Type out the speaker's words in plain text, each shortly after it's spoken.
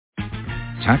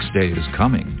Tax day is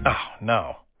coming. Oh,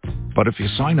 no. But if you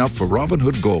sign up for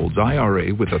Robinhood Gold's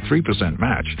IRA with a 3%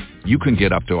 match, you can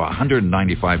get up to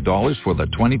 $195 for the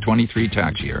 2023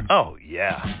 tax year. Oh,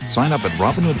 yeah. Sign up at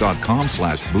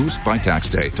Robinhood.com/boost by tax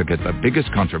day to get the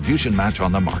biggest contribution match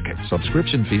on the market.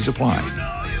 Subscription fees apply.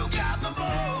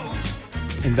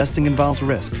 Investing involves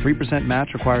risk. 3%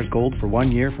 match requires gold for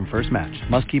 1 year from first match.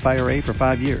 Must keep IRA for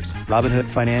 5 years.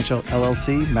 Robinhood Financial,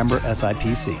 LLC, member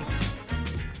SIPC.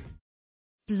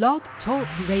 Blog Talk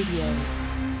Radio.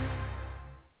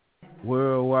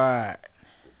 Worldwide.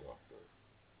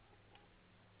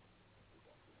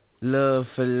 Love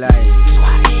for life.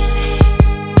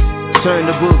 Turn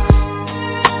the books.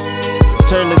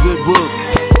 Turn the good book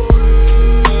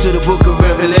to the book of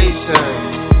Revelation.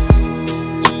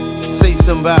 Say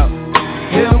something about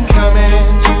Him coming.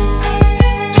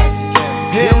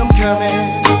 Him coming.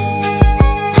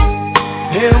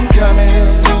 Him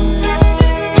coming.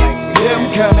 Him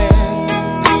coming.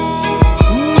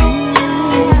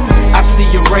 I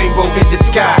see a rainbow in the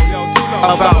sky.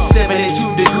 About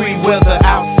 72-degree weather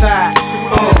outside.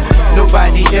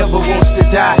 Nobody ever wants to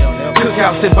die.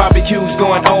 Cookouts and barbecues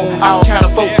going on. All kind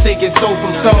of folks singing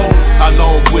soulful songs.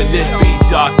 Along with this beat,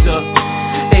 doctor.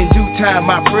 In due time,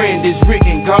 my friend is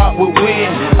written. God will win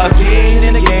again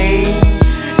and again.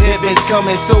 Heaven's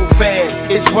coming so fast,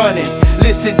 it's running.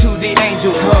 Listen to the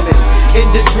angels humming.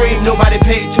 In the dream, nobody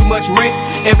paid too much rent.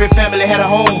 Every family had a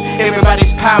home.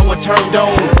 Everybody's power turned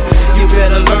on. You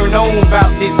better learn on about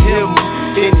this hymn.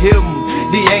 In Him,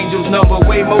 the angels number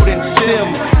way more than Sim.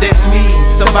 That's me.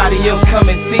 Somebody else come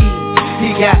and see.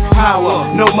 He got power,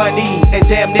 no money, and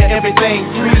damn near everything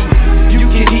free. You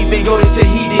can even go to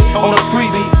Tahiti on a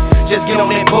freebie. Just get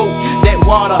on that boat, that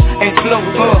water, and float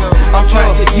up. I'm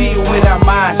trying to deal with our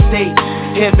mind state.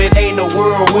 Heaven ain't a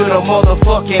world with a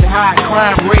motherfucking high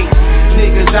crime rate.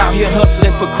 Niggas out here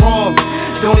hustling for crumbs.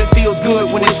 Don't it feel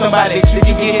good when it's somebody that you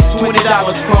can get $20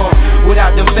 from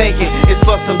without them thinking it's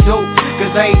for some dope?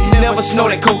 Cause I ain't never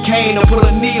snorted cocaine or put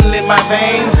a needle in my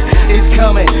veins. It's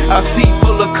coming, a sea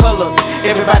full of colors.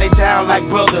 Everybody down like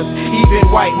brothers, even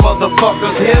white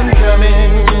motherfuckers. Him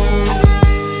coming.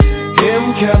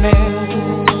 Him coming,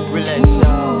 relax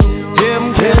y'all.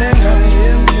 Him coming,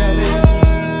 him coming,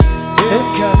 him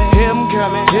coming, him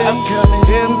coming, him coming,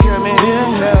 him coming, him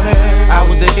coming. I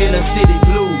was the inner city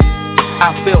blues.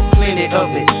 I felt plenty of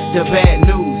it. The bad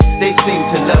news, they seem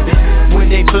to love it.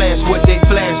 When they flash what they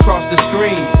flash across the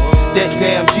screen. That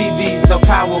damn TV's a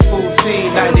powerful scene.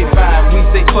 95, we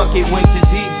say fuck it, went to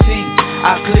DC.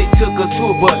 I clicked, took a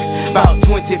tour bus, about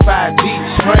 25 deep.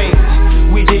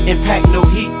 Strange, we didn't pack no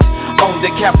heat. On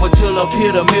the Capitol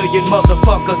appeared a million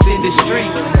motherfuckers in the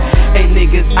streets. A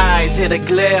nigga's eyes had a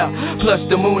glare. Plus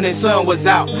the moon and sun was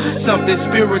out. Something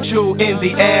spiritual in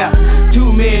the air.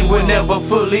 Two men will never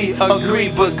fully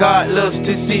agree, but God loves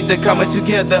to see the coming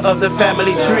together of the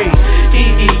family tree.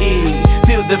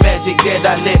 Feel the magic that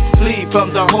I let flee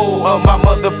from the whole of my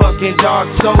motherfucking dark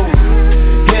soul.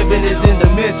 Heaven is in the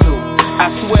mental.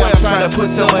 I swear I'm trying to put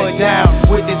someone down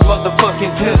with this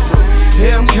motherfucking pencil.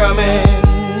 Him coming.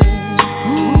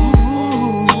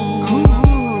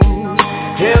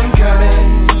 Him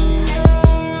coming,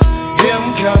 him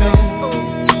coming,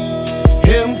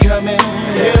 him coming,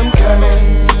 him coming,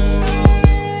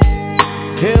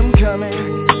 him coming.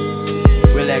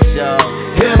 Relax y'all.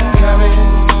 Him coming,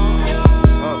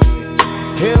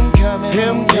 him coming,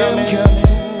 him coming,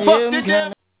 fuck this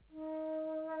coming.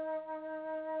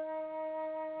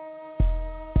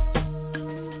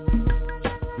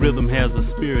 Rhythm has a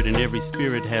spirit, and every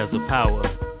spirit has a power,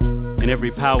 and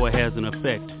every power has an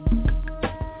effect.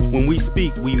 When we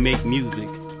speak, we make music,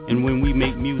 and when we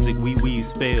make music, we weave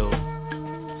spells.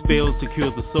 Spells to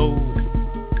cure the soul,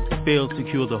 spells to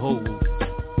cure the whole.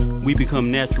 We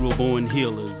become natural-born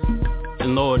healers,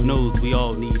 and Lord knows we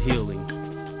all need healing.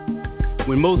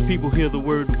 When most people hear the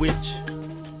word witch,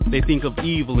 they think of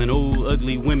evil and old,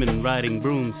 ugly women riding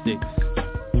broomsticks.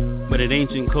 But in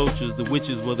ancient cultures, the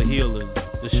witches were the healers,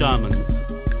 the shamans,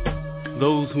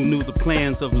 those who knew the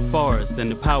plans of the forest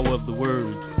and the power of the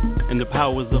words, and the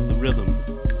powers of the rhythm.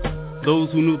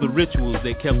 Those who knew the rituals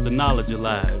that kept the knowledge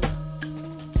alive.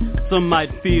 Some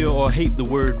might fear or hate the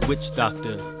word witch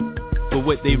doctor, but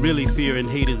what they really fear and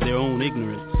hate is their own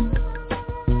ignorance.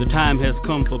 The time has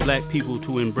come for black people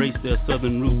to embrace their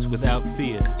southern roots without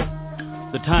fear.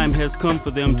 The time has come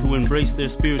for them to embrace their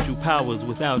spiritual powers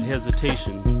without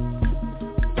hesitation.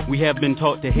 We have been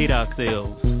taught to hate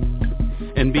ourselves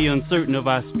and be uncertain of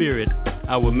our spirit,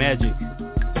 our magic.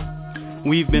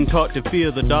 We've been taught to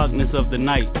fear the darkness of the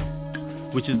night,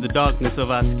 which is the darkness of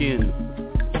our skin.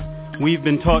 We've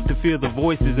been taught to fear the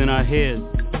voices in our heads,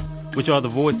 which are the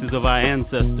voices of our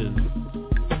ancestors.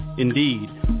 Indeed,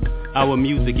 our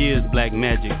music is black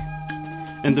magic,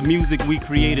 and the music we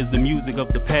create is the music of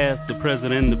the past, the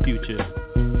present, and the future,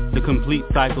 the complete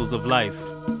cycles of life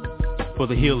for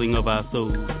the healing of our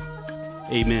souls.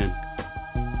 Amen.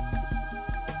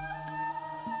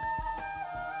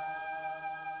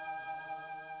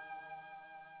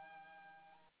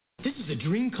 This is a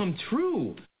dream come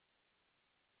true.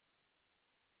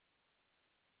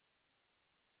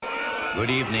 Good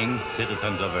evening,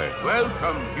 citizens of Earth.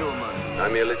 Welcome, humans. I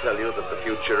merely tell you that the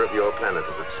future of your planet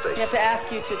is at stake. We have to ask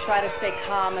you to try to stay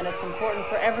calm, and it's important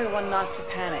for everyone not to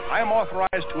panic. I am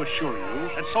authorized to assure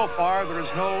you that so far there is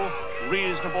no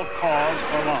reasonable cause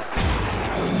for alarm.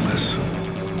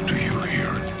 Listen, do you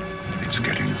hear it? It's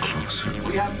getting closer.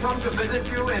 We have come to visit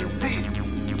you in peace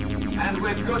and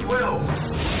with goodwill.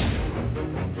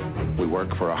 We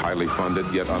work for a highly funded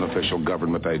yet unofficial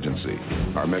government agency.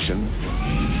 Our mission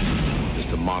is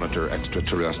to monitor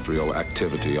extraterrestrial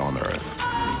activity on Earth.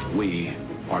 We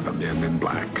are the men in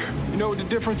black. You know what the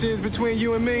difference is between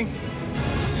you and me?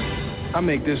 I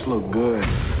make this look good.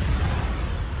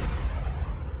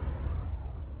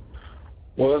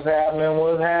 What's happening?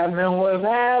 What's happening? What's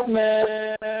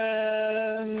happening?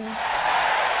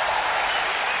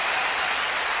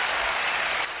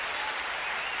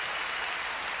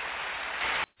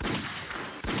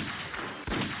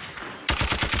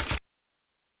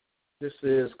 This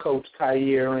is Coach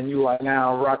Khayr, and you are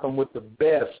now rocking with the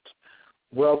best.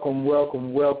 Welcome,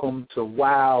 welcome, welcome to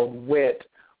Wild, Wet,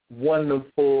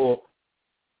 Wonderful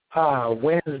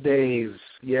Wednesdays.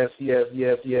 Yes, yes,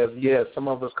 yes, yes, yes. Some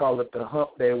of us call it the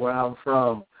hump day where I'm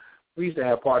from. We used to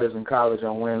have parties in college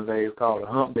on Wednesdays called the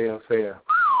Hump Day Affair.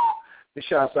 This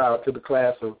shouts out to the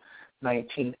class of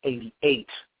 1988,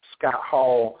 Scott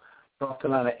Hall, North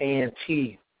Carolina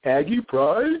A&T, Aggie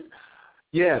Pride.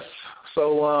 Yes.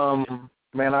 So,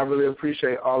 man, I really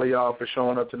appreciate all of y'all for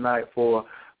showing up tonight for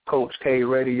Coach K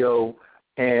Radio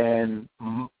and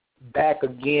back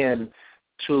again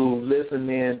to listen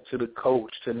in to the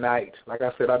coach tonight. Like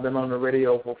I said, I've been on the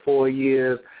radio for 4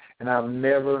 years, and I've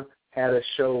never had a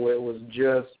show where it was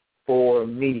just for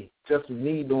me, just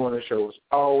me doing the show. It's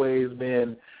always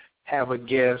been have a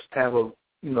guest, have a,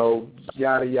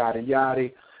 yada, yada, yada.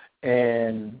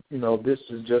 And, this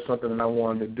is just something that I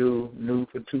wanted to do, new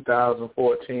for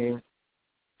 2014,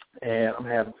 and I'm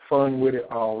having fun with it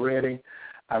already.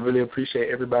 I really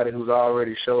appreciate everybody who's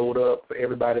already showed up, for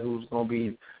everybody who's going to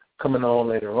be coming on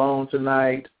later on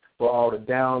tonight, for all the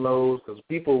downloads, because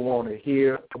people want to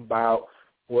hear about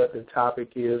what the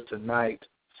topic is tonight,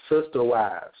 sister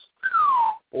wives.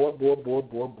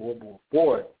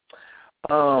 Boy.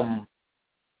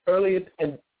 Earlier,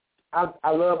 and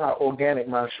I love how organic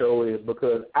my show is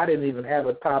because I didn't even have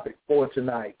a topic for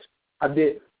tonight. I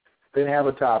didn't have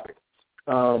a topic.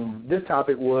 This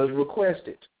topic was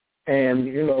requested. And,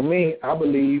 me, I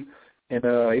believe, and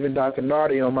even Dr.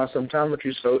 Nardi on my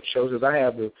symptometry show says I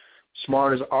have the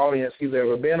smartest audience he's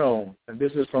ever been on. And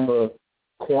this is from a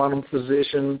quantum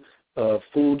physician, a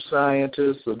food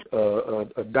scientist,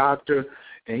 a doctor.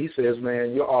 And he says,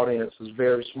 man, your audience is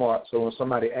very smart. So when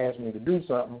somebody asked me to do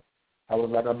something, I was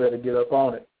like, I better get up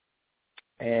on it.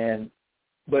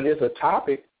 But it's a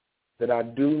topic that I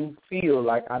do feel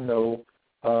like I know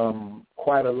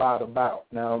quite a lot about.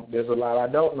 Now, there's a lot I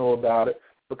don't know about it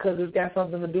because it's got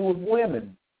something to do with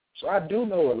women. So I do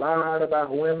know a lot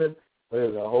about women, but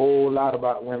there's a whole lot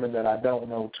about women that I don't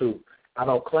know, too. I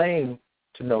don't claim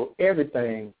to know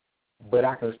everything, but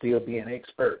I can still be an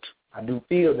expert. I do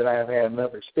feel that I have had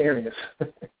enough experience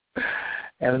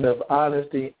and enough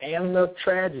honesty and enough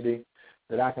tragedy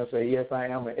that I can say, yes, I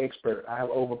am an expert. I have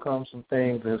overcome some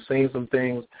things and seen some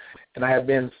things, and I have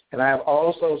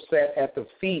also sat at the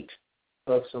feet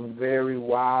of some very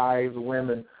wise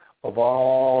women of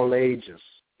all ages,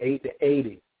 8 to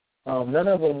 80. None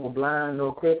of them were blind,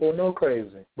 no crippled, no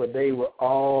crazy, but they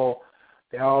all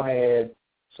had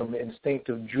some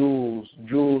instinctive jewels,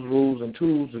 rules, and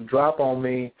tools to drop on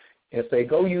me and say,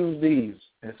 go use these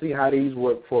and see how these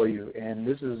work for you. And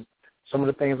this is some of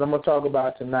the things I'm going to talk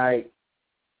about tonight.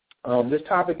 This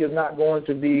topic is not going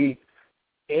to be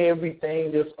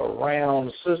everything that's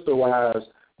around sister wives,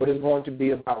 but it's going to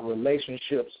be about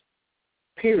relationships,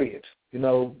 period.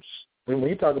 When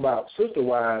you talk about sister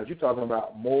wives, you're talking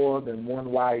about more than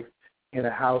one wife in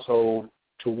a husband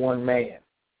to one man.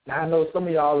 Now I know some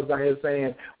of y'all is out here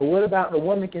saying, well, what about the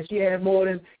woman? Can she have more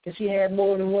than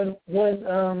one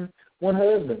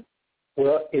husband?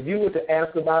 Well, if you were to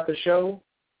ask about the show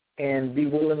and be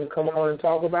willing to come on and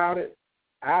talk about it,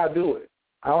 I'll do it.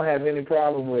 I don't have any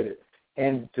problem with it.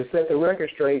 And to set the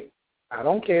record straight, I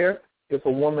don't care if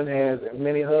a woman has as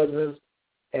many husbands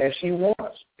as she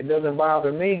wants. It doesn't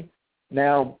bother me.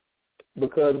 Now,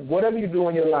 because whatever you do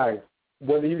in your life,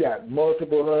 whether you got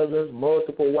multiple husbands,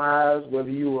 multiple wives, whether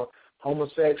you are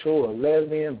homosexual or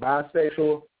lesbian,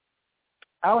 bisexual,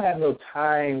 I don't have no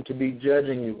time to be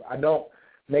judging you. I don't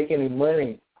make any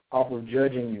money off of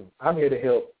judging you. I'm here to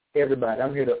help everybody.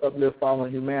 I'm here to uplift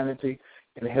fallen humanity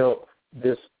and help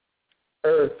this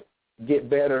earth get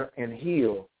better and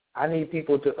heal. I need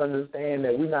people to understand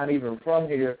that we're not even from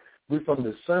here. We're from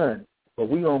the sun, but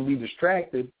we're going to be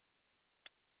distracted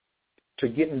to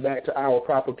getting back to our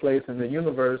proper place in the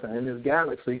universe and in this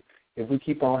galaxy if we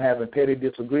keep on having petty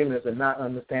disagreements and not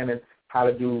understanding how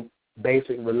to do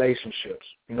basic relationships.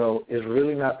 You know, it's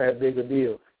really not that big a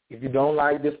deal. If you don't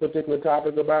like this particular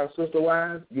topic about sister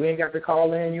wives, you ain't got to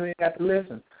call in, you ain't got to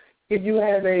listen. If you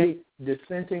have a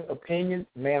dissenting opinion,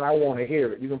 man, I want to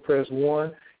hear it. You can press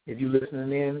 1 if you're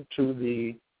listening in to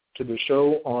the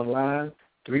show online,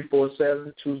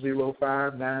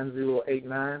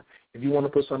 347-205-9089. If you want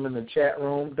to put something in the chat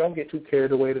room, don't get too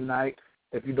carried away tonight.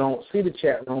 If you don't see the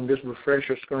chat room, just refresh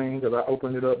your screen because I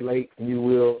opened it up late, and you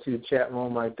will see the chat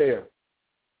room right there.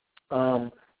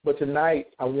 But tonight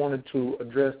I wanted to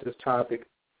address this topic.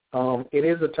 It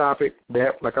is a topic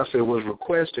that, like I said, was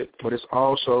requested, but it's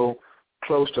also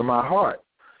close to my heart.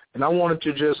 And I wanted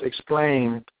to just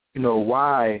explain, you know,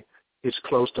 why it's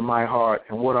close to my heart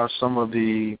and what are some of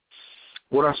the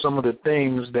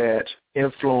things that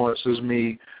influences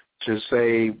me to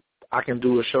say I can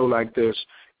do a show like this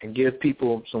and give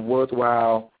people some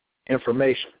worthwhile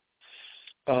information.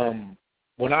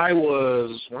 When I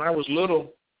was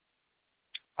little,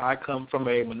 I come from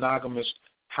a monogamous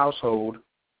household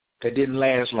that didn't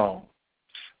last long.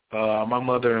 My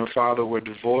mother and father were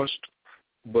divorced,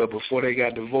 but before they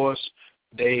got divorced,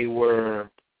 they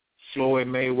were Floyd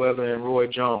Mayweather and Roy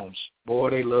Jones. Boy,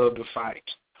 they loved to fight.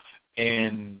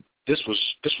 And this was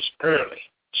early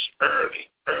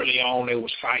on. They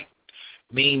was fighting,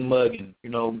 mean mugging, you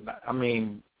know, I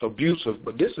mean, abusive.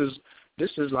 But this is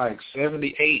like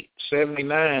 78,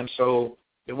 79, so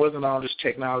there wasn't all this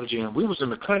technology, and we was in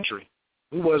the country.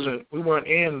 We weren't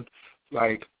in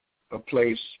like a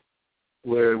place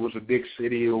where it was a big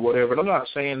city or whatever. And I'm not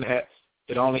saying that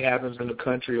it only happens in the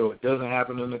country or it doesn't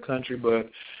happen in the country, but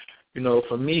you know,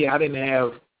 for me, I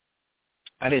didn't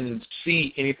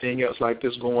see anything else like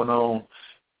this going on,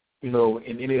 you know,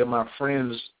 in any of my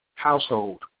friends'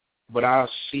 household. But I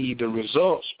see the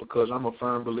results because I'm a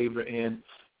firm believer in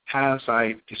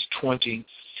hindsight is 20.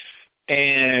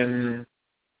 And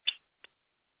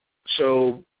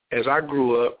so as I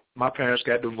grew up, my parents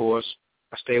got divorced.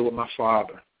 I stayed with my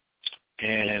father.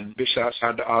 And big shouts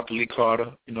out to Arthur Lee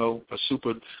Carter, you know, a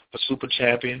super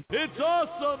champion. It's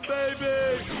awesome,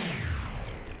 baby.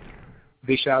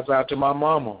 Big shouts out to my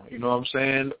mama, you know what I'm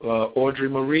saying? Audrey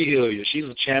Marie Hilliard, she's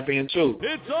a champion too.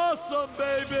 It's awesome,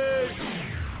 baby.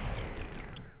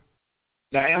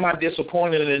 Now, am I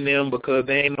disappointed in them because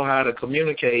they ain't know how to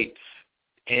communicate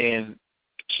and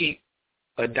keep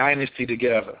a dynasty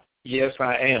together? Yes,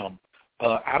 I am.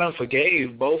 I done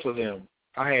forgave both of them.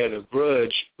 I had a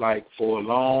grudge, like, for a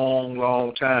long,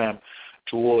 long time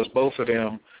towards both of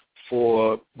them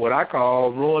for what I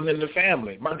call ruining the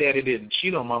family. My daddy didn't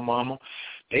cheat on my mama.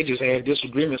 They just had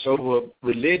disagreements over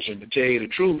religion, to tell you the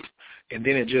truth, and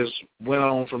then it just went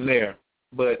on from there.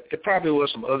 But there probably was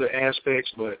some other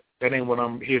aspects, but that ain't what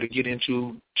I'm here to get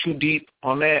into too deep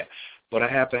on that. But I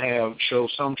have to show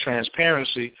some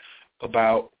transparency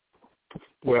about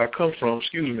where I come from,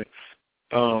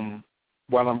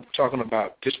 while I'm talking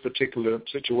about this particular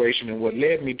situation and what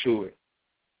led me to it.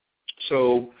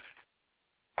 So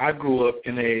I grew up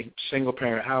in a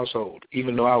single-parent household,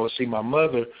 even though I would see my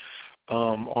mother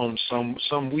on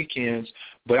some weekends.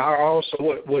 But I also,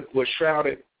 what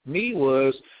shrouded me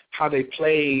was how they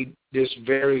played this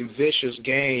very vicious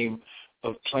game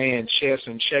of playing chess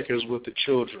and checkers with the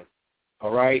children,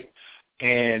 all right?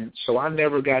 And so I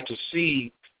never got to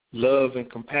see love and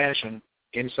compassion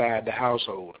inside the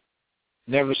household.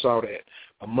 Never saw that.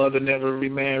 My mother never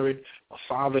remarried. My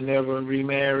father never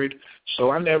remarried.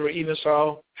 So I never even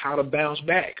saw how to bounce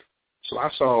back. So I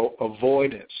saw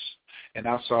avoidance, and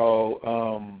I saw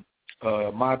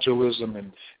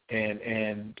machoism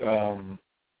and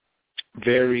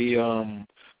very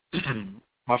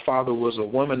my father was a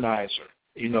womanizer.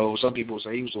 You know, some people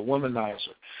say he was a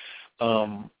womanizer.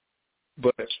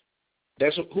 But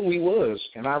that's who he was,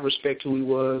 and I respect who he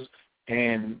was,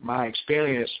 and my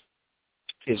experience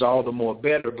is all the more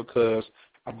better because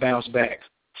I bounced back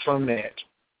from that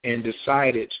and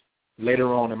decided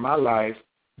later on in my life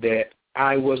that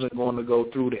I wasn't going to go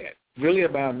through that. really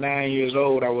about 9 years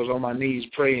old, I was on my knees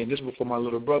praying. This was before my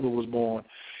little brother was born.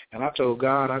 And I told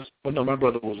God, my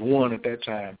brother was 1 at that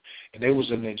time, and they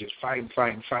was in there just fighting.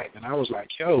 And I was like,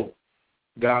 yo,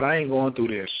 God, I ain't going through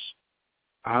this.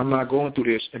 I'm not going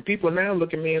through this. And people now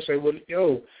look at me and say, well,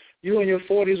 yo, you in your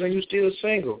 40s and you still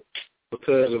single.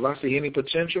 Because if I see any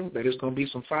potential that it's going to be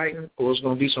some fighting or it's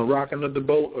going to be some rocking of the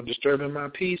boat or disturbing my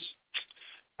peace,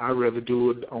 I'd rather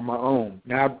do it on my own.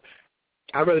 Now,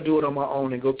 I'd rather do it on my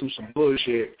own and go through some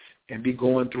bullshit and be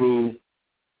going through,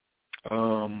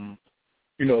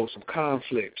 some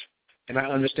conflict. And I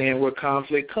understand where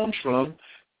conflict comes from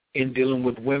in dealing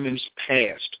with women's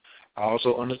past. I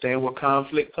also understand where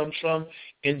conflict comes from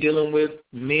in dealing with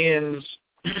men's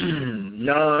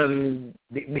not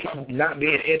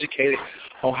being educated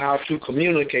on how to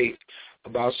communicate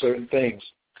about certain things.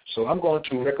 So I'm going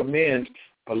to recommend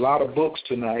a lot of books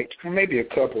tonight, maybe a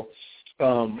couple,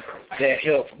 that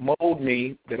helped mold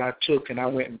me, that I took and I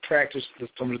went and practiced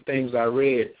some of the things I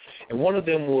read. And one of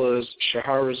them was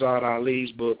Shahrazad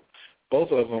Ali's book,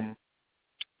 both of them,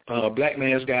 Black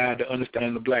Man's Guide to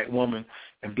Understanding the Black Woman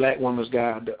and Black Woman's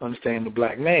Guide to Understanding the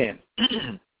Black Man.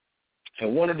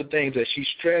 And one of the things that she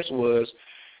stressed was,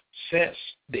 since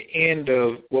the end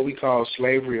of what we call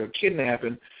slavery or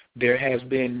kidnapping, there has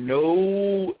been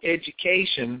no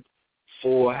education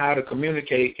for how to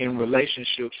communicate in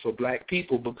relationships for black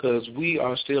people because we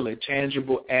are still a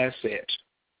tangible asset,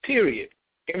 period.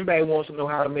 Everybody wants to know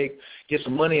how to get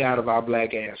some money out of our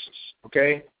black asses,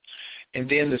 okay? And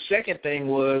then the second thing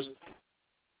was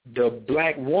the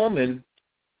black woman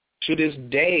to this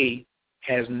day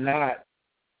has not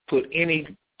put any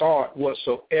thought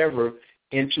whatsoever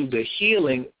into the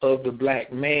healing of the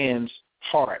black man's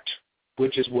heart,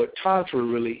 which is what Tantra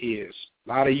really is. A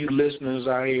lot of you listeners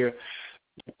out here,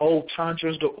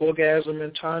 Tantra's the orgasm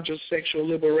and Tantra's sexual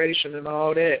liberation and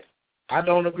all that. I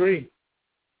don't agree.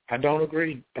 And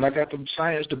I got the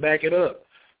science to back it up.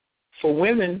 For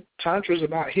women, Tantra is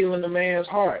about healing the man's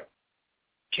heart.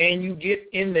 Can you get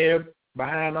in there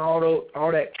behind all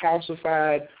that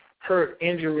calcified hurt,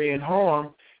 injury, and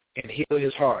harm and heal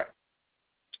his heart?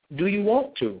 Do you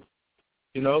want to?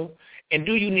 And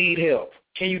do you need help?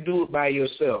 Can you do it by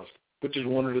yourself? Which is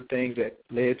one of the things that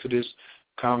led to this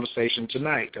conversation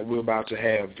tonight that we're about to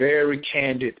have. Very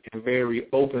candid and very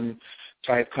open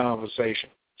type conversation.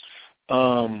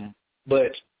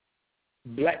 But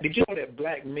did you know that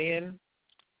black men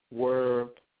were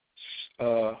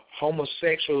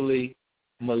homosexually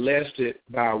molested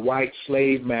by white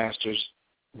slave masters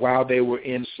while they were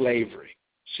in slavery?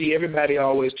 See, everybody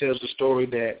always tells the story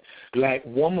that black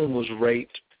woman was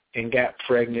raped and got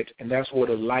pregnant, and that's where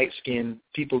the light-skinned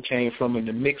people came from in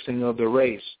the mixing of the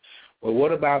race. Well,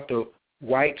 what about the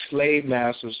white slave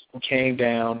masters who came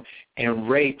down and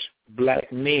raped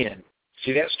black men?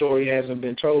 See, that story hasn't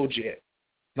been told yet,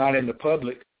 not in the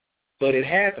public, but it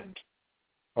happened,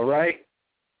 all right?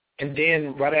 And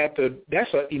then right after,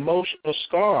 that's an emotional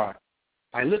scar.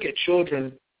 I look at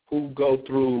children who go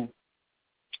through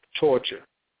torture,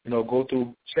 go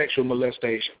through sexual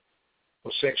molestation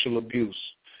or sexual abuse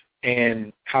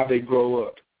and how they grow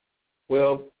up.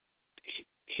 Well,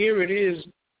 here it is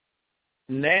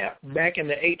now, back in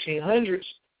the 1800s.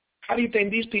 How do you think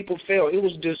these people felt? It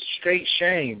was just straight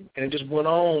shame, and it just went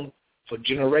on for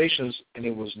generations, and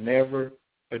it was never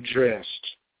addressed.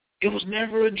 It was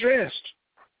never addressed.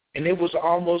 And it was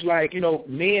almost like,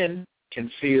 men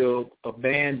can feel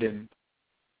abandoned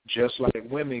just like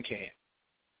women can.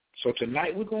 So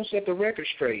tonight we're going to set the record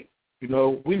straight.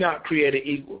 We're not created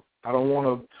equal. I don't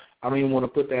even want to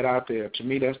put that out there. To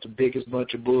me, that's the biggest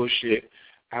bunch of bullshit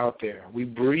out there. We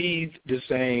breathe the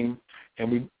same,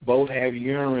 and we both have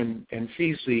urine and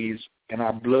feces in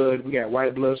our blood. We got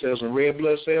white blood cells and red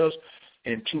blood cells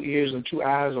and 2 ears and 2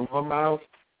 eyes and 1 mouth.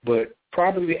 But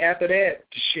probably after that,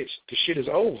 the shit is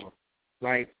over.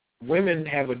 Like, women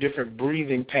have a different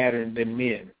breathing pattern than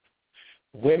men.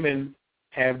 Women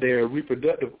have their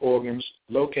reproductive organs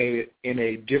located in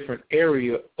a different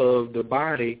area of the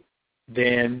body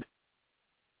than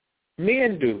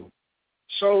men do.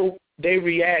 So they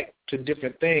react to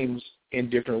different things in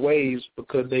different ways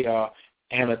because they are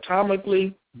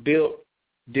anatomically built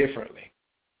differently.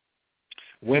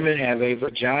 Women have a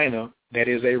vagina that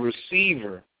is a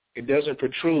receiver. It doesn't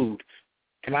protrude.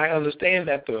 And I understand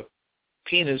that the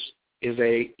penis is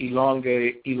a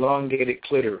elongated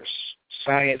clitoris.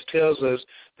 Science tells us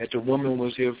that the woman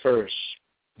was here first,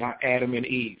 not Adam and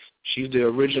Eve. She's the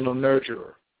original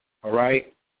nurturer, all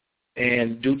right?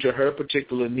 And due to her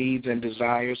particular needs and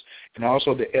desires and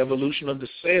also the evolution of the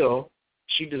cell,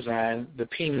 she designed the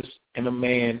penis in a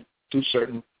man through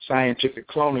certain scientific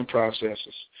cloning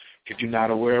processes. If you're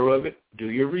not aware of it, do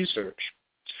your research.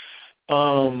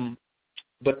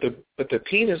 But the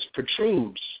penis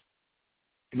protrudes.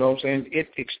 You know what I'm saying? It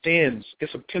extends.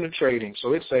 It's a penetrating.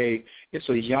 So it's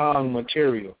a yang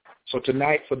material. So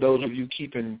tonight, for those of you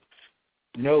keeping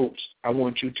notes, I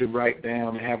want you to write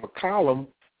down and have a column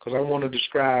because I want to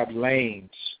describe lanes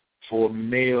for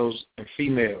males and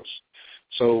females.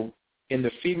 So in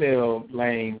the female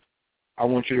lane, I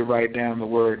want you to write down the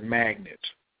word magnet.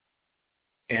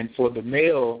 And for the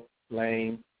male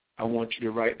lane, I want you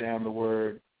to write down the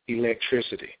word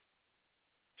electricity.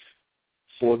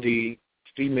 For the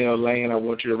female lane, I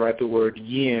want you to write the word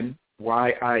yin,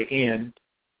 Y-I-N,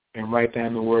 and write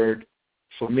down the word,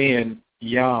 for men,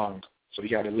 yang. So you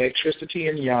got electricity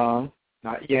and yang,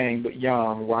 not yang, but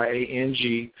yang,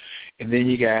 Y-A-N-G, and then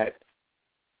you got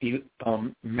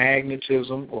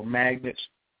magnetism or magnets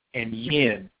and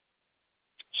yin.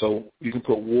 So you can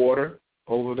put water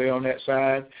over there on that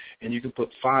side, and you can put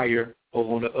fire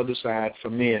over on the other side for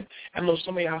men. I know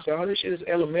some of y'all say, oh, this shit is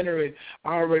elementary.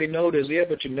 I already know this. Yeah,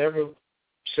 but you never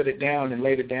set it down and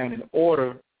laid it down in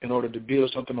order to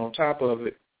build something on top of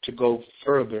it to go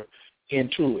further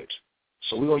into it.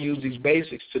 So we're going to use these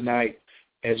basics tonight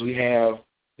as we have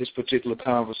this particular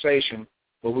conversation,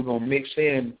 but we're going to mix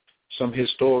in some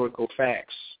historical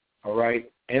facts, all right,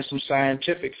 and some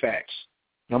scientific facts.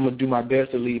 And I'm going to do my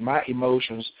best to leave my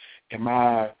emotions and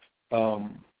my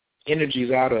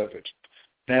energies out of it.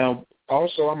 Now,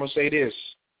 also, I'm going to say this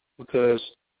because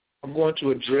I'm going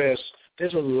to address,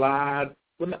 there's a lot,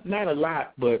 well, not a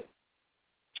lot, but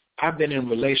I've been in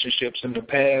relationships in the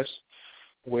past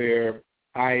where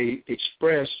I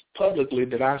expressed publicly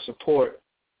that I support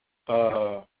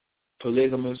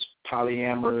polygamous,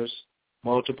 polyamorous,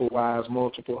 multiple wives,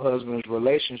 multiple husbands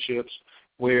relationships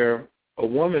where a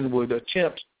woman would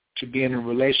attempt to be in a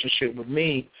relationship with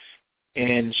me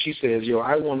and she says, yo,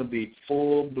 I want to be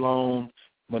full-blown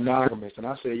monogamous. And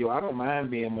I said, yo, I don't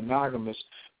mind being monogamous,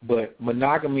 but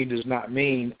monogamy does not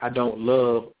mean I don't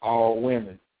love all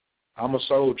women. I'm a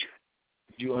soldier.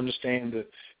 If you understand the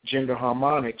gender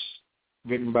harmonics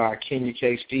written by Kenya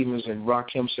K. Stevens and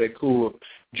Rakim Sekou of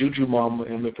Juju Mama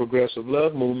and the Progressive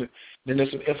Love Movement, then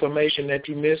there's some information that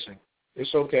you're missing.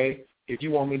 It's okay. If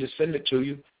you want me to send it to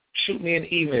you, shoot me an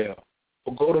email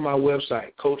or go to my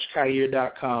website,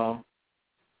 CoachKhayr.com,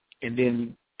 and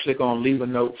then click on Leave a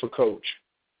Note for Coach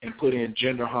and put in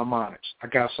Gender Harmonics. I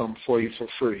got something for you for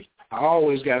free. I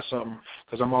always got something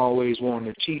because I'm always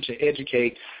wanting to teach and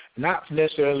educate, not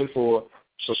necessarily so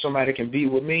somebody can be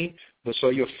with me, but so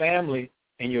your family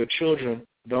and your children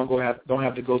don't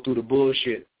have to go through the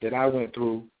bullshit that I went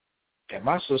through, that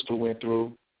my sister went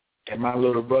through, that my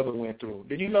little brother went through.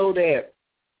 Did you know that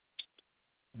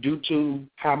due to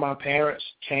how my parents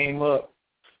came up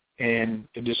and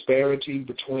the disparity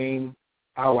between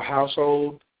our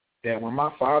household, that when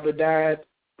my father died,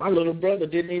 my little brother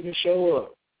didn't even show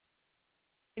up.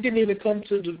 He didn't even come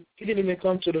to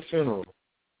the funeral.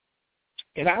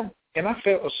 And I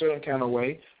felt a certain kind of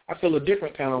way. I feel a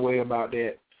different kind of way about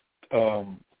that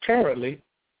currently,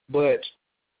 but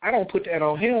I don't put that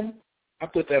on him. I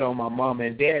put that on my mom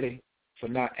and daddy for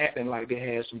not acting like they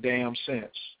had some damn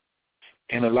sense.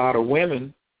 And a lot of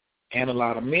women and a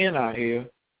lot of men out here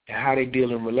and how they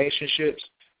deal in relationships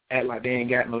act like they ain't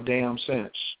got no damn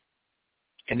sense.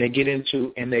 And they get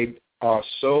into, and they are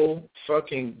so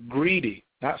fucking greedy,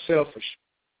 not selfish.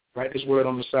 Write this word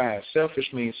on the side. Selfish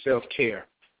means self-care.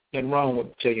 Nothing wrong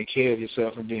with taking care of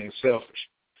yourself and being selfish.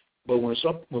 But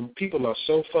when people are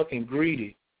so fucking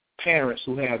greedy, parents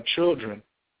who have children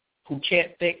who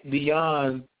can't think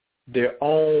beyond their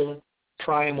own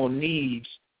primal needs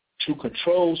to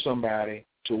control somebody,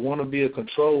 to want to be a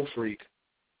control freak,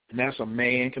 and that's a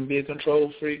man can be a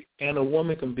control freak and a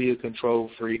woman can be a control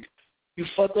freak, you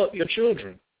fuck up your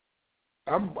children.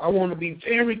 I want to be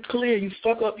very clear. You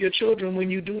fuck up your children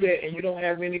when you do that and you don't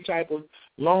have any type of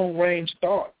long-range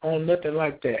thought on nothing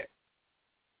like that.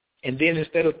 And then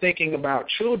instead of thinking about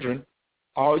children,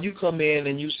 all you come in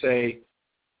and you say,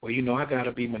 well, you know, I got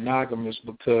to be monogamous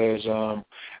because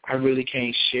I really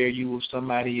can't share you with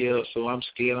somebody else, so I'm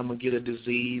scared I'm going to get a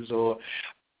disease, or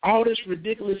all this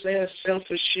ridiculous-ass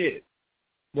selfish shit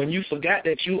when you forgot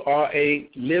that you are a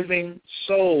living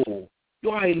soul.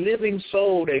 You are a living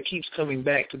soul that keeps coming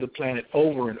back to the planet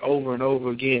over and over and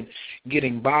over again,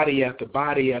 getting body after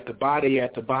body after body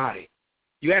after body.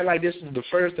 You act like this is the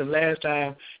first and last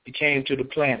time you came to the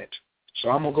planet. So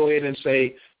I'm going to go ahead and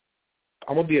say,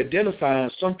 I'm going to be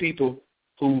identifying some people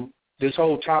who this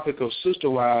whole topic of sister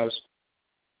wives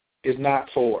is not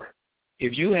for.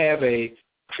 If you have a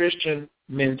Christian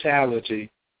mentality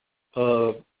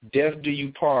of death do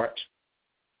you part,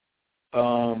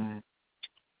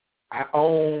 I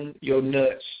own your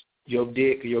nuts, your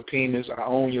dick, your penis. I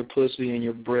own your pussy and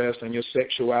your breast and your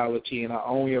sexuality, and I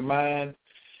own your mind.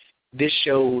 This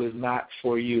show is not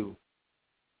for you.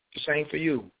 This ain't for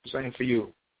you. This ain't for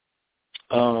you.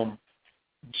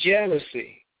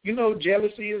 Jealousy. You know,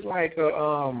 jealousy is like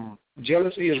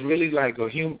jealousy is really like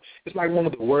it's like one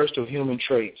of the worst of human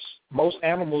traits. Most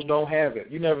animals don't have it.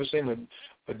 You never seen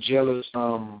a jealous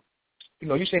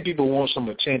you seen people want some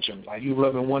attention. Like you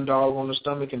rubbing one dog on the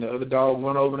stomach and the other dog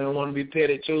run over there and want to be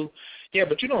petted too. Yeah,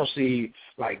 but you don't see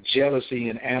like jealousy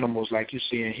in animals like you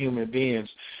see in human beings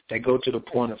that go to the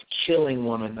point of killing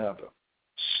one another,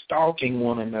 stalking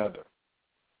one another.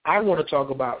 I want to talk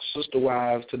about sister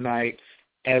wives tonight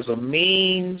as a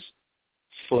means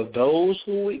for those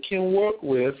who it can work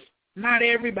with. Not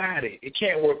everybody. It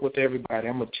can't work with everybody.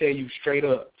 I'm going to tell you straight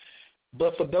up.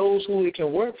 But for those who it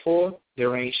can work for,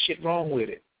 there ain't shit wrong with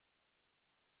it.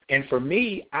 And for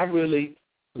me, I really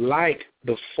like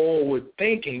the forward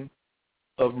thinking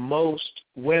of most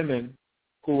women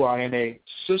who are in a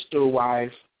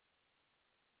sister-wife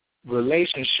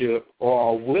relationship or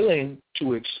are willing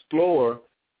to explore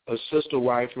a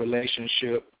sister-wife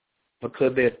relationship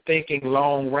because they're thinking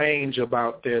long range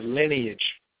about their lineage.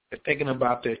 They're thinking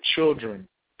about their children.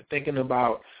 They're thinking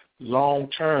about long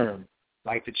term,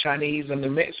 like the Chinese and the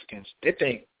Mexicans. They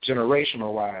think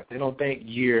generational wise. They don't think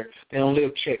year. They don't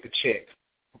live check to check.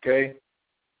 Okay?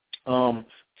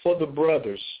 For the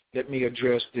brothers, let me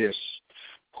address this,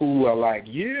 who are like,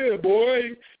 yeah,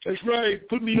 boy, that's right.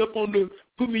 Put me up on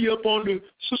the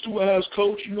sister wives,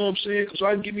 coach. You know what I'm saying? So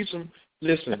I can give me some.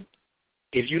 Listen,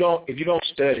 if you don't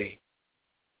study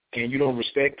and you don't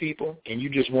respect people and you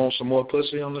just want some more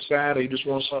pussy on the side or you just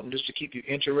want something just to keep you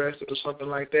interested or something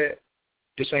like that,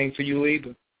 this ain't for you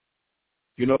either.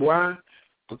 You know why?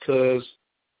 Because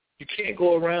you can't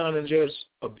go around and just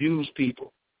abuse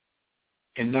people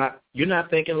and you're not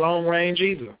thinking long range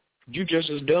either. You just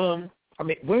as dumb. I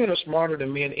mean, women are smarter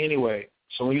than men anyway.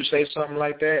 So when you say something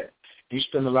like that, you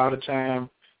spend a lot of time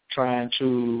trying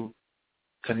to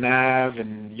connive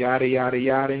and yada, yada,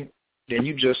 yada, then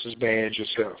you just as bad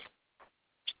yourself.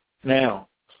 Now,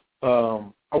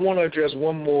 I want to address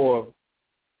one more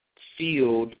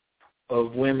field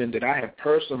of women that I have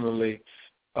personally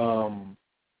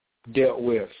dealt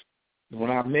with.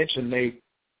 When I mentioned they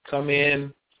come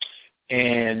in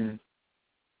and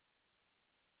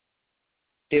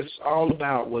it's all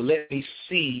about, well, let me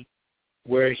see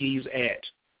where he's at.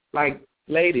 Like,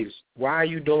 ladies, why are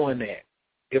you doing that?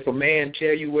 If a man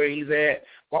tell you where he's at,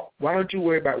 why don't you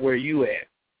worry about where you at?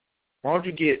 Why don't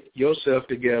you get yourself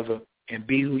together and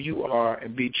be who you are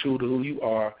and be true to who you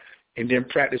are and then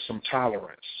practice some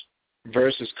tolerance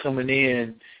versus coming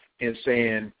in and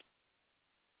saying,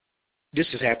 this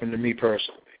has happened to me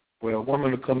personally. Well, a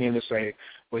woman will come in and say,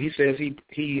 well, he says he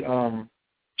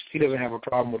doesn't have a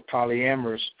problem with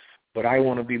polyamorous, but I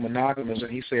want to be monogamous,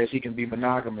 and he says he can be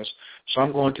monogamous. So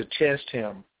I'm going to test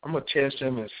him. I'm going to test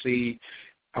him and see.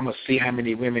 I'm going to see how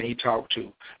many women he talked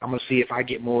to. I'm going to see if I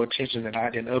get more attention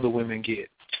than other women get.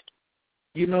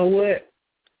 You know what?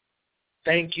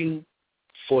 Thank you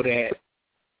for that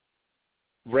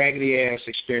raggedy-ass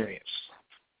experience.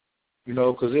 You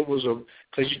know, because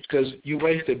you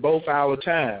wasted both our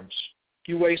times.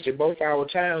 You wasted both our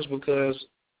times because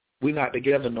we're not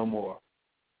together no more.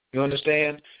 You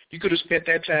understand? You could have spent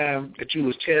that time that you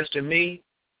was testing me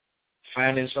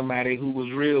finding somebody who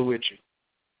was real with you,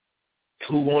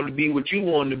 who wanted to be what you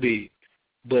wanted to be.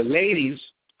 But ladies,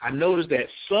 I noticed that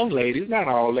some ladies, not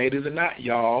all ladies and not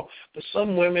y'all, but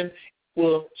some women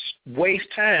will waste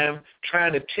time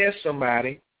trying to test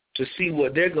somebody to see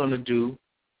what they're going to do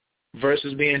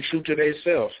versus being true to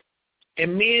themselves.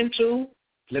 And men, too,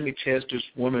 let me test this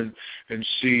woman and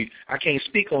see. I can't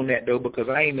speak on that, though, because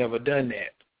I ain't never done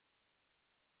that.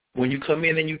 When you come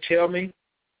in and you tell me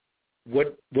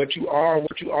what you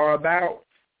are about,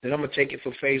 then I'm going to take it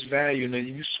for face value, and then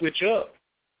you switch up.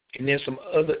 And then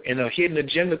and a hidden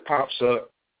agenda pops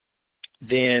up,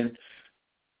 then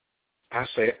I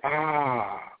say,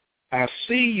 I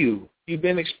see you. You've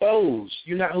been exposed.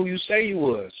 You're not who you say you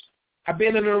was. I've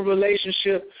been in a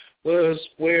relationship where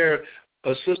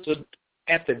a sister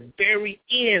at the very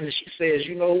end, she says,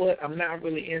 you know what, I'm not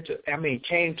really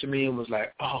came to me and was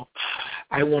like, oh,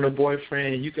 I want a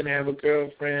boyfriend. You can have a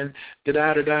girlfriend,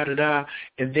 da-da-da-da-da-da.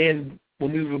 And then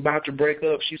when we were about to break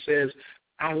up, she says,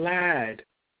 I lied.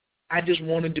 I just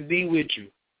wanted to be with you.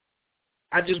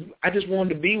 I just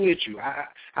wanted to be with you. I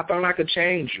thought I could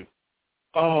change you.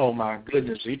 Oh, my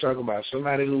goodness. You're talking about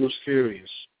somebody who was furious.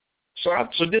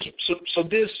 So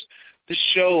this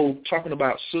show, talking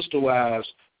about sister wives,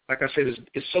 like I said,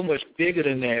 it's so much bigger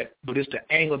than that, but it's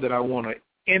the angle that I want to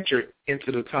enter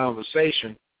into the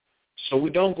conversation so we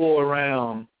don't go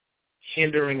around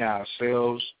hindering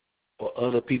ourselves or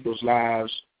other people's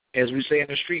lives. As we say in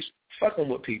the streets, fucking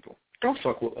with people. Don't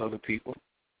fuck with other people.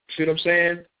 See what I'm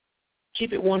saying?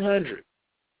 Keep it 100.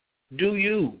 Do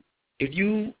you. If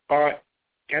you are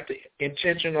got the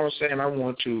intention on saying, I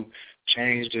want to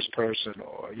change this person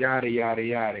or yada, yada,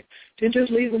 yada, then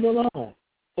just leave them alone.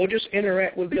 Or just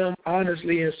interact with them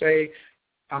honestly and say,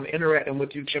 I'm interacting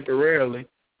with you temporarily,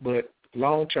 but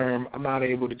long term, I'm not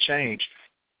able to change.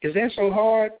 Is that so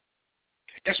hard?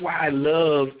 That's why I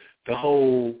love the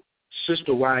whole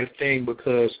sister-wife thing,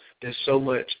 because there's so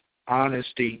much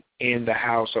honesty in the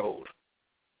household.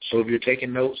 So if you're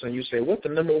taking notes and you say, what's the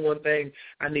number one thing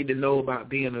I need to know about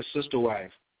being a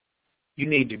sister-wife? You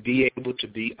need to be able to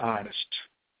be honest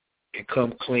and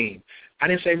come clean. I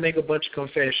didn't say make a bunch of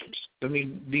confessions. Let me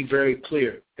be very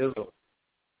clear. There's a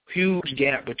huge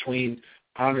gap between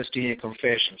honesty and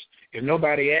confessions. If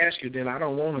nobody asks you, then I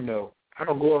don't want to know. I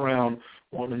don't go around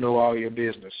wanting to know all your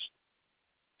business.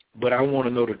 But I want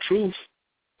to know the truth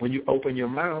when you open your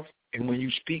mouth and when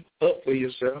you speak up for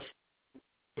yourself.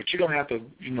 But you don't have to,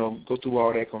 go through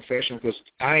all that confession, because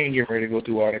I ain't getting ready to go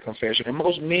through all that confession. And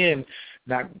most men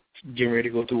not getting ready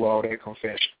to go through all that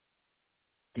confession.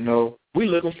 We're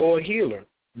looking for a healer.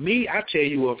 Me, I tell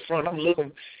you up front, I'm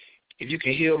looking, if you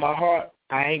can heal my heart,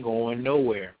 I ain't going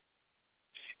nowhere.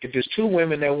 If there's two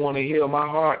women that want to heal my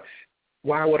heart,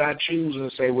 why would I choose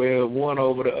and say, well, one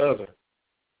over the other?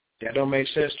 That don't make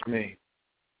sense to me.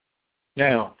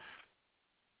 Now,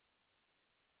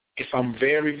 if I'm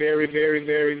very, very, very,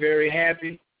 very, very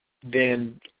happy,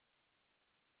 then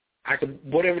I could,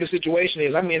 whatever the situation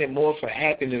is, I'm in it more for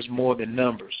happiness more than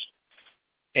numbers.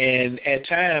 And at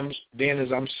times, being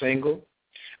as I'm single,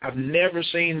 I've never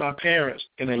seen my parents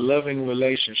in a loving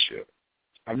relationship.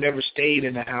 I've never stayed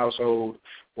in a household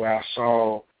where I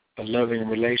saw a loving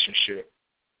relationship.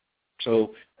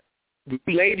 So,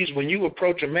 ladies, when you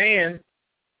approach a man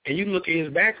and you look at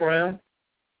his background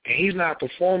and he's not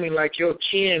performing like your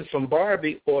kin from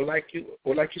Barbie or like you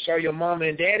saw your mama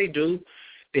and daddy do,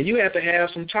 then you have to have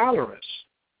some tolerance.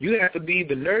 You have to be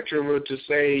the nurturer to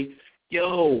say,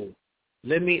 yo,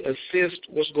 let me assist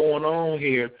what's going on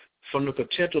here from the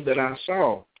potential that I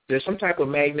saw. There's some type of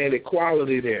magnetic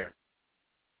quality there.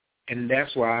 And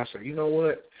that's why I say, you know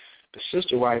what? The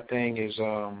sister-wife thing is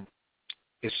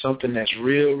something that's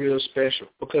real, real special.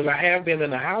 Because I have been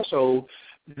in a household,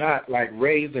 not like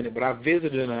raised in it, but I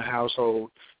visited in a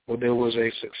household where there was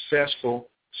a successful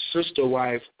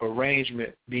sister-wife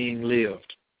arrangement being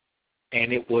lived.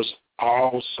 And it was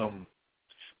awesome.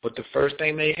 But the first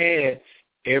thing they had,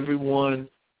 everyone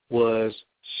was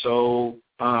so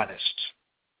honest.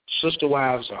 Sister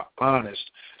wives are honest.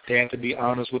 They have to be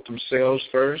honest with themselves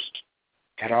first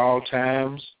at all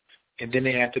times, and then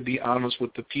they have to be honest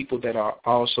with the people that are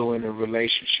also in the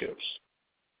relationships.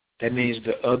 That means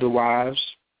the other wives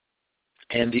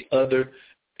and the other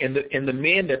and the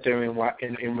men that they're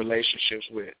in relationships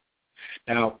with.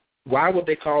 Now, why would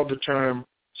they call the term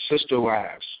sister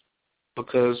wives?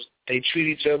 Because they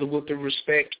treat each other with the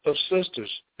respect of sisters.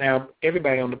 Now,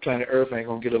 everybody on the planet Earth ain't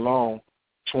going to get along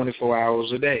 24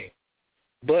 hours a day.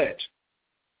 But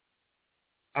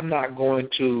I'm not going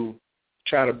to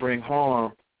try to bring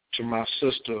harm to my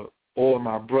sister or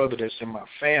my brother that's in my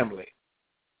family.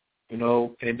 And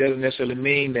it doesn't necessarily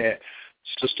mean that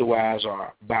sister wives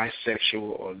are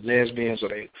bisexual or lesbians or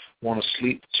they want to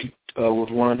sleep with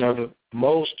one another.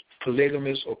 Most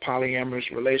polygamous or polyamorous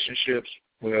relationships,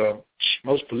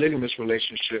 most polygamous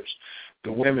relationships,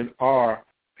 the women are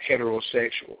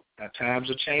heterosexual. Now, times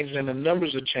are changing and the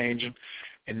numbers are changing,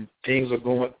 and things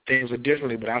are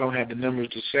differently, but I don't have the numbers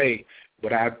to say.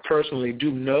 But I personally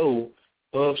do know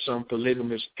of some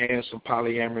polygamous and some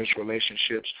polyamorous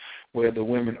relationships where the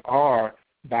women are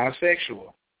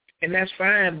bisexual. And that's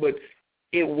fine, but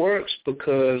it works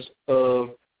because of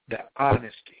the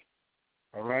honesty.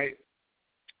 All right?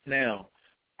 Now,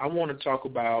 I want to talk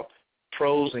about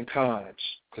pros and cons,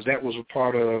 because that was a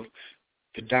part of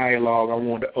the dialogue I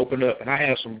wanted to open up. And I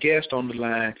have some guests on the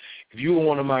line. If you were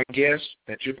one of my guests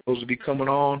that you're supposed to be coming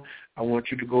on, I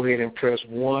want you to go ahead and press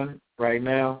 1 right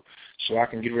now so I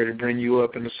can get ready to bring you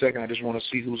up in a second. I just want to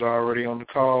see who's already on the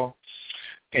call.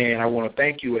 And I want to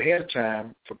thank you ahead of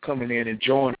time for coming in and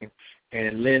joining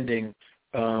and lending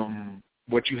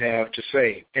what you have to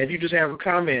say. And if you just have a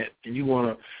comment and you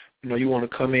want to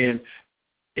come in,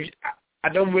 I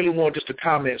don't really want just the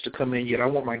comments to come in yet. I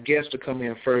want my guests to come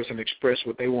in first and express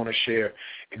what they want to share,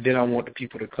 and then I want the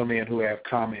people to come in who have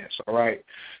comments, all right?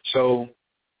 So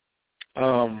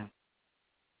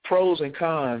pros and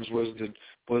cons was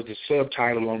the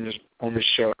subtitle on this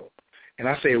show. And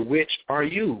I said, which are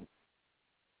you?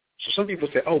 So some people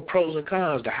say, oh, pros and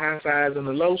cons, the high sides and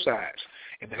the low sides.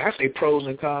 And then I say pros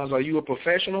and cons, are you a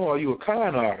professional or are you a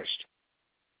con artist?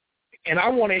 And I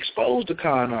want to expose the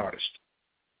con artist.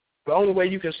 The only way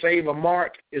you can save a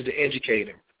mark is to educate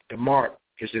him. The mark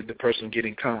is the person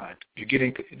getting conned.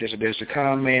 There's the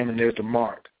con man and there's the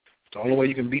mark. The only way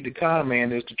you can beat the con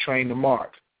man is to train the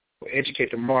mark or educate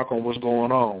the mark on what's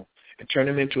going on and turn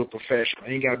him into a professional.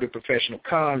 He ain't got to be a professional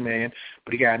con man,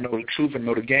 but he got to know the truth and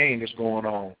know the game that's going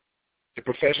on. The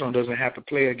professional doesn't have to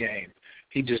play a game.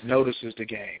 He just notices the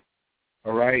game,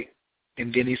 all right?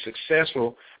 And then he's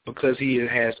successful because he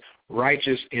has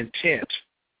righteous intent,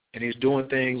 and he's doing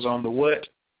things on the what?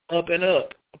 Up and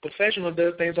up. A professional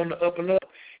does things on the up and up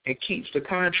and keeps the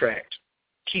contract,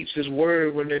 keeps his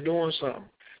word when they're doing something.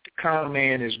 The con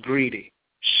man is greedy,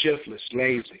 shiftless,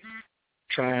 lazy,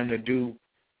 trying to do,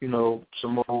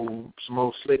 some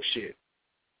old slick shit,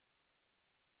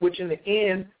 which in the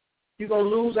end, you're going to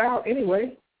lose out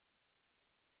anyway.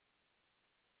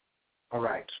 All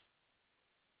right.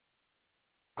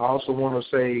 I also want to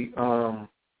say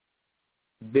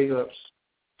big ups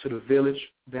to the village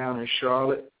down in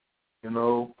Charlotte. I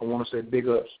want to say big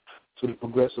ups to the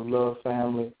Progressive Love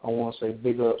family. I want to say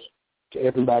big ups to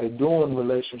everybody doing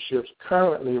relationships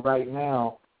currently right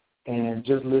now and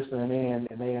just listening in,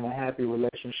 and they're in a happy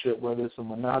relationship, whether it's a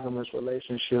monogamous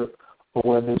relationship or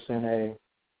whether it's in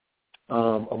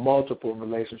a multiple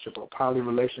relationship, a poly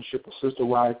relationship, a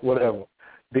sister-wife, whatever.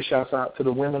 Big shouts out to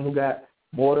the women who got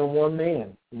more than one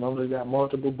man. They got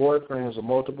multiple boyfriends or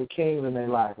multiple kings in their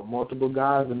life or multiple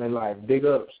guys in their life. Big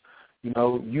ups.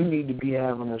 You need to be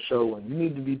having a show and you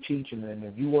need to be teaching. And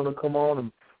if you want to come on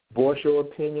and voice your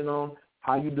opinion on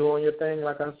how you doing your thing,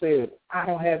 like I said, I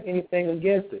don't have anything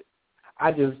against it.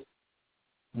 I just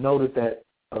noted that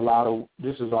a lot of,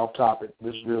 this is off topic,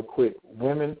 this is real quick,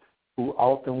 women who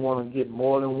often want to get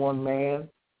more than one man,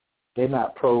 they're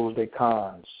not pros, they're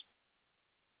cons.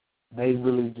 They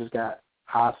really just got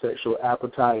high sexual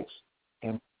appetites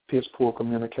and piss-poor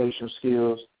communication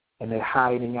skills, and they're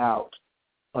hiding out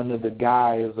under the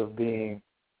guise of being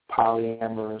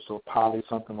polyamorous or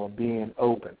poly-something or being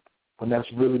open, when that's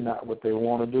really not what they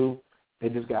want to do. They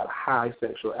just got high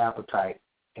sexual appetite,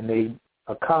 and they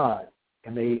are con,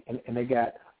 and they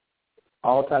got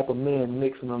all type of men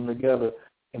mixing them together,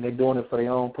 and they're doing it for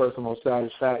their own personal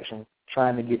satisfaction,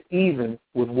 trying to get even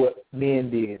with what men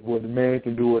did. Well, the man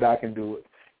can do it, I can do it.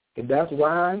 If that's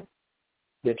why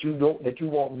that you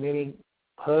want many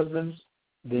husbands,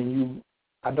 then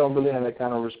I don't really have that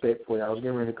kind of respect for you. I was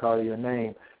getting ready to call you a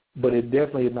name, but it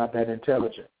definitely is not that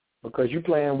intelligent because you're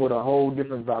playing with a whole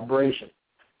different vibration.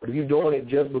 But if you're doing it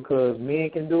just because men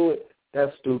can do it,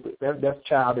 that's stupid. That's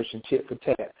childish and tit for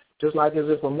tat. Just like as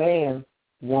if a man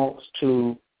wants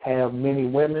to have many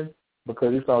women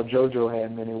because he saw JoJo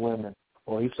had many women,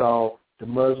 or he saw the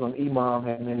Muslim imam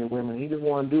had many women. He just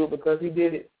want to do it because he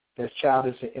did it. That's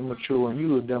childish and immature, and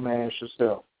you a dumbass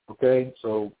yourself, okay?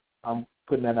 So I'm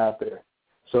putting that out there.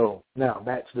 So now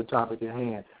back to the topic at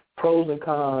hand, pros and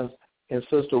cons and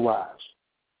sister wives.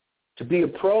 To be a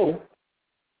pro,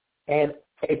 and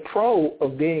a pro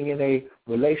of being in a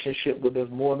relationship where there's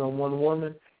more than one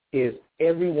woman, is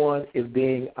everyone is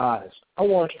being honest. I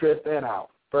want to stress that out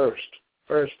first.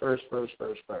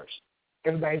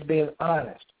 Everybody's being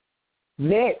honest.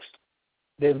 Next,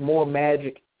 there's more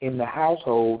magic in the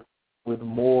household with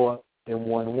more than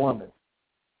one woman.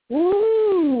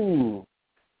 Woo!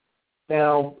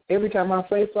 Now, every time I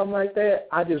say something like that,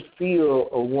 I just feel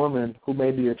a woman who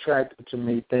may be attracted to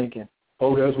me thinking,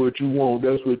 oh, that's what you want,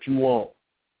 that's what you want.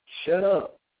 Shut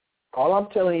up. All I'm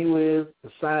telling you is the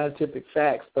scientific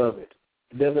facts of it.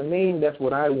 It doesn't mean that's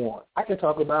what I want. I can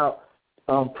talk about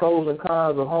pros and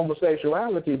cons of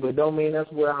homosexuality, but don't mean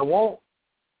that's what I want.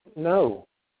 No.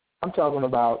 I'm talking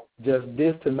about just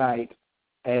this tonight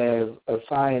as a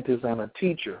scientist and a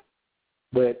teacher.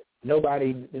 But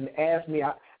nobody didn't ask me.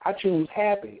 I choose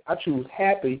happy. I choose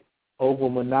happy over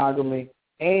monogamy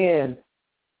and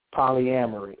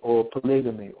polyamory or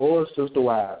polygamy or sister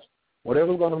wives.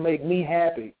 Whatever's going to make me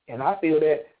happy. And I feel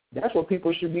that that's what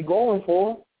people should be going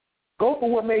for. Go for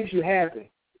what makes you happy.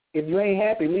 If you ain't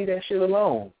happy, leave that shit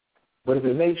alone. But if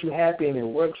it makes you happy and it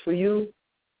works for you,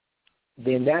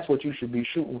 then that's what you should be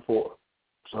shooting for.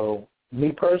 So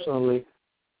me personally,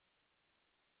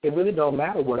 it really don't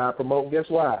matter what I promote. Guess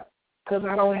why? Because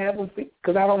I don't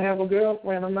have a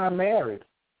girlfriend. I'm not married.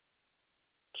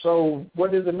 So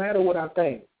what does it matter what I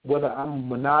think? Whether I'm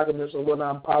monogamous or whether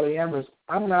I'm polyamorous,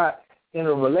 I'm not in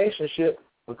a relationship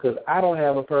because I don't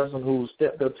have a person who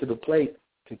stepped up to the plate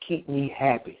to keep me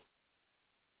happy,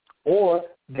 or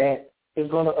that is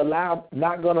going to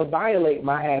not going to violate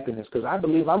my happiness, because I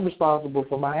believe I'm responsible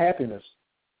for my happiness.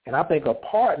 And I think a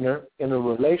partner in a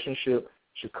relationship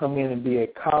should come in and be a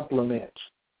complement.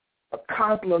 A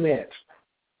compliment.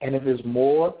 And if it's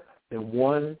more than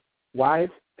one wife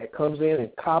that comes in and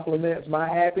compliments my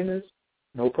happiness,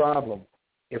 no problem.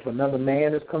 If another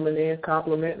man is coming in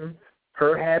complimenting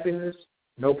her happiness,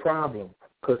 no problem.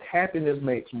 Because happiness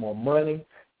makes more money.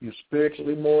 You're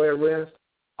spiritually more at rest.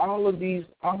 All of these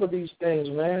things,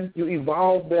 man, you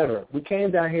evolve better. We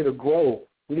came down here to grow.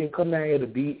 We didn't come down here to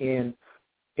be in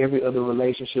every other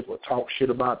relationship or talk shit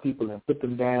about people and put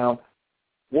them down.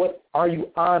 What are you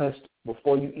honest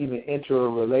before you even enter a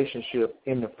relationship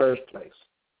in the first place?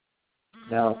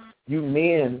 Now, you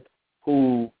men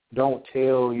who don't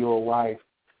tell your wife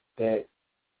that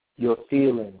your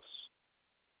feelings,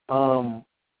 come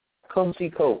see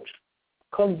Coach.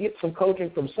 Come get some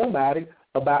coaching from somebody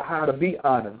about how to be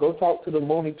honest. Go talk to the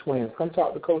Mooney Twins. Come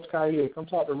talk to Coach Khayr. Come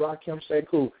talk to Rakim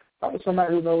Sekou. Talk to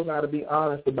somebody who knows how to be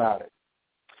honest about it.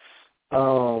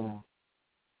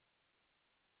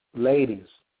 Ladies,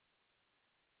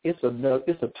 it's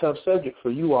a tough subject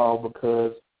for you all,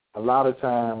 because a lot of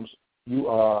times you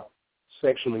are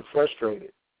sexually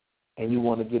frustrated and you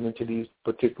want to get into these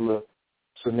particular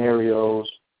scenarios.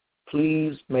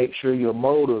 Please make sure your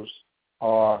motives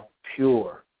are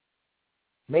pure.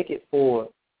 Make it for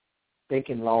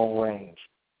thinking long range.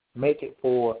 Make it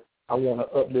for, I want to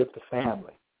uplift the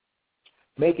family.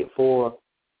 Make it for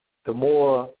the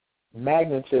more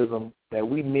magnetism that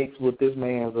we mix with this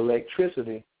man's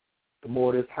electricity, the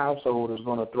more this household is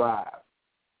going to thrive.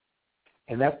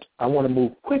 And I want to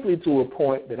move quickly to a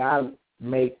point that I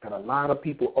make that a lot of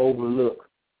people overlook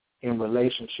in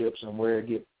relationships, and where it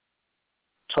gets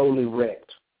totally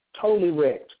wrecked. Totally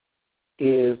wrecked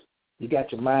is you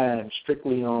got your mind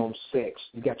strictly on sex.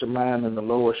 You got your mind in the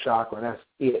lower chakra. That's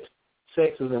it.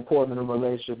 Sex is important in a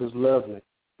relationship. It's lovely.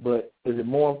 But is it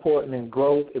more important than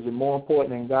growth? Is it more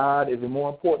important than God? Is it more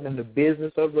important than the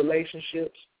business of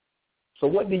relationships? So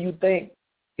what do you think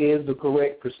is the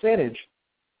correct percentage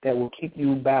that will keep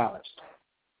you balanced?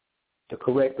 The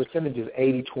correct percentage is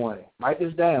 80-20. Write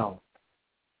this down.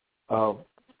 A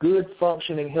good,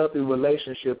 functioning, healthy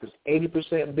relationship is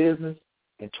 80% business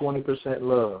and 20%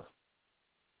 love.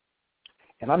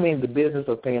 And I mean the business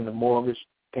of paying the mortgage,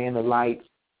 paying the lights,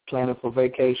 planning for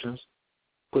vacations,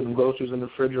 putting groceries in the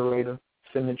refrigerator,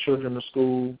 sending children to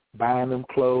school, buying them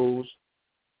clothes,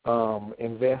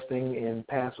 investing in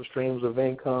passive streams of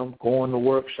income, going to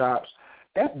workshops.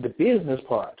 That's the business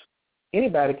part.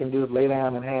 Anybody can do is lay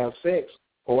down and have sex,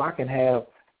 or I can have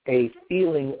a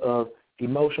feeling of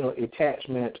emotional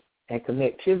attachment and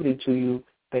connectivity to you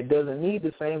that doesn't need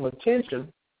the same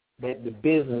attention that the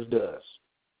business does.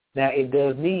 Now, it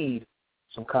does need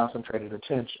some concentrated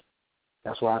attention.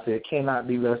 That's why I said it cannot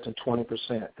be less than 20%.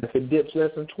 If it dips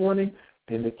less than 20,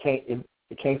 then it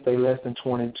can't stay less than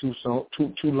 20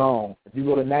 too long. If you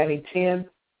go to 90-10,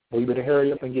 well, you better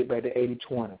hurry up and get back to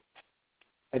 80-20.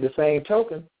 At the same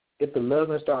token, if the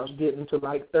loving starts getting to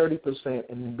like 30%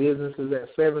 and the business is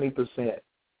at 70%,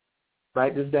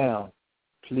 write this down.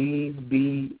 Please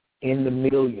be in the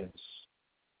millions.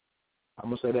 I'm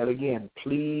going to say that again.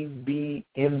 Please be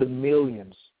in the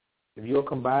millions. If your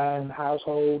combined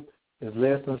household is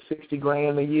less than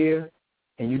 $60,000 a year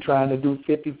and you're trying to do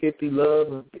 50-50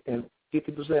 love and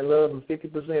 50% love and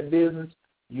 50% business,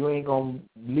 you ain't going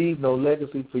to leave no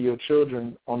legacy for your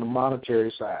children on the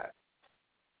monetary side.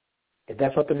 If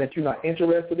that's something that you're not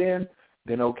interested in,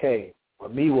 then okay. For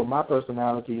me, what my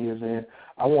personality is in,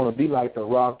 I want to be like the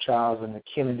Rothschilds and the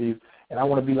Kennedys, and I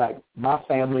want to be like my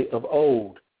family of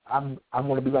old. I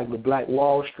want to be like the Black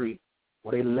Wall Street,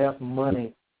 where they left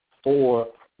money for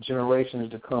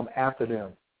generations to come after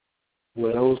them,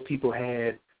 where those people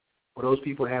had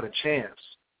a chance.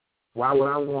 Why would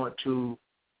I want to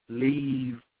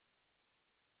leave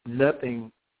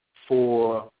nothing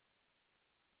for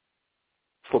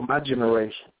my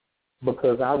generation?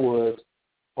 Because I was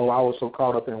so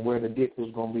caught up in where the dick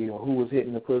was going to be, or who was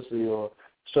hitting the pussy, or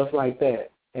stuff like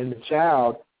that. And the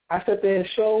child, I sat there and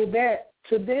showed that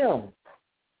to them,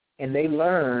 and they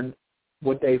learned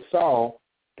what they saw,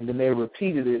 and then they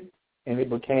repeated it, and it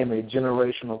became a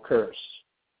generational curse.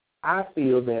 I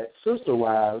feel that sister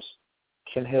wives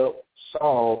can help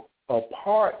solve a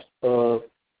part of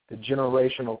the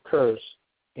generational curse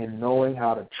in knowing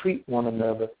how to treat one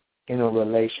another in a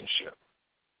relationship.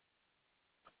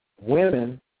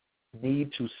 Women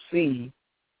need to see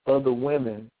other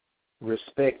women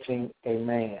respecting a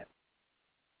man.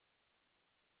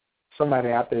 somebody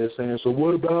out there is saying, so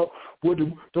what about,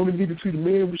 don't it need to see the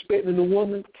man respecting the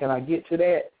woman? Can I get to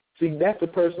that? See, that's the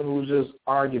person who's just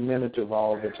argumentative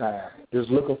all the time, just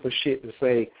looking for shit to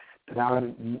say that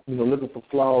I'm, looking for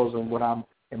flaws in what I'm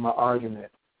in my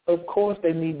argument. Of course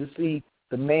they need to see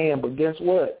the man, but guess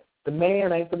what? The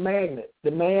man ain't the magnet.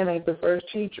 The man ain't the first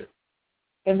teacher.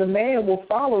 And the man will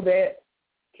follow that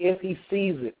if he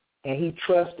sees it and he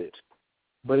trusts it.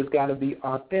 But it's got to be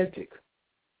authentic.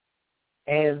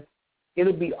 And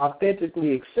it'll be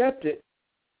authentically accepted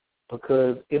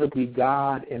because it'll be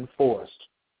God enforced.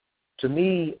 To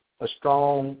me, a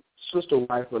strong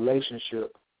sister-wife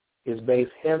relationship is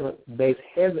based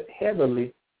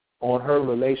heavily on her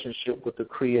relationship with the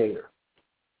Creator,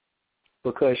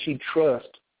 because she trusts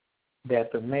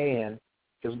that the man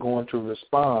is going to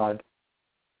respond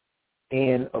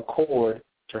in accord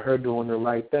to her doing the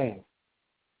right thing.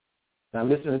 Now,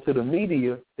 listening to the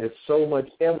media, there's so much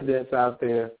evidence out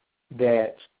there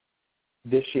that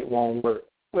this shit won't work.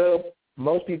 Well,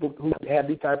 most people who have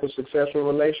these type of successful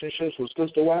relationships with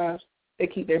sister wives, they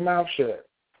keep their mouth shut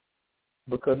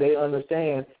because they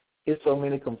understand it's so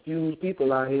many confused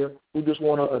people out here who just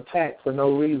want to attack for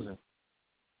no reason.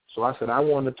 So I said I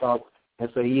wanted to talk and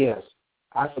say, yes,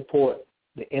 I support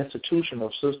the institution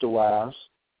of sister wives,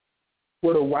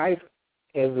 where the wife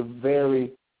has a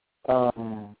very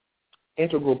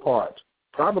integral part,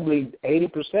 probably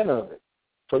 80% of it.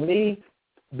 For me,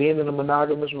 being in a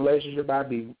monogamous relationship, I'd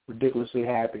be ridiculously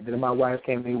happy. Then my wife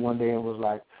came to me one day and was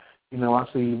like, I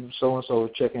see so-and-so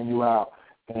checking you out.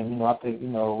 And, I think,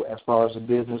 as far as the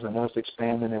business and us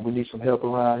expanding and we need some help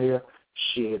around here,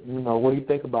 shit, what do you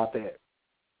think about that?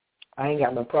 I ain't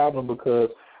got no problem because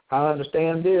I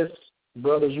understand this.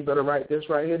 Brothers, you better write this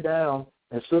right here down.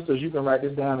 And sisters, you can write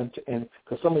this down and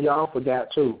because some of y'all forgot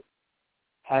too.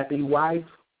 Happy wife,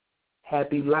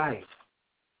 happy life.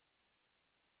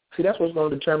 See, that's what's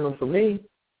going to determine for me.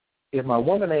 If my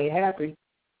woman ain't happy,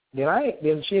 then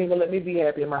she ain't going to let me be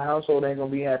happy, and my household ain't going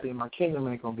to be happy, and my kingdom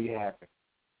ain't going to be happy.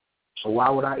 So why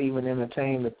would I even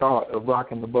entertain the thought of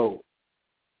rocking the boat?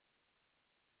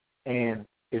 And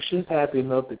if she's happy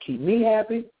enough to keep me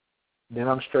happy, then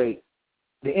I'm straight.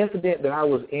 The incident that I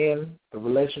was in, the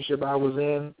relationship I was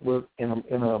in, was in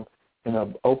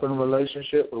an open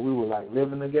relationship where we were like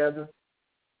living together.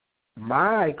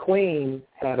 My queen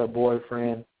had a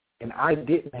boyfriend, and I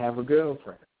didn't have a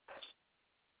girlfriend.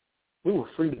 We were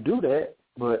free to do that,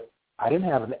 but I didn't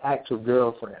have an active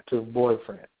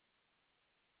boyfriend.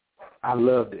 I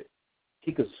loved it.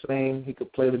 He could sing. He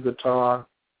could play the guitar.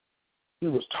 He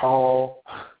was tall.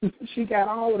 She got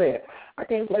all of that. I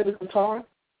can't play the guitar.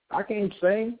 I can't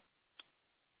sing.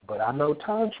 But I know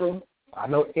Tantra. I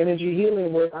know energy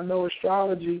healing work. I know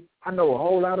astrology. I know a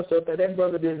whole lot of stuff that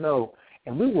brother didn't know.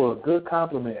 And we were a good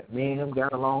complement. Me and him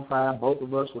got along fine. Both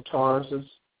of us were Tauruses.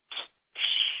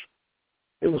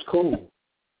 It was cool.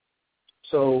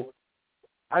 So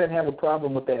I didn't have a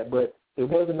problem with that, but it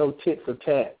wasn't no tit for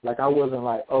tat. Like I wasn't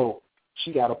like, oh,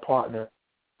 she got a partner.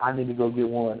 I need to go get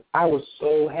one. I was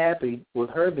so happy with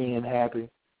her being happy.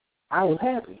 I was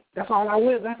happy. That's all I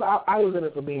was. I was in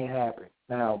it for being happy.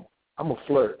 Now, I'm a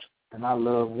flirt, and I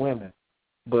love women,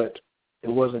 but it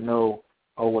wasn't no,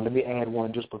 oh, well, let me add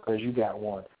one just because you got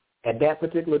one. At that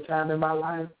particular time in my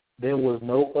life, there was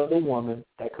no other woman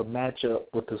that could match up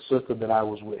with the sister that I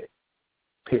was with,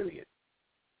 period.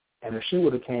 And if she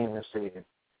would have came and said,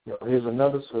 here's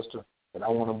another sister that I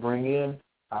want to bring in,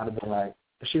 I'd have been like,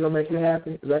 is she going to make you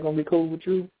happy? Is that going to be cool with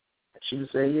you? And she would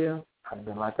say, yeah. I'd have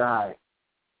been like, all right.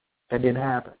 That didn't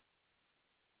happen.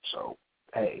 So,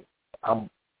 hey, I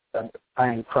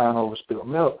ain't crying over spilled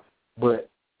milk, but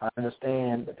I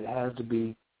understand that there has to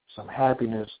be some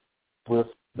happiness with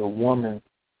the woman,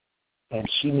 and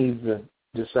she needs to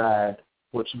decide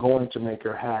what's going to make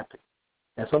her happy.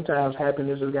 And sometimes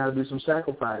happiness has got to be some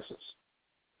sacrifices.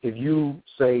 If you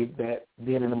say that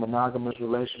being in a monogamous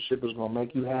relationship is going to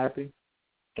make you happy,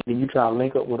 and then you try to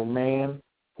link up with a man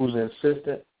who's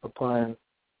insistent upon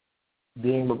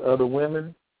being with other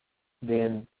women,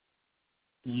 then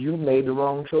you made the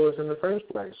wrong choice in the first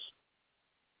place.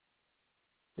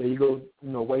 There you go,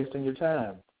 wasting your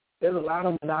time. There's a lot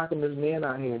of monogamous men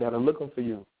out here that are looking for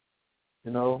you.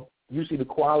 You see the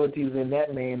qualities in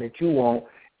that man that you want,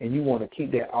 and you want to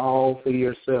keep that all for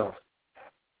yourself.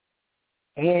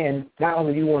 And not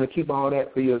only do you want to keep all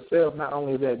that for yourself, not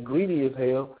only is that greedy as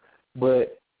hell,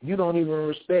 but you don't even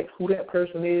respect who that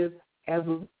person is as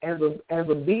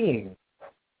a being.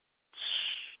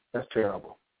 That's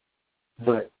terrible.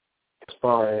 But as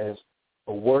far as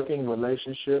a working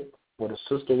relationship with the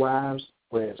sister wives,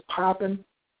 where it's popping,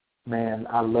 man,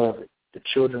 I love it. The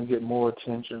children get more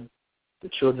attention. The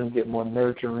children get more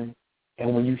nurturing.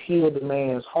 And when you heal the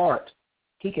man's heart,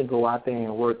 he can go out there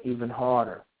and work even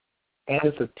harder. And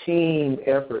it's a team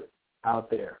effort out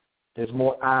there. There's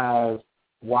more eyes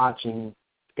watching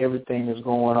everything that's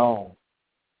going on.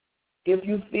 If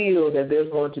you feel that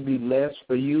there's going to be less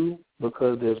for you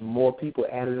because there's more people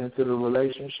added into the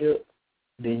relationship,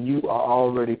 then you are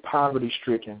already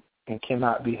poverty-stricken and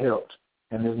cannot be helped,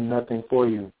 and there's nothing for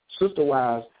you. Sister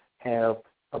wives have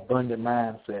abundant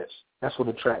mindsets. That's what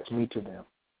attracts me to them.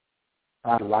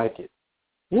 I like it.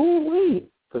 Woo-wee!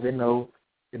 Because they know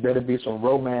it better be some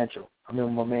romance. I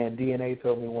remember my man DNA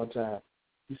told me one time,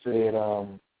 he said, I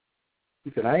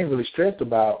ain't really stressed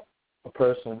about a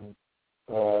person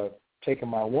taking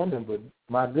my woman, but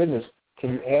my goodness,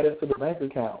 can you add it to the bank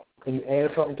account? Can you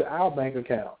add something to our bank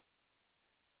account?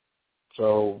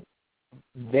 So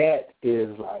that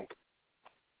is like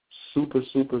super,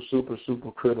 super, super,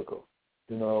 super critical.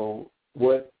 You know,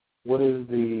 what is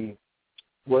the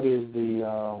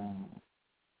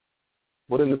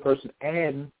person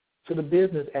adding to the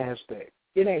business aspect?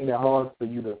 It ain't that hard for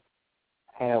you to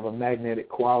have a magnetic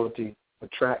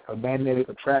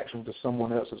attraction to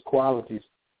someone else's qualities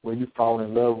where you fall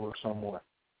in love with someone.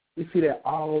 We see that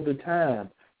all the time.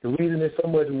 The reason there's so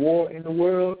much war in the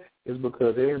world is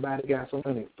because everybody got so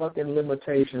many fucking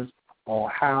limitations on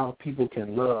how people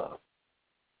can love.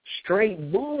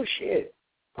 Straight bullshit.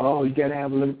 Oh, you got to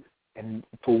have a and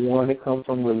for one, it comes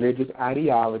from religious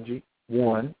ideology,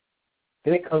 one.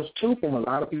 Then it comes, two, from a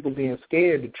lot of people being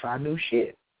scared to try new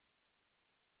shit.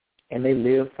 And they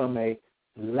live from a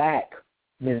lack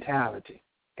mentality.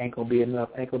 Ain't going to be enough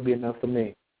for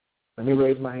me. Let me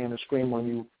raise my hand and scream on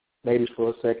you ladies for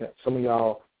a second. Some of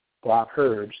y'all, I've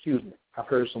heard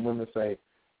some women say,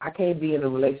 I can't be in a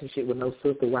relationship with no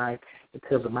sister wife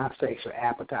because of my sexual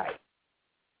appetite.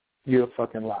 You're a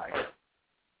fucking liar.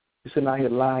 You're sitting out here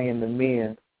lying to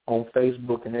men on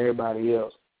Facebook and everybody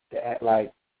else to act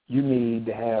like you need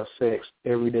to have sex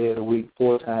every day of the week,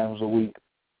 4 times a week.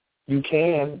 You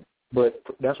can, but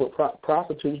that's what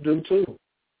prostitutes do too.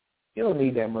 You don't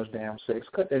need that much damn sex.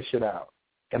 Cut that shit out.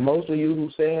 And most of you who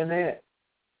saying that,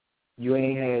 you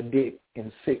ain't had dick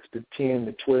in 6 to 10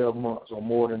 to 12 months or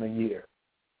more than a year.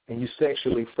 And you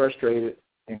sexually frustrated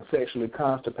and sexually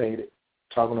constipated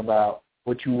talking about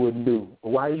what you wouldn't do. But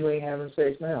why you ain't having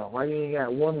sex now? Why you ain't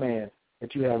got one man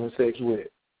that you having sex with?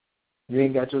 You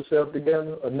ain't got yourself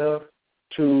together enough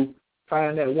to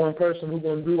find that one person who's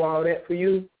gonna do all that for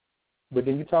you. But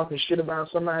then you talking shit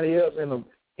about somebody else in a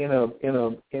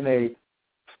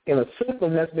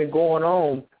system that's been going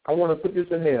on. I want to put this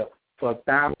in there for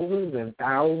thousands and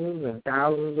thousands and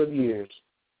thousands of years.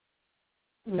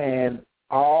 Man,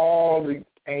 all the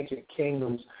ancient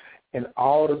kingdoms and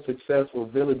all the successful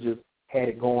villages had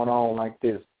it going on like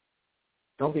this.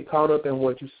 Don't get caught up in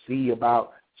what you see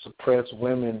about suppressed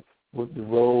women with the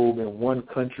robe in one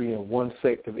country and one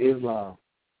sect of Islam.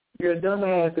 You're a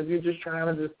dumbass if you're just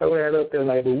trying to just throw that up there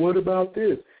like, well, what about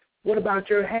this? What about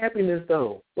your happiness,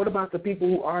 though? What about the people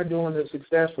who are doing it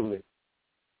successfully?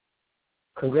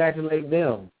 Congratulate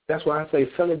them. That's why I say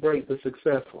celebrate the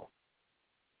successful.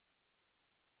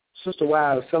 Sister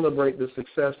wives, celebrate the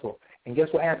successful. And guess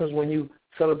what happens when you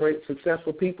celebrate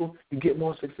successful people? You get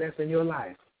more success in your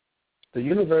life. The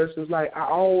universe is like, I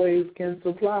always can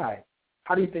supply.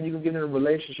 How do you think you can get in a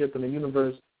relationship and the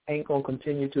universe ain't going to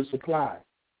continue to supply?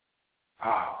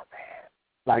 Oh, man.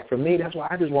 Like for me, that's why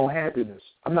I just want happiness.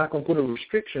 I'm not going to put a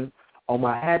restriction on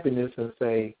my happiness and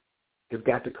say it's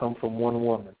got to come from one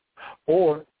woman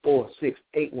or 4, 6,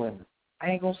 8 women. I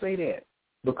ain't going to say that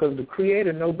because the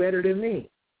Creator knows better than me.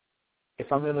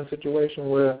 If I'm in a situation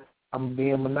where I'm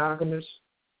being monogamous,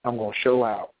 I'm going to show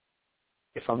out.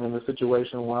 If I'm in a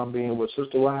situation where I'm being with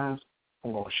sister wives,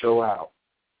 I'm going to show out.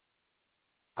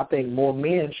 I think more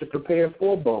men should prepare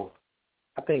for both.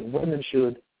 I think women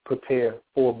should prepare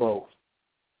for both.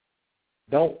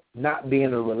 Don't not be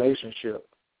in a relationship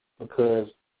because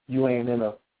you ain't in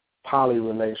a poly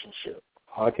relationship.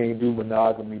 I can't do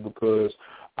monogamy because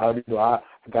I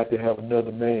got to have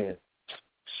another man.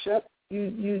 Shut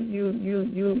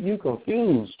you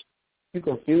confused. You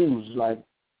confused like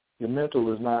your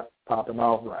mental is not popping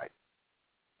off right.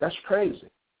 That's crazy.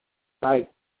 Like,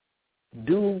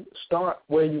 do start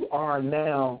where you are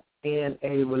now in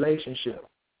a relationship.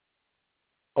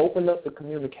 Open up the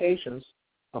communications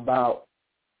about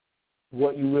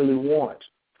what you really want.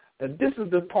 And this is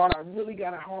the part I really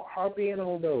got to harp in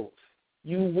on, though.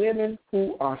 You women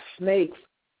who are snakes,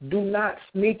 do not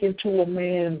sneak into a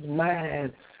man's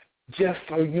mind just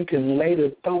so you can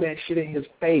later throw that shit in his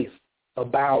face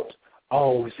about,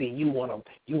 oh, see, you want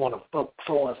to fuck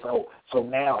so and so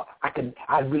now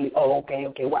I really,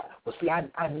 okay, what? Well, see,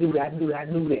 I knew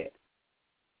that.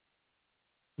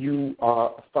 you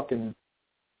are a fucking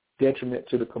detriment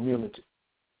to the community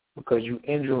because you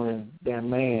injuring that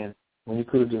man when you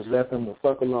could have just left him the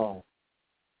fuck alone.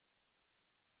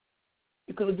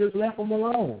 You could have just left him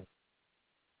alone.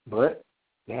 But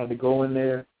you had to go in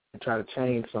there and try to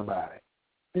change somebody.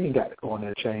 You ain't got to go in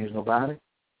there and change nobody.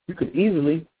 You could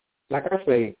easily, like I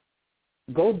say,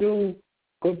 you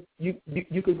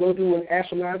could go do an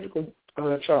astrological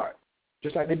chart,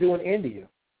 just like they do in India.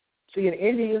 See, in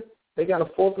India, they got a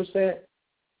 4%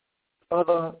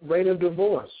 rate of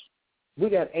divorce. We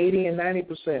got 80 and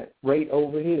 90% rate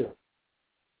over here.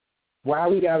 Why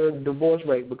we got a divorce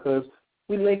rate? Because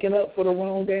we linking up for the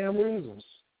wrong damn reasons.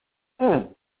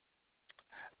 Man,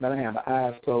 I have my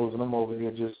eyes closed and I'm over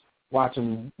here just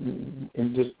watching,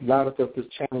 and just a lot of stuff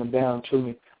just channeling down to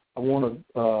me. I want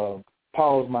to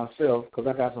pause myself because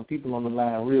I got some people on the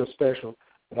line real special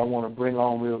that I want to bring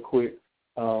on real quick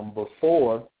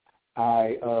before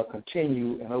I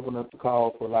continue and open up the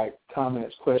call for like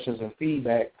comments, questions, and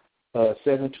feedback.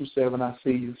 727, I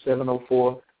see you.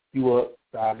 704, you up.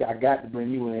 I got to bring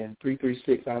you in.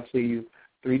 336, I see you.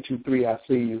 323, I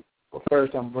see you. But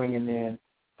first, I'm bringing in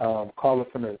caller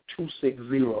from the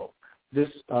 260. This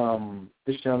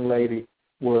young lady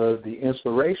was the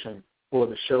inspiration for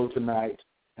the show tonight,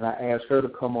 and I asked her to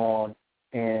come on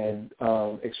and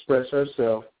express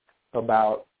herself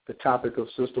about the topic of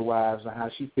sister wives and how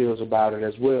she feels about it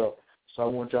as well. So I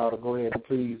want y'all to go ahead and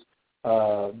please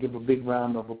give a big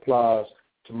round of applause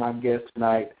to my guest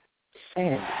tonight,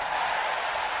 Sandy.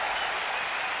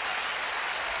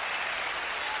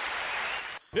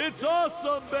 It's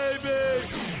awesome, baby!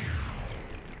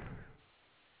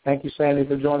 Thank you, Sandy,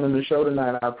 for joining the show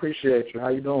tonight. I appreciate you. How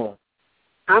you doing?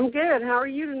 I'm good. How are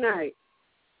you tonight?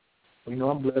 You know,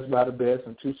 I'm blessed by the best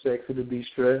and too sexy to be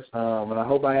stressed. And I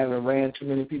hope I haven't ran too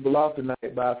many people off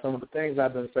tonight by some of the things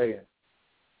I've been saying.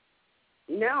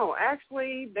 No,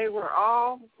 actually, they were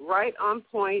all right on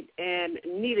point and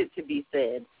needed to be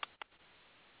said.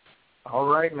 All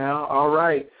right now. All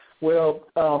right. Well,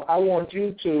 I want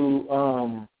you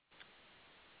to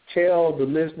tell the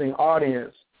listening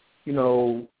audience, you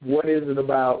know, what is it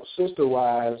about sister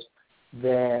wives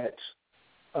that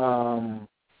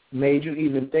made you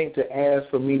even think to ask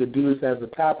for me to do this as a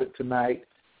topic tonight,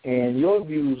 and your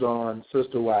views on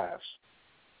sister wives?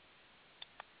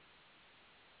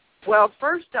 Well,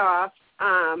 first off,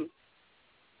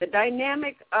 the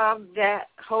dynamic of that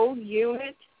whole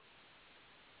unit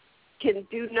can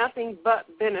do nothing but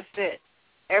benefit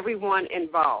everyone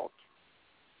involved,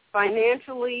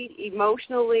 financially,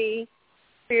 emotionally,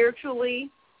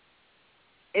 spiritually,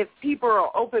 if people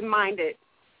are open-minded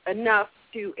enough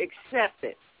to accept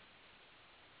it.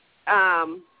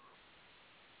 And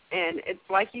it's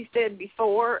like you said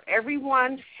before,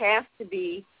 everyone has to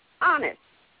be honest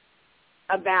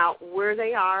about where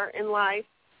they are in life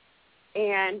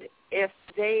and if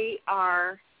they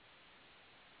are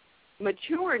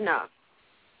mature enough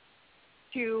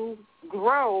to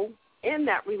grow in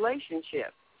that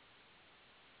relationship.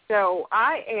 So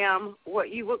I am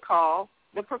what you would call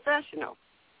the professional.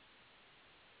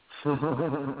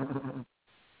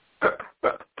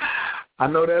 I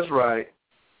know that's right.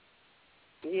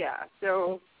 Yeah,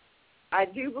 so I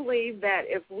do believe that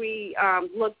if we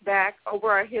look back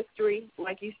over our history,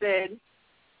 like you said,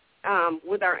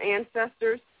 with our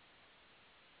ancestors,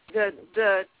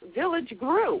 the village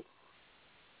grew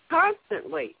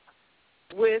constantly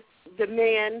with the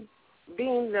man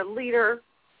being the leader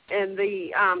and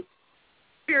the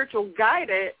spiritual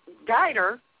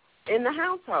guider in the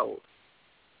household.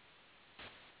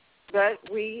 But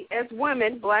we, as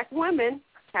women, black women,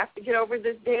 have to get over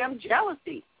this damn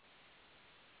jealousy.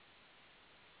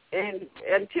 And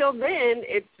until then,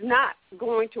 it's not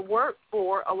going to work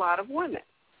for a lot of women.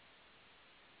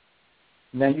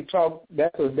 Now you talk.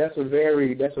 That's a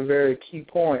very key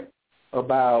point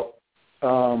about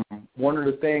one of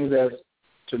the things that,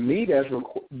 to me,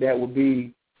 that would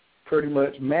be pretty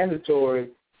much mandatory,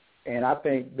 and I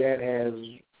think that has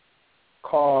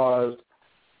caused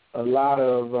a lot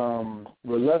of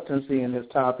reluctancy in this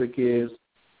topic is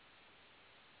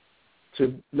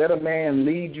to let a man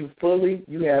lead you fully,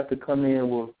 you have to come in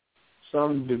with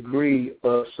some degree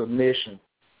of submission.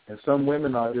 And some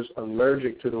women are just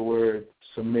allergic to the word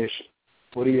submission.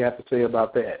 What do you have to say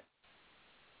about that?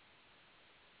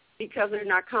 Because they're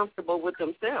not comfortable with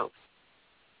themselves.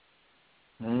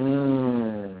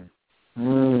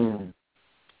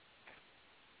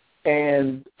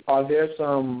 And are there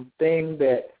some things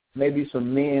that maybe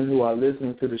some men who are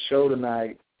listening to the show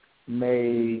tonight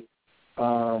may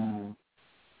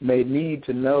need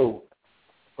to know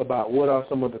about what are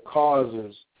some of the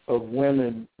causes of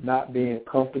women not being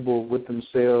comfortable with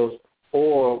themselves,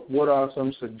 or what are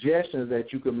some suggestions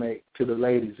that you could make to the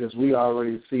ladies, since we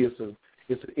already see it's an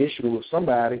issue with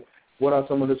somebody? What are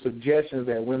some of the suggestions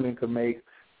that women could make?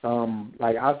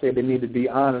 Like I said, they need to be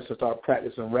honest and start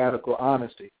practicing radical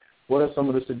honesty. What are some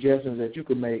of the suggestions that you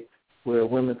could make where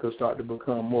women could start to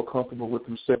become more comfortable with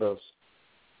themselves?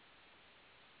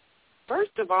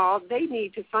 First of all, they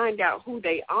need to find out who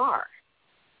they are.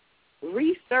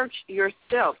 Research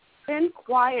yourself. Spend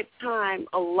quiet time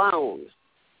alone.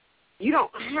 You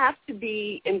don't have to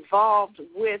be involved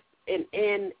with and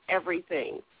in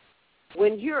everything.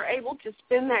 When you're able to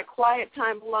spend that quiet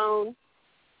time alone,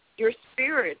 your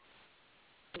spirit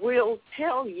will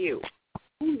tell you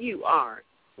who you are,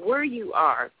 where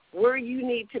you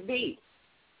need to be,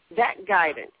 that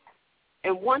guidance.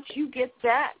 And once you get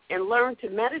that and learn to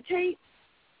meditate,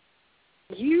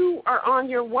 you are on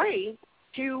your way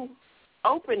to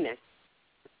openness.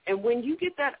 And when you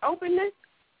get that openness,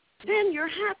 then you're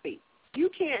happy. You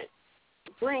can't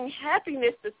bring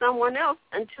happiness to someone else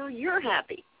until you're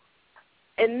happy.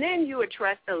 And then you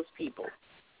attract those people.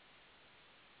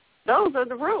 Those are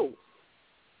the rules.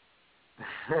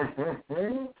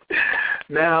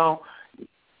 Now,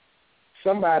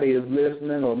 somebody is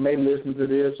listening or may listen to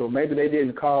this, or maybe they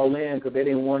didn't call in because they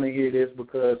didn't want to hear this,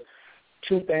 because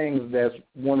two things that's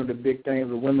one of the big things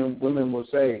that women will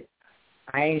say: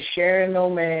 I ain't sharing no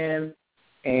man,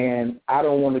 and I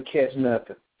don't want to catch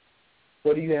nothing.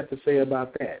 What do you have to say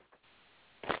about that?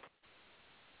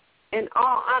 In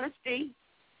all honesty,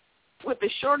 with the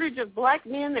shortage of black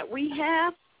men that we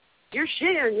have, you're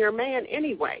sharing your man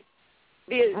anyway,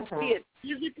 be it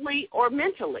physically or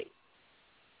mentally,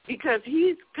 because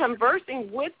he's conversing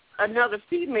with another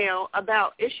female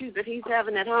about issues that he's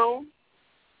having at home,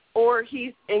 or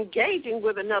he's engaging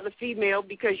with another female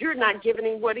because you're not giving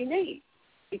him what he needs,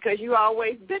 because you're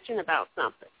always bitching about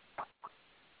something.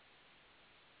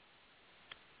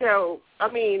 So,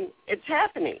 I mean, it's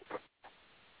happening,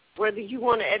 whether you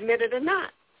want to admit it or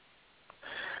not.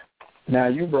 Now,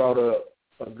 you brought up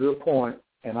a good point,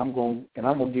 and I'm going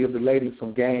to give the ladies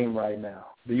some game right now.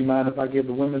 Do you mind if I give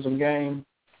the women some game?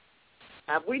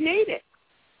 We need it.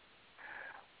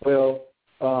 Well,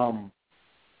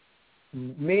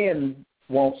 men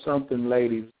want something,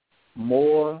 ladies,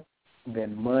 more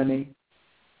than money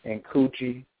and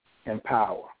coochie and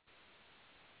power.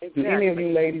 Exactly. Do any of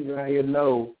you ladies out here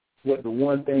know what the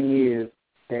one thing is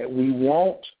that we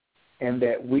want and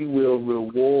that we will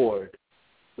reward?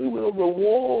 We will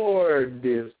reward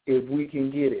this if we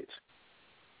can get it.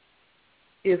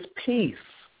 It's peace.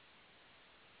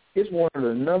 It's one of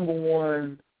the number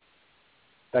one,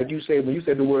 like you said, when you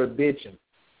said the word bitching.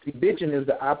 See, bitching is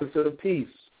the opposite of peace.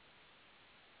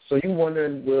 So you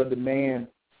wondering, well, the man,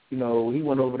 he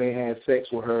went over there and had sex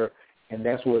with her, and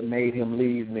that's what made him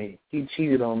leave me. He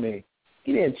cheated on me.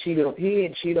 He didn't cheat on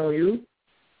you.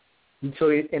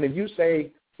 And if you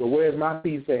say, well, where's my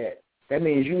peace at? That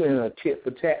means you're in a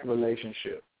tit-for-tat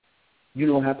relationship. You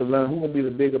don't have to learn who's going to be the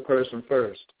bigger person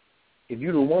first. If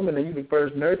you're the woman and you're the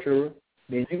first nurturer,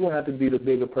 then you're going to have to be the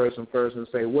bigger person first and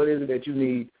say, what is it that you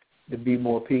need to be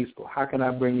more peaceful? How can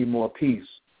I bring you more peace?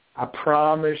 I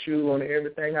promise you on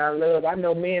everything I love. I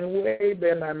know men way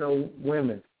better than I know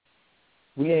women.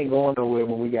 We ain't going nowhere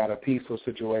when we got a peaceful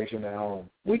situation at home.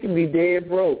 We can be dead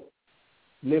broke,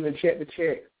 living check to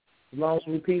check. As long as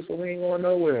we're peaceful, we ain't going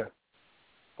nowhere.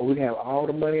 Or we can have all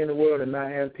the money in the world and not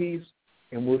have peace,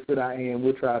 and we'll sit out here and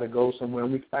we'll try to go somewhere,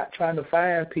 and we're trying to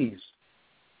find peace.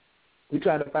 We're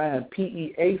trying to find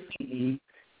P-E-A-C-E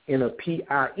in a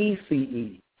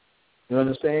P-R-E-C-E. You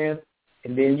understand?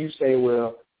 And then you say,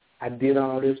 well, I did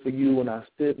all this for you, and I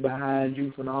stood behind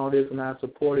you for all this, and I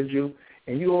supported you,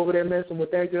 and you over there messing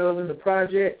with that girl in the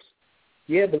projects?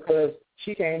 Yeah, because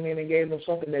she came in and gave him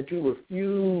something that you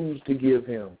refused to give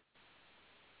him.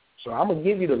 So I'm going to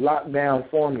give you the lockdown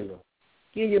formula.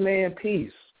 Give your man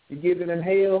peace. You give him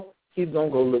hell, he's going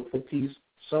to go look for peace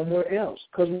somewhere else,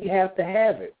 because we have to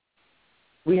have it.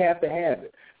 We have to have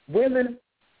it. Women,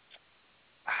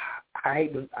 I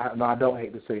don't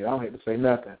hate to say it. I don't hate to say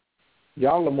nothing.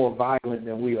 Y'all are more violent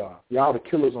than we are. Y'all the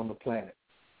killers on the planet.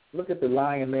 Look at the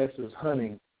lionesses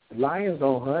hunting. The lions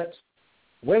don't hunt.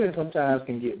 Women sometimes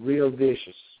can get real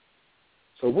vicious.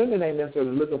 So women ain't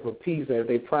necessarily looking for peace as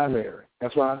their primary.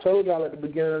 That's why I told y'all at the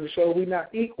beginning of the show we're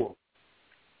not equal.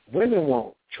 Women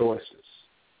want choices.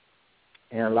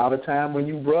 And a lot of time when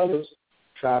you brothers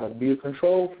try to be a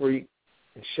control freak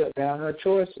and shut down her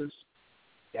choices,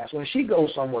 that's when she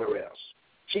goes somewhere else.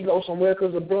 She goes somewhere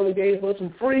because the brother gave her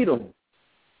some freedom.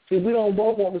 See, we don't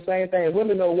both want the same thing.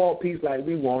 Women don't want peace like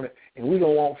we want it, and we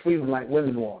don't want freedom like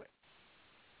women want it.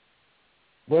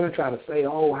 Women try to say,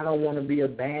 oh, I don't want to be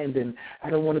abandoned. I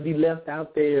don't want to be left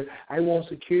out there. I want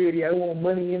security. I want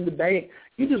money in the bank.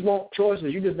 You just want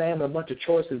choices. You just name a bunch of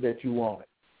choices that you want.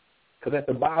 Because at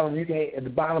the bottom, you can't. At the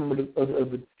bottom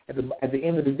at the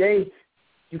end of the day,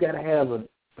 you got to have an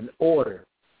order.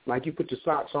 Like you put your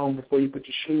socks on before you put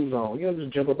your shoes on. You don't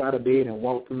just jump up out of bed and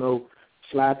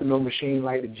slide through no machine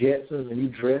like the Jetsons and you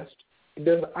dressed. It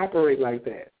doesn't operate like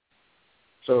that.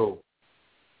 So,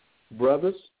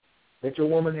 brothers, let your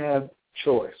woman have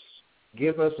choice.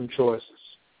 Give her some choices.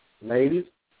 Ladies,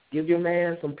 give your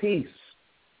man some peace.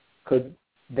 Because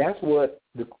that's what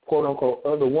the quote-unquote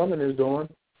other woman is doing.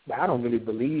 But I don't really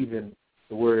believe in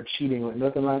the word cheating or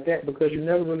nothing like that because you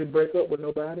never really break up with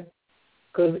nobody.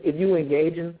 Because if you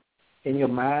engaging in your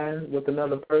mind with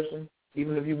another person,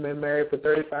 even if you've been married for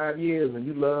 35 years and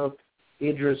you love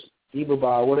Idris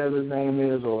Elba, whatever his name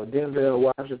is, or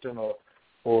Denzel Washington,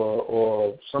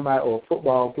 or somebody, or a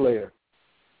football player,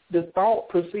 the thought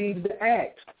precedes the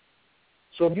act.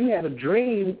 So if you had a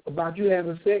dream about you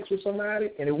having sex with somebody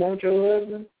and it wasn't your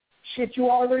husband, shit, you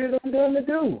already done to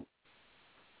do.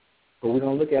 But we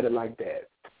don't look at it like that.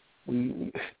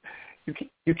 You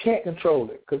can't control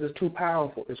it because it's too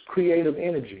powerful. It's creative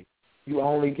energy. You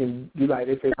only can do like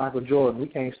they say Michael Jordan. We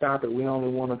can't stop it. We only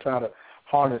want to try to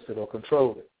harness it or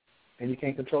control it. And you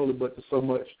can't control it but to so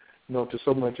much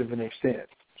of an extent.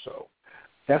 So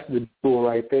that's the deal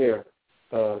right there,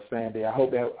 Sandy. I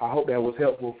hope that was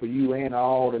helpful for you and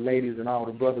all the ladies and all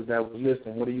the brothers that was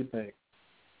listening. What do you think?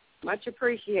 Much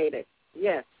appreciated.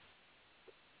 Yes.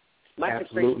 Much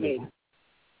Absolutely. Appreciated.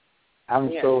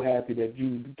 I'm so happy that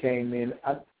you came in.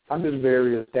 I'm just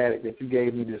very ecstatic that you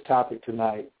gave me this topic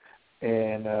tonight.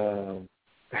 And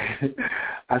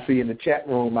I see in the chat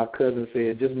room my cousin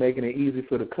said, just making it easy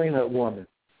for the cleanup woman,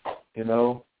 just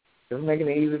making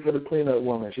it easy for the cleanup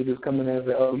woman. She just come in there and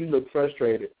say, oh, you look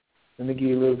frustrated. Let me give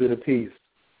you a little bit of peace.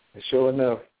 And sure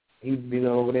enough, he'd been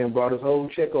over there and brought his whole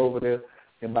check over there.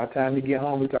 And by the time he get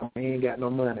home, he thought he ain't got no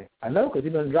money. I know, because he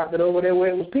done dropped it over there where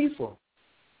it was peaceful.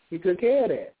 He took care of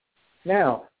that.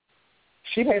 Now,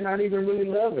 she may not even really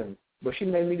love him, but she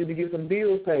may need to get some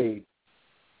bills paid.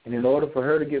 And in order for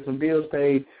her to get some bills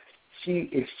paid, she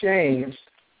exchanged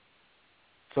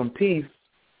some peace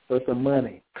for some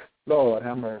money. Lord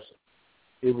have mercy.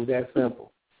 It was that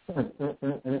simple.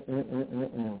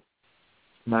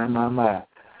 My.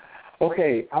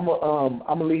 Okay, I'm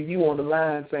gonna leave you on the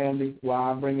line, Sandy,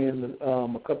 while I bring in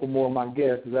a couple more of my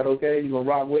guests. Is that okay? You gonna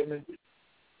rock with me?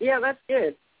 Yeah, that's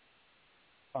good.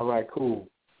 All right, cool.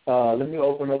 Let me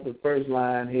open up the first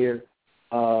line here.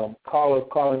 Caller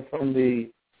calling from the.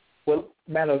 Well,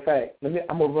 matter of fact, I'm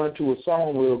gonna run to a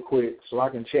song real quick so I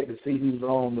can check to see who's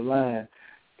on the line,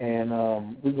 and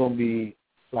we're gonna be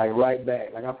like right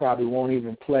back. Like I probably won't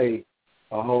even play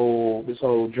this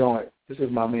whole joint. This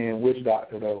is my man Witch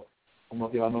Doctor though. I don't know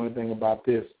if y'all know anything about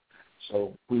this,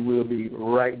 so we will be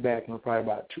right back in probably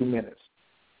about 2 minutes.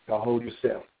 Y'all hold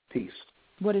yourself. Peace.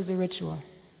 What is a ritual?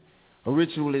 A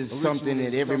ritual is something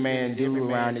that every man do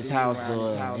around his house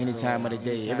or any time of the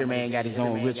day. Every man got his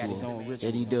own ritual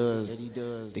that he does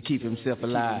to keep himself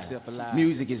alive.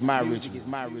 Music is my ritual.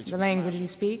 The language you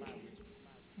speak,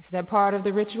 is that part of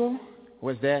the ritual?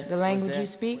 What's that? The language you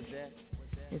speak,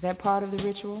 is that part of the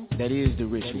ritual? That is the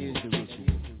ritual.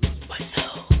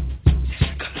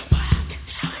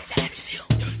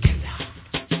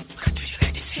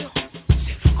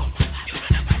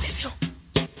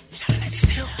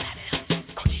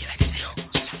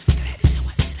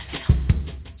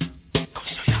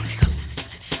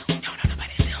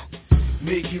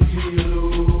 Make you feel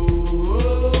low.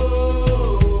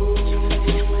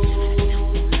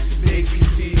 Make you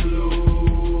feel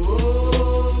low.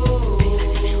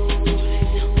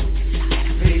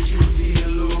 Make you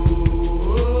feel low.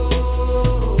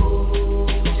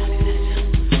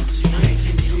 Make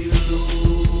you feel low.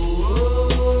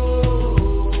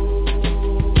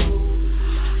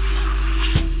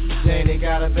 Say they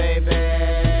got a baby,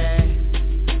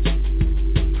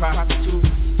 prostitute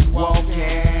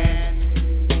walking.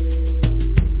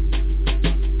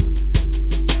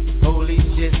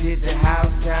 Just hit the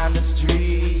house down the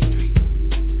street.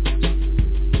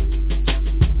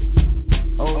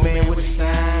 Old man with a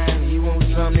sign, he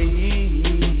wants something to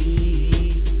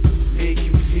eat. Make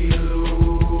you feel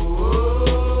low.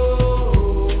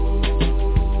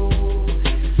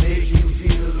 Make you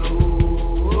feel low.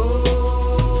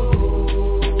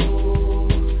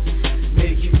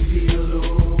 Make you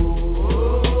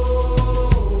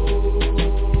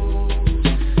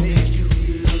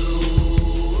feel low.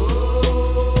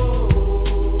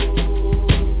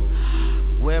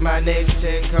 Where my next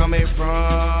check coming from?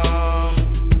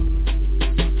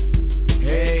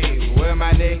 Hey.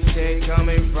 check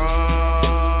coming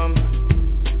from?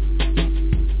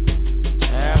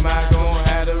 Am I gonna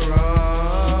have to run?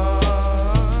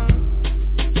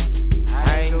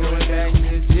 I ain't going back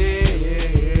to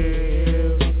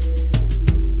jail.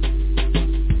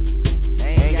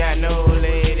 Ain't got no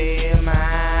lady in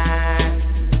mind.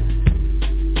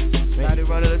 Somebody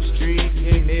run up the street,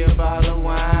 give me a bottle of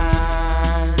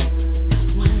wine.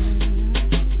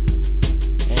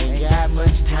 Ain't got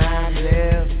much time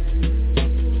left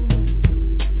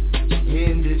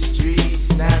in the streets,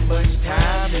 not much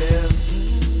time left.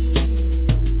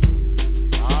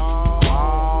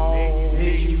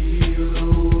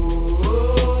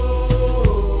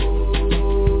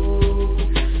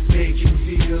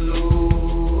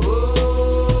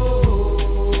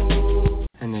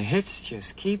 And the hits just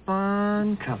keep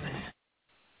on coming.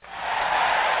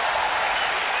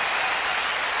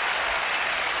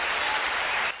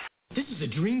 This is a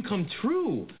dream come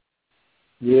true.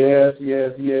 Yes.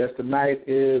 Tonight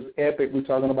is epic. We're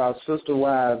talking about Sister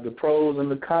Wives, the pros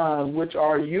and the cons. Which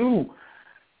are you?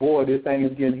 Boy, this thing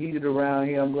is getting heated around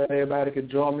here. I'm glad everybody could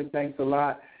join me. Thanks a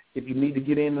lot. If you need to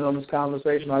get in on this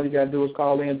conversation, all you got to do is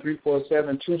call in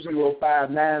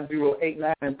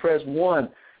 347-205-9089 and press 1.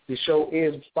 The show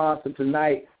is sponsored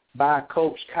tonight by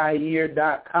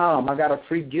CoachKhayr.com. I got a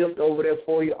free gift over there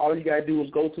for you. All you got to do is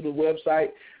go to the website,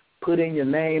 put in your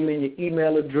name and your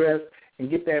email address, and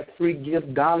get that free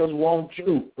gift. Dollars won't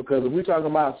you. Because if we're talking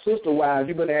about sister wives,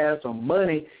 you better have some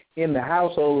money in the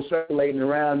household circulating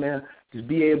around there to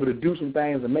be able to do some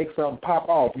things and make something pop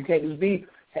off. You can't just be,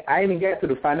 I ain't even got to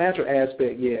the financial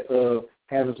aspect yet of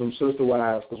having some sister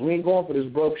wives, because we ain't going for this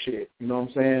broke shit. You know what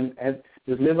I'm saying? And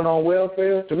just living on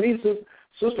welfare, to me,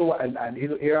 sister wives,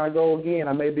 here I go again,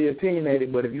 I may be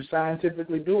opinionated, but if you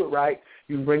scientifically do it right,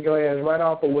 you can bring your ass right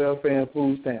off of welfare and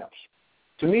food stamps.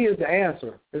 To me, it's the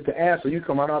answer. It's the answer. You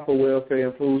come right off of welfare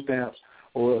and food stamps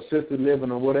or assisted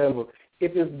living or whatever,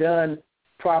 if it's done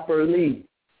properly,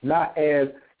 not as,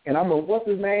 and I'm a, what's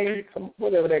his name?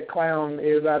 Whatever that clown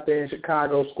is out there in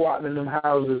Chicago squatting in them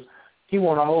houses. He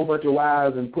want a whole bunch of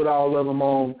wives and put all of them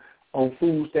on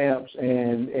food stamps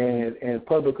and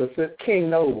public assistance. King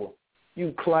Noble,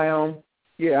 you clown.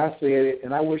 Yeah, I said it,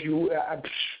 and I wish you,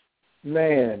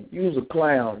 man, you was a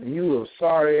clown, and you was a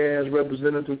sorry-ass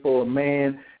representative for a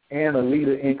man and a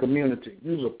leader in community.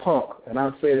 You was a punk, and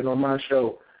I said it on my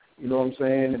show. You know what I'm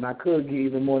saying? And I could get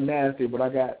even more nasty, but I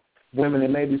got women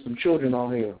and maybe some children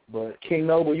on here. But King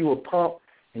Noble, you a punk,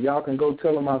 and y'all can go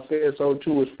tell him I said so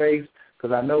to his face,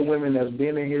 because I know women that's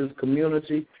been in his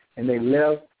community and they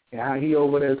left, and how he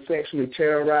over there sexually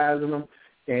terrorizing them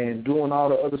and doing all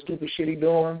the other stupid shit he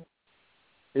doing.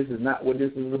 This is not what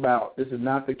this is about. This is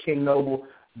not the King Noble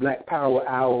Black Power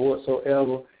Hour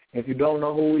whatsoever. If you don't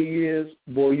know who he is,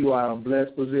 boy, you are in a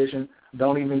blessed position.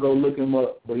 Don't even go look him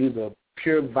up. But he's a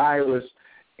pure virus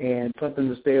and something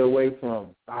to stay away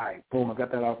from. All right, boom, I got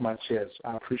that off my chest.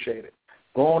 I appreciate it.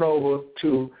 Going over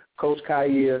to Coach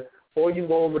Khayr, or you can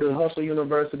go over to Hustle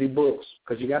University books,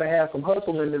 because you got to have some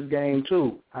hustle in this game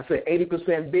too. I said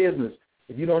 80% business.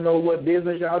 If you don't know what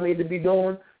business y'all need to be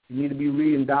doing, you need to be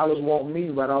reading Dollars Want Me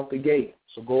right off the gate.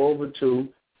 So go over to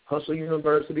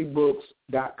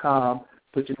hustleuniversitybooks.com,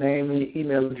 put your name and your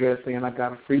email address in. I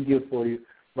got a free gift for you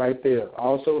right there.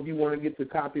 Also, if you want to get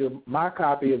my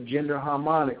copy of Gender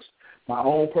Harmonics, my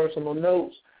own personal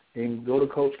notes, then go to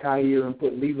Coach Khayr and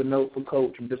leave a note for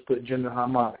Coach and just put Gender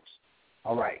Harmonics.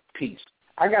 All right, peace.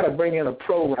 I got to bring in a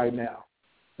pro right now.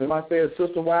 When I say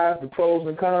Sister Wives, the pros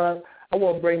and cons, I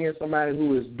want to bring in somebody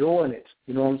who is doing it.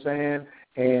 You know what I'm saying?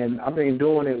 And I've been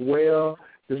doing it well.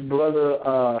 This brother,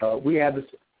 we have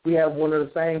one of the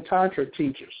same tantric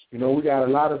teachers. You know, we got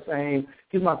a lot of same.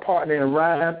 He's my partner in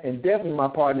rhyme and definitely my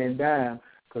partner in dime,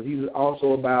 because he's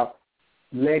also about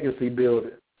legacy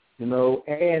building. You know,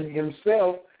 and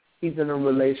himself, he's in a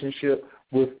relationship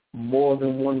with more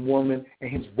than one woman,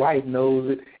 and his wife knows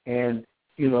it. And,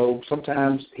 you know,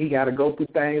 sometimes he got to go through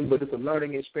things, but it's a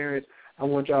learning experience. I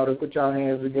want y'all to put y'all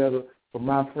hands together for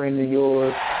my friend and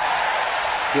yours,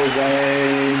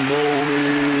 Divine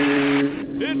Moni.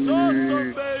 It's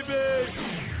awesome, baby.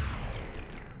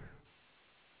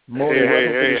 Moni,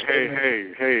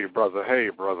 hey, brother.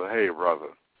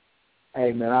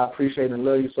 Hey, man, I appreciate and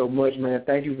love you so much, man.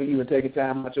 Thank you for even taking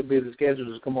time out your busy schedule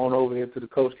to come on over here to the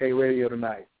Coach K Radio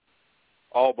tonight.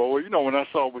 Oh, but well, you know, when I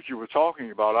saw what you were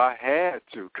talking about, I had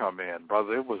to come in,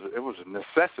 brother. It was a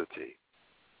necessity.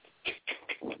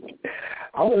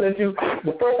 I'm gonna let you.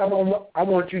 But first, I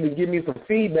want you to give me some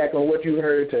feedback on what you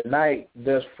heard tonight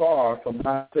thus far from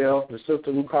myself, the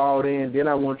sister who called in. Then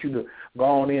I want you to go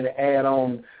on in and add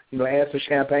on, you know, add some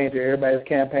champagne to everybody's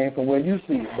campaign from where you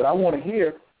see it. But I want to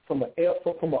hear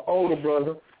from an older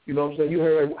brother. You know what I'm saying? You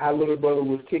heard how little brother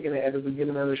was kicking it at the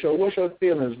beginning of the show. What's your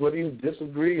feelings? Whether you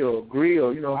disagree or agree,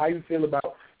 or how you feel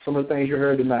about some of the things you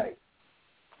heard tonight?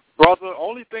 Brother,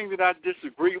 only thing that I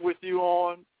disagree with you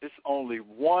on is only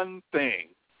one thing,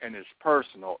 and it's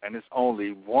personal, and it's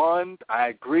only one. I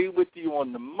agree with you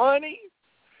on the money.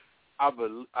 I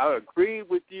agree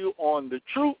with you on the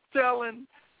truth telling.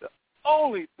 The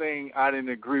only thing I didn't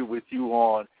agree with you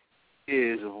on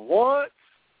is once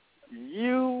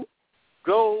you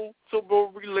go to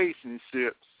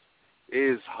relationships,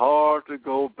 it's hard to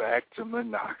go back to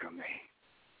monogamy.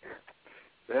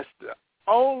 That's the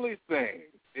only thing.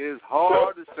 It's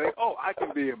hard to say, I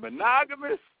can be a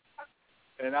monogamous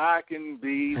and I can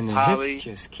be polyamorous.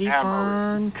 Just keep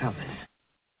on coming.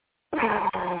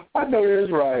 I know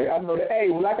that's right. I know that. Hey,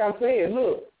 like I said,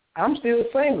 look, I'm still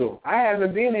single. I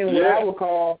haven't been in what I would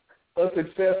call a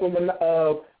successful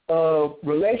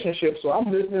relationship, so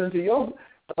I'm listening to your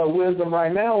wisdom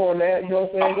right now on that. You know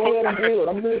what I'm saying? Go ahead and do it.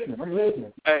 I'm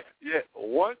listening. Hey,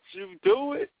 once you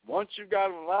do it, once you got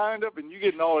them lined up and you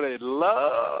getting all that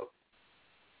love,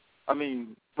 I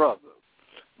mean, brother,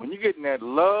 when you're getting that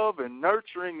love and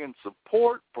nurturing and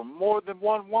support from more than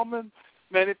one woman,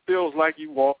 man, it feels like you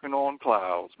walking on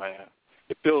clouds, man.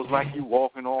 It feels like you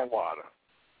walking on water.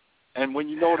 And when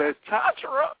you know that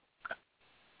tantra,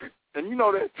 and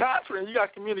you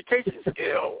got communication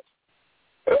skills,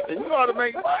 and you know how to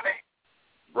make money,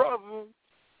 brother,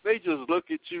 they just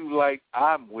look at you like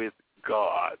I'm with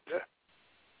God.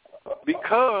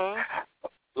 Because,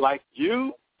 like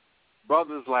you,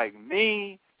 brothers like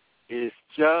me, it's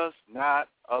just not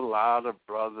a lot of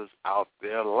brothers out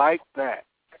there like that.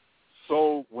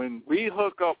 So when we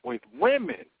hook up with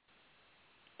women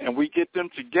and we get them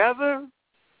together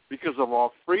because of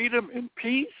our freedom and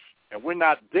peace, and we're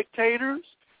not dictators,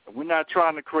 and we're not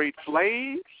trying to create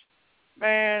slaves,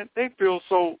 man, they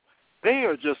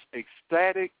are just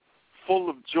ecstatic, full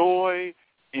of joy,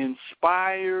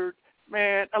 inspired.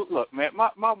 Man, look, man,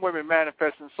 my women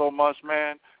manifesting so much,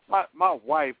 man. My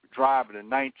wife driving a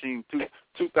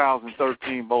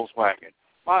 2013 Volkswagen.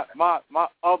 My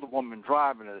other woman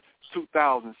driving a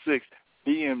 2006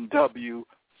 BMW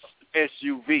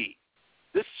SUV.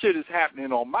 This shit is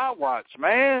happening on my watch,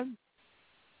 man.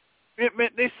 They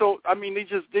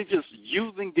just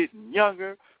using, getting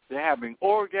younger. They're having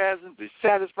orgasms. They're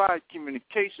satisfied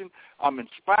communication. I'm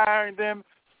inspiring them.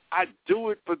 I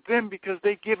do it for them because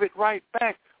they give it right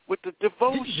back with the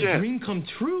devotion. This is a dream come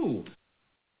true.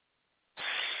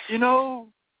 You know?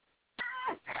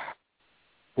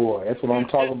 Boy, that's what I'm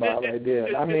talking about right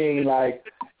there. I mean, like,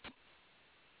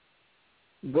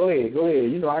 go ahead.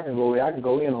 You know, I can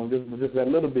go in on just that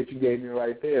little bit you gave me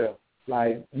right there.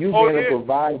 Like, you being a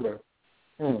provider.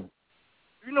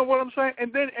 You know what I'm saying?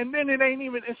 And then it ain't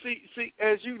even, and see,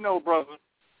 as you know, brother,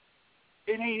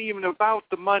 it ain't even about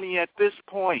the money at this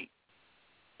point.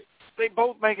 They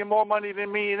both making more money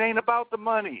than me. It ain't about the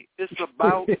money. It's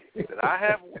about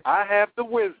that I have the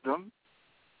wisdom,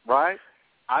 right?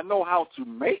 I know how to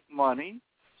make money,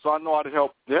 so I know how to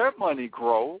help their money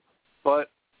grow, but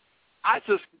I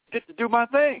just get to do my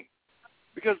thing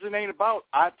because it ain't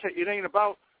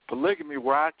about polygamy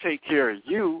where I take care of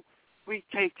you. We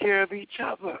take care of each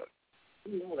other.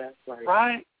 That's right.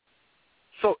 Right?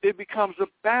 So it becomes a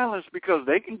balance because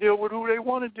they can deal with who they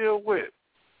want to deal with.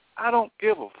 I don't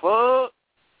give a fuck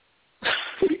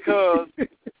because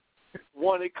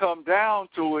when it come down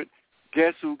to it,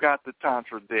 guess who got the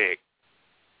tantra dick?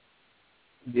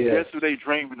 Yeah. Guess who they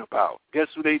dreaming about? Guess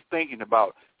who they thinking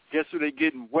about? Guess who they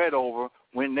getting wet over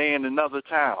when they in another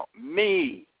town?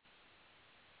 Me.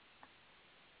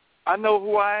 I know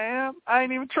who I am. I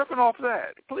ain't even tripping off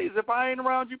that. Please, if I ain't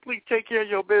around you, please take care of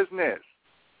your business.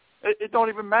 It don't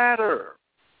even matter.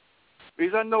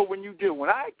 Because I know when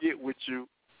I get with you,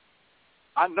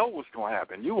 I know what's going to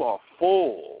happen. You are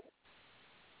full.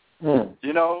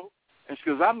 You know? It's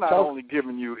because I'm not only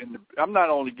giving it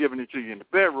to you in the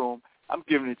bedroom, I'm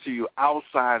giving it to you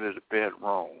outside of the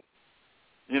bedroom.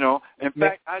 You know? In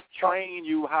fact, I train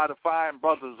you how to find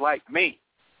brothers like me.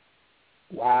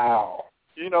 Wow.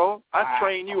 You know, I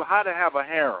train you how to have a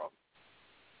harem,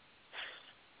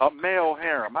 a male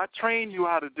harem. I train you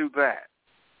how to do that.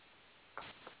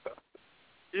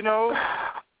 You know,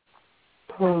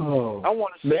 I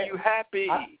want to see you happy.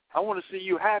 I want to see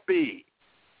you happy.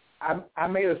 I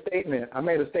made a statement.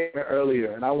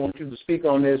 Earlier, and I want you to speak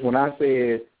on this when I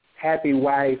said happy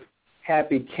wife,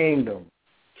 happy kingdom.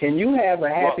 Can you have a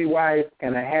happy wife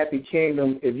and a happy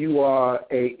kingdom if you are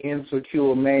a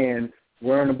insecure man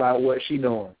worrying about what she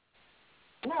doing?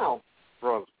 No.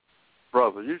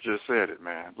 Brother, you just said it,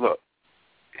 man. Look,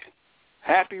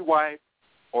 happy wife,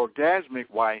 orgasmic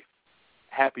wife,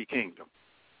 happy kingdom.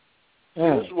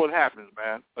 This is what happens,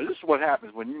 man. This is what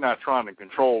happens when you're not trying to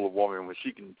control a woman, when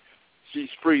she's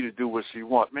free to do what she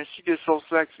wants. Man, she gets so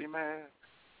sexy, man.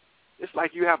 It's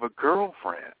like you have a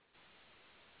girlfriend.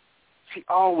 She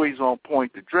always on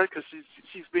point to dress because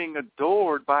she's being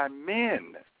adored by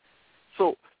men.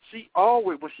 So she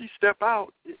always, when she step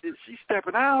out, she's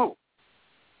stepping out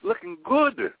looking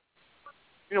good.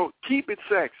 You know, keep it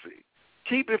sexy.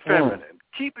 Keep it feminine.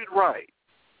 Keep it right.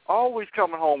 Always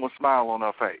coming home with a smile on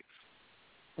her face.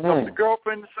 The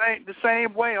girlfriend the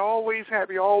same way, always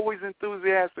happy, always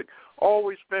enthusiastic,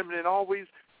 always feminine, always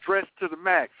dressed to the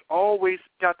max, always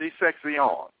got their sexy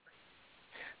on.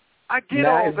 I get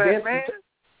all that, man.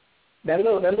 Now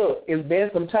look, it's been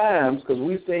some times because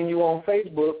we've seen you on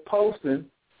Facebook posting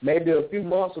maybe a few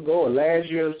months ago or last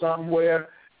year or something where,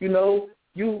 you know,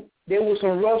 there were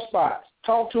some rough spots.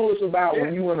 Talk to us about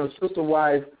when you were in a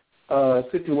sister-wife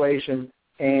situation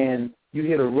and you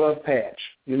hit a rough patch,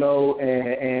 you know,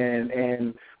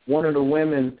 and one of the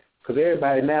women, because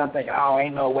everybody now thinking, oh,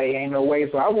 ain't no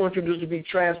way. So I want you just to be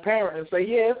transparent and say,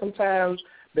 yeah, sometimes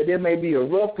that there may be a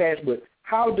rough patch, but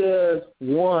how does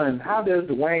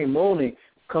Dwayne Mooney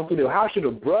come through there? How should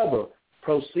a brother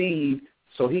proceed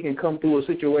so he can come through a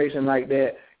situation like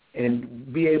that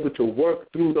and be able to work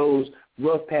through those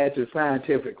rough patches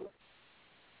scientifically?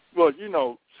 Well, you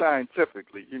know,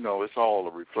 scientifically, you know, it's all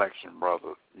a reflection,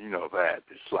 brother. You know that.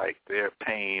 It's like their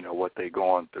pain or what they're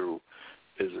going through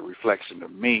is a reflection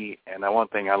of me. And the one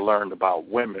thing I learned about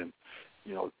women,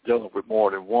 you know, dealing with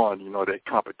more than one, you know, that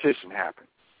competition happens.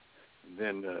 And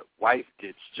then the wife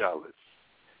gets jealous.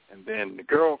 And then the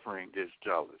girlfriend gets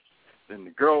jealous. Then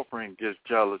the girlfriend gets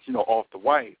jealous, you know, off the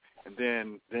wife. And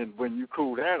then when you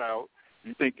cool that out,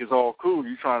 you think it's all cool.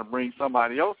 You're trying to bring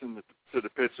somebody else into the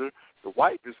picture. The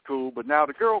wife is cool, but now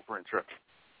the girlfriend tripping.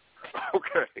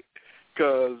 Okay.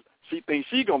 Because she thinks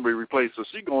she's going to be replaced, so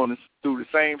she's going through the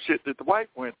same shit that the wife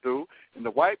went through, and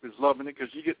the wife is loving it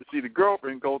because you get to see the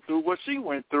girlfriend go through what she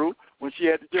went through when she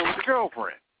had to deal with the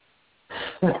girlfriend.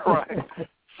 All right.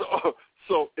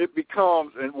 So it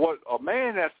becomes, and what a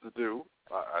man has to do,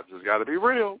 I just got to be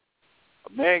real,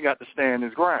 a man got to stand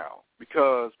his ground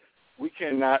because we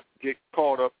cannot get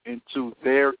caught up into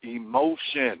their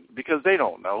emotion because they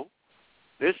don't know.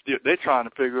 They're trying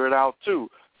to figure it out too.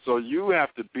 So you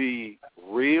have to be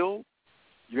real.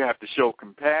 You have to show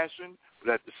compassion,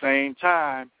 but at the same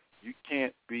time, you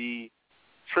can't be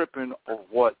tripping of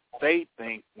what they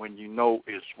think when you know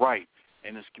it's right.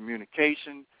 And it's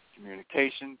communication.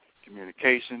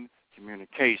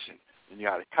 And you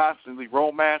got to constantly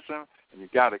romance them, and you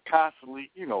got to constantly,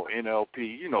 you know, NLP,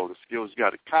 you know the skills. You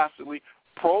got to constantly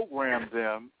program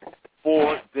them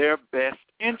for their best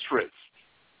interests.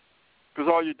 Because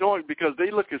all you're doing, because they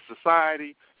look at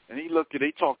society, and they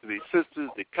talk to their sisters,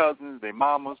 their cousins, their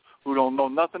mamas, who don't know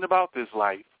nothing about this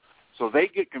life. So they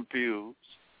get confused.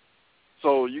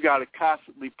 So you got to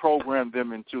constantly program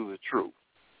them into the truth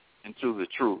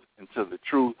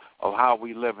of how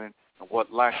we living and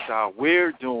what lifestyle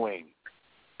we're doing.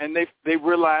 And they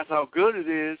realize how good it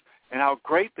is and how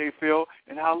great they feel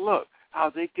and how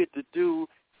they get to do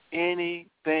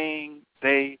anything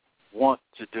they want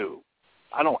to do.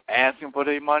 I don't ask them for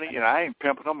their money, and I ain't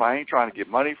pimping them. I ain't trying to get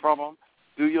money from them.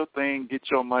 Do your thing, get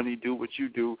your money, do what you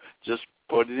do. Just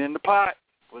put it in the pot.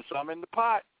 Put some in the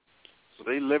pot. So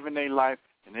they living their life,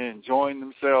 and they're enjoying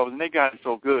themselves, and they got it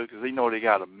so good because they know they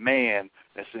got a man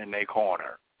that's in their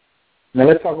corner. Now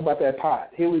let's talk about that pot.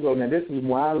 Here we go. Now this is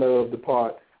why I love the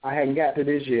part. I hadn't got to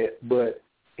this yet, but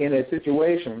in a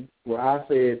situation where I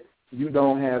said you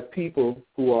don't have people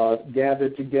who are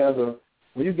gathered together,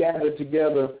 when you gather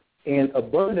together in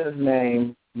abundance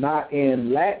name, not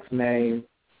in lack's name,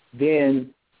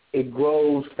 then it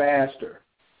grows faster.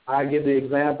 I give the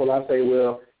example. I say,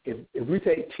 well, if we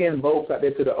take 10 boats out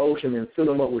there to the ocean and fill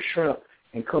them up with shrimp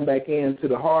and come back into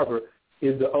the harbor,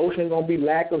 is the ocean going to be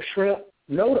lack of shrimp?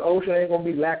 No, the ocean ain't going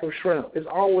to be lack of shrimp. It's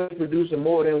always producing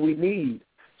more than we need.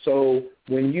 So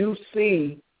when you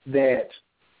see that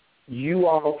you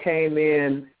all came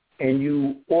in and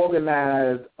you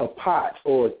organized a pot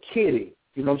or a kitty,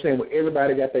 you know what I'm saying, where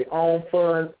everybody got their own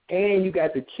funds and you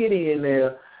got the kitty in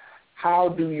there, how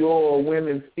do your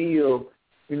women feel,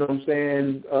 you know what I'm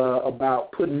saying,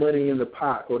 about putting money in the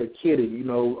pot or the kitty? You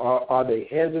know, are they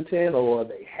hesitant or are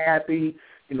they happy?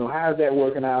 You know, how's that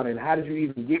working out and how did you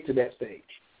even get to that stage?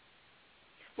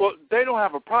 Well, they don't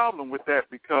have a problem with that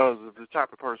because of the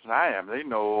type of person I am. They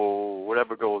know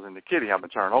whatever goes in the kitty, I'm going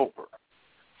to turn over.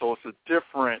 So it's a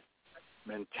different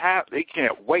mentality. They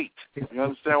can't wait. You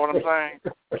understand what I'm saying?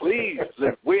 Please,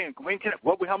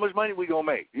 how much money we going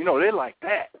to make? You know, they're like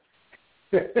that.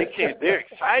 They're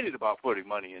excited about putting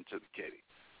money into the kitty.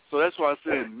 So that's why I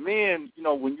said, men,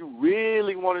 when you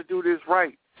really want to do this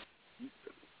right,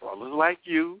 brothers like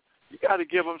you got to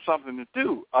give them something to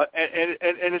do. And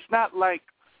it's not like,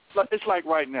 it's like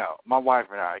right now, my wife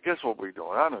and I, guess what we're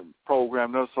doing? I done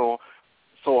programmed her so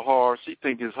hard, she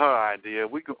think it's her idea.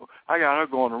 I got her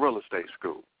going to real estate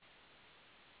school.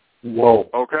 Whoa.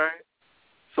 Okay?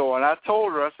 So, and I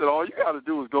told her, I said, all you got to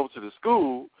do is go to the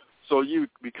school so you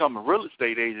become a real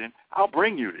estate agent. I'll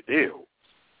bring you the deal.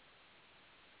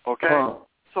 Okay?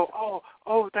 So,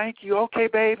 oh, thank you. Okay,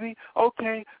 baby.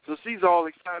 Okay. So she's all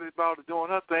excited about it, doing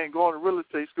her thing, going to real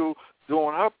estate school,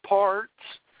 doing her parts.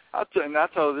 I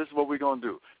tell her, this is what we're going to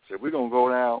do. I said, we're going to go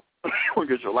down. We'll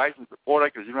get your license before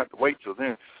that because you don't have to wait till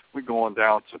then. We're going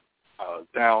down to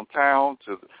downtown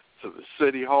to the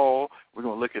city hall. We're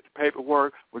going to look at the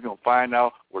paperwork. We're going to find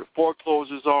out where the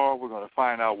foreclosures are. We're going to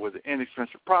find out where the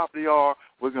inexpensive property are.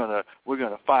 We're going to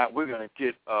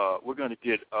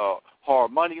get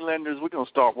hard money lenders. We're going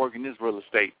to start working this real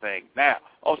estate thing now.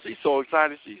 Oh, she's so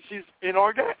excited. She's in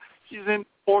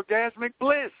orgasmic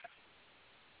bliss.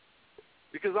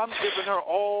 Because I'm giving her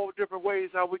all different ways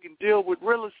how we can deal with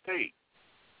real estate.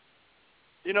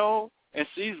 And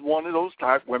she's one of those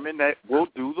type women that will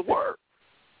do the work.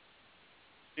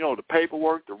 The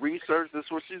paperwork, the research,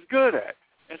 that's what she's good at.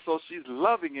 And so she's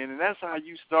loving it, and that's how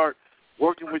you start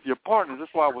working with your partners.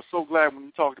 That's why I was so glad when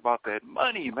you talked about that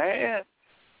money, man.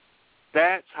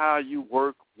 That's how you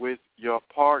work with your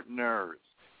partners.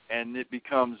 And it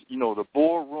becomes, the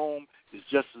boardroom is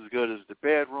just as good as the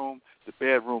bedroom. The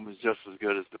bedroom is just as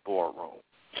good as the boardroom.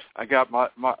 I got my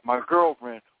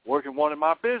girlfriend working one of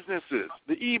my businesses,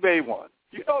 the eBay one.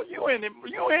 You in it.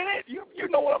 You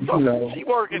know what I'm talking about. She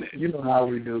working it. You know how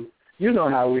we do.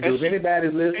 If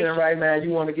anybody's listening right now,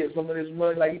 you want to get some of this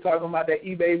money, like you're talking about that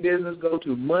eBay business, go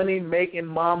to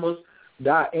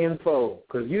moneymakingmamas.info.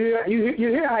 Because you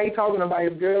hear how he's talking about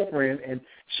his girlfriend, and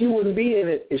she wouldn't be in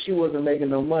it if she wasn't making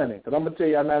no money. Because I'm going to tell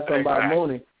y'all now something about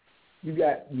money. You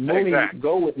got money,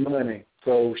 go with money.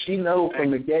 So she knows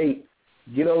from the gate,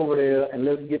 get over there and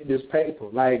let's get this paper.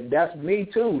 Like, that's me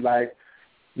too. Like,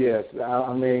 yes,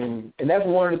 I mean, and that's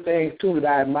one of the things too that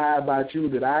I admire about you,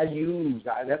 that I use.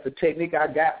 That's a technique I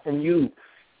got from you.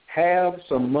 Have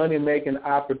some money-making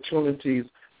opportunities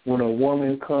when a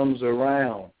woman comes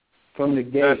around from the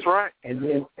gate. That's right. And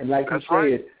then, and like you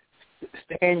said,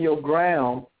 stand your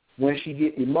ground when she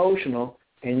get emotional,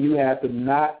 and you have to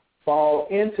not fall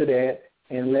into that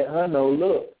and let her know,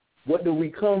 look, what do we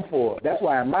come for? That's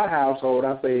why in my household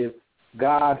I say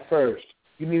God first.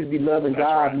 You need to be loving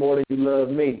God more than you love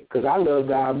me, because I love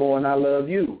God more than I love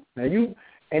you. Now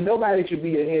and nobody should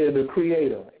be ahead of the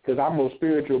Creator, because I'm a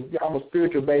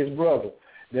spiritual-based brother.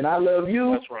 Then I love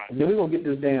you, and then we're going to get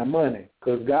this damn money,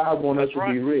 because God wants us to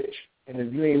be rich. And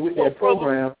if you ain't with that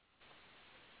program...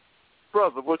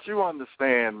 Brother, what you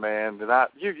understand, man, that I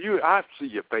see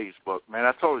your Facebook, man.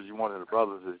 I told you one of the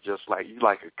brothers is just like you,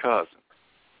 like a cousin.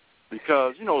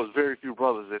 Because, there's very few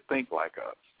brothers that think like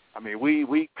us. I mean,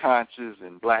 we conscious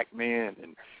and black men,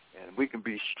 and we can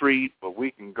be street, but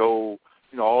we can go,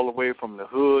 all the way from the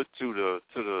hood to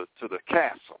the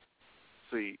castle.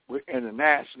 See, we're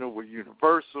international, we're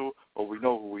universal, but we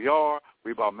know who we are.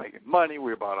 We're about making money.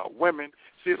 We're about our women.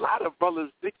 See, a lot of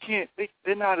brothers,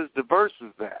 they're not as diverse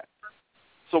as that.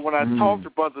 So when I talk to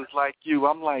brothers like you,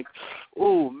 I'm like,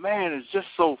 oh man, it's just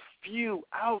so few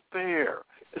out there.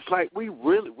 It's like we're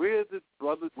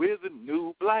the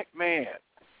new black man.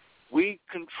 We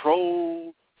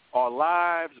control our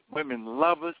lives. Women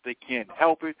love us. They can't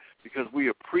help it because we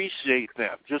appreciate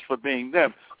them just for being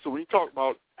them. So when you talk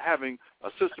about having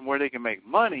a system where they can make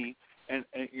money and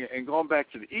going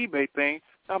back to the eBay thing,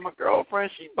 now my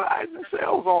girlfriend, she buys and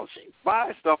sells she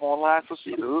buys stuff online, so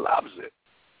she loves it.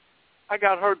 I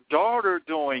got her daughter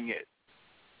doing it.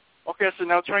 Okay, so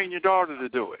now train your daughter to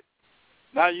do it.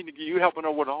 Now you helping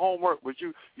her with her homework, but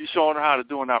you showing her how to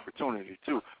do an opportunity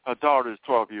too. Her daughter is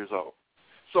 12 years old.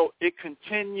 So it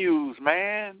continues,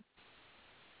 man.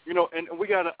 And we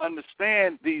got to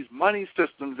understand these money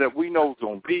systems that we know is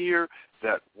going to be here,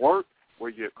 that work, where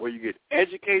you get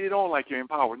educated on, like your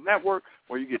Empower Network,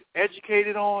 where you get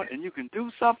educated on and you can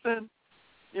do something.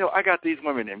 I got these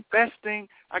women investing.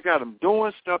 I got them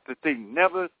doing stuff that they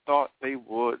never thought they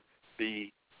would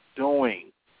be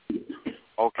doing.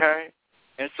 Okay?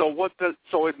 And so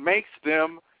so it makes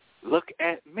them look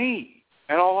at me.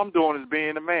 And all I'm doing is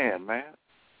being a man, man.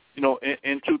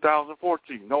 In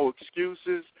 2014, no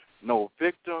excuses, no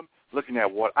victim, looking at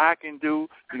what I can do.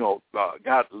 God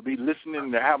be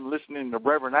listening to have them listening to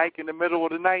Reverend Ike in the middle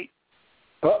of the night.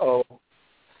 Uh-oh.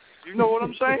 You know what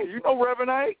I'm saying? You know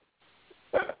Reverend Ike?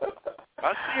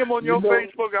 I see them on your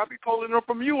Facebook. I be pulling them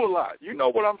from you a lot. You know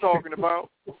what I'm talking about.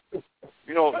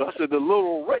 You know, I said the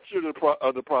little Richard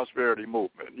of the prosperity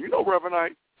movement. You know, Reverend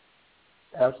Knight.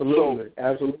 Absolutely,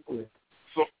 absolutely.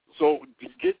 So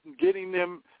getting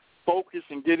them focused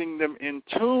and getting them in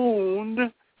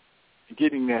tuned,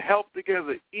 getting their health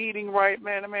together, eating right,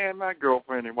 man, my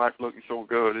girlfriend and wife looking so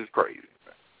good is crazy.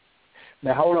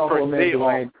 Now hold on for a minute,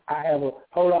 Dwayne.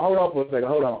 Hold on for a second.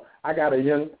 Hold on. I got a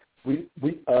young.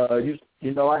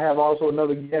 I have also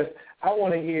another guest. I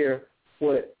want to hear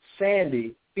what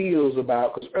Sandy feels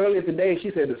about, because earlier today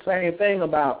she said the same thing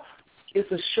about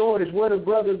it's a shortage. Where the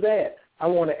brothers at? I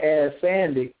want to ask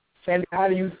Sandy. Sandy, how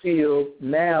do you feel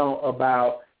now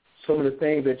about some of the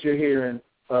things that you're hearing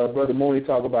Brother Mooney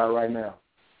talk about right now?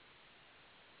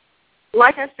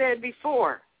 Like I said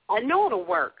before, I know it'll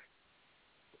work,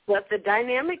 but the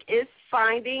dynamic is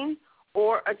finding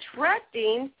or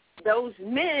attracting those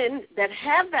men that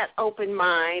have that open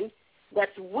mind,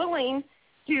 that's willing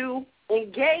to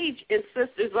engage in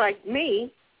sisters like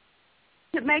me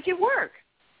to make it work.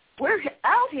 We're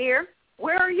out here.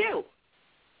 Where are you?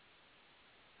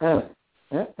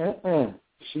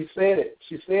 She said it.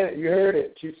 She said it. You heard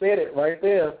it. She said it right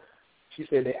there. She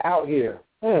said they're out here.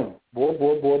 Boy.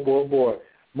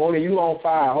 Moni, you on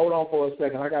fire. Hold on for a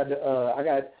second. I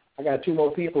got two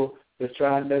more people that's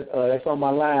on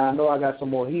my line. I know I got some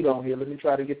more heat on here. Let me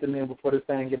try to get them in before this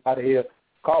thing gets out of here.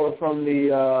 Caller from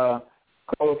the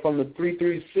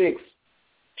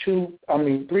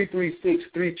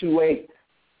 336-328.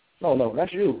 No,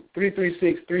 that's you.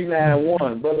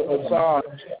 336-391. Brother Assad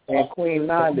and Queen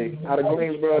Nandi out of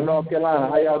Greensboro, North Carolina.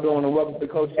 How y'all doing? And welcome to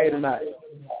Coach Khayr tonight.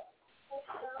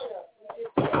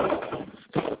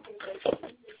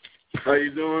 How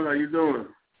you doing?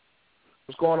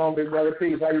 What's going on, big brother?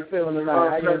 Peace. How you feeling tonight?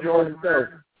 How you enjoying yourself?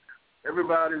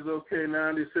 Everybody's okay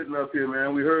now. They're sitting up here,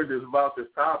 man. We heard about this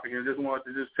topic and just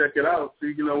wanted to just check it out,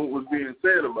 see, what was being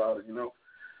said about it,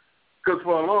 Because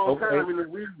for a long time,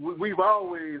 we've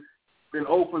always been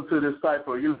open to this type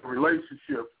of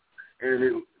relationship.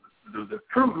 And the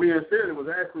truth being said, it was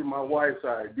actually my wife's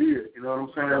idea, you know what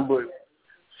I'm saying? But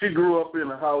she grew up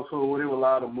in a household where there were a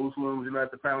lot of Muslims.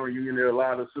 At the family reunion, there are a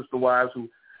lot of sister wives who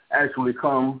actually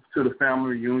come to the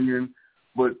family reunion.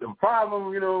 But the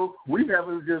problem, we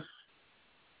haven't just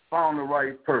found the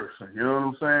right person. You know what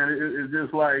I'm saying? It's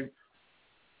just like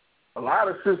a lot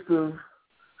of sisters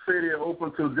say they're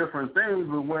open to different things,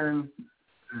 but when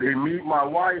they meet my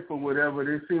wife or whatever,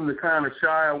 they seem to kind of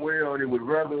shy away, or they would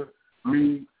rather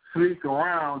me sneak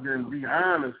around than be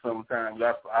honest sometimes.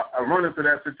 I run into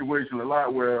that situation a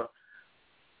lot where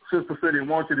sisters say they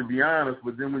want you to be honest,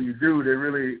 but then when you do, they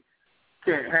really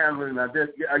can't handle it. And I guess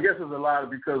it's a lot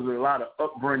because of a lot of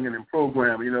upbringing and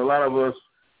programming. A lot of us,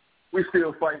 we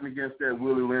still fighting against that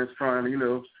Willie Lynch, trying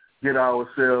to, get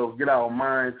our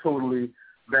mind totally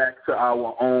back to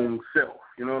our own self.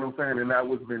 You know what I'm saying? And that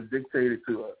what's been dictated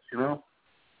to us,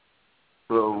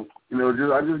 So,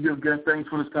 I just give thanks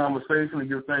for this conversation and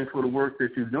give thanks for the work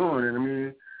that you're doing.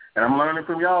 And and I'm learning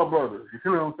from y'all brothers. You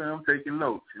know what I'm saying? I'm taking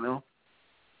notes,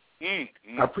 I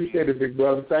appreciate it, big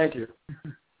brother. Thank you.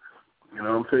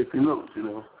 I'm taking notes,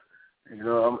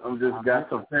 I'm just got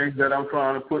some things that I'm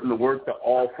trying to put in the work to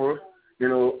offer,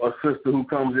 a sister who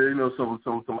comes in,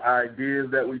 some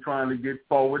ideas that we're trying to get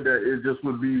forward that it just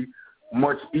would be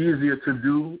much easier to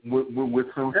do with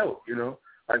some help,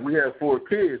 Like we have 4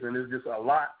 kids and it's just a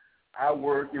lot. I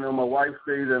work, my wife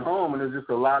stays at home and there's just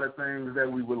a lot of things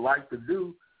that we would like to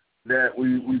do that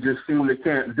we just seem to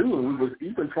can't do. And we was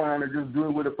even trying to just do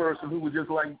it with a person who would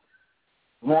just like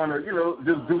want to,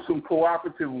 just do some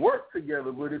cooperative work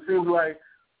together. But it seems like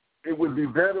it would be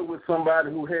better with somebody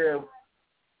who have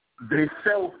they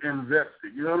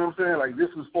self-invested. You know what I'm saying? Like this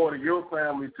is part of your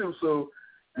family too, so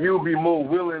you'll be more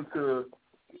willing to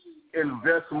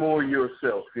invest more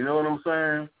yourself. You know what I'm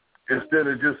saying? Instead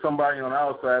of just somebody on the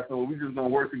outside saying, well, we're just going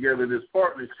to work together this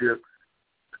partnership.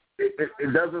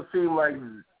 It doesn't seem like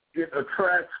it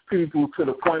attracts people to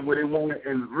the point where they want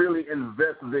to really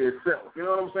invest themselves. You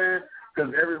know what I'm saying?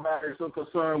 Because everybody's so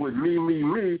concerned with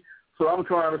me. So I'm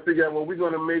trying to figure out, well, we're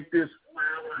going to make this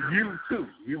you too.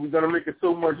 We're going to make it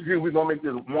so much you. We're going to make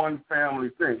this one family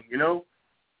thing,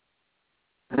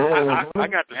 I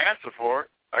got the answer for it.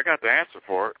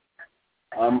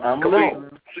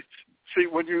 See,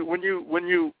 when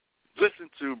you listen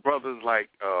to brothers like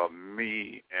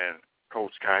me and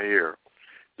Coach Khayr,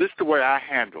 this is the way I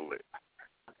handle it.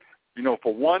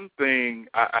 For one thing,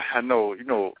 I know,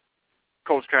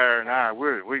 Coach Khayr and I,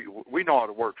 we know how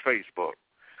to work Facebook.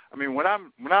 I mean, when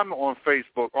I'm on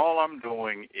Facebook, all I'm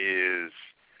doing is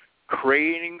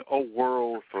creating a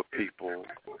world for people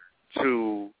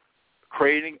to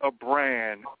creating a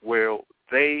brand where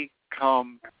they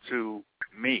come to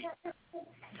me.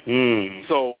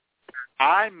 So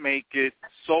I make it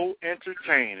so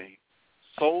entertaining,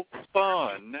 so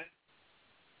fun,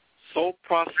 so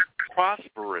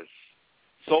prosperous,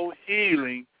 so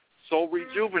healing, so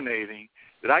rejuvenating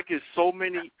that I get so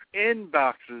many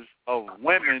inboxes of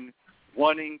women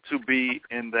wanting to be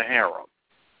in the harem.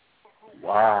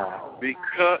 Wow.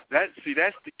 Because that's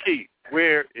the key,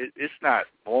 where it's not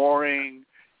boring.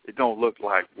 It don't look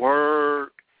like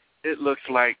work. It looks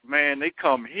like, man, they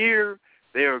come here,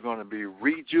 they are going to be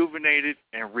rejuvenated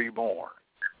and reborn.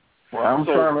 Well, I'm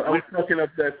fucking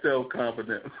up that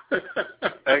self-confidence.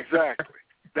 Exactly.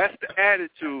 That's the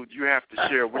attitude you have to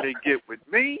share when they get with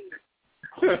me.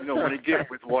 You know, when they get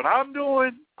with what I'm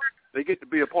doing, they get to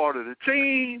be a part of the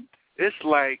team. It's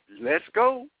like, let's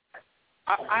go.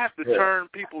 I have to turn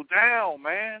people down,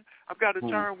 man. I've got to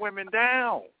turn women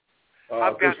down.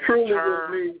 I've got to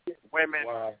turn women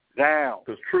down.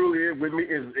 Because truly, with me,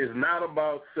 it's not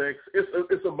about sex.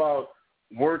 It's about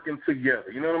working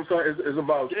together. You know what I'm saying? It's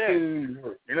about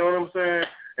teamwork. You know what I'm saying?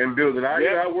 And building.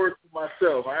 I work for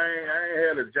myself. I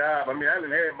ain't had a job. I mean, I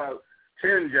done had about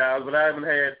 10 jobs, but I haven't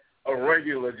had a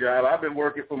regular job. I've been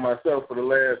working for myself for the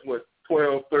last,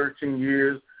 12, 13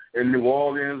 years in New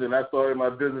Orleans, and I started my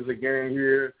business again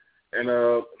here in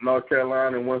North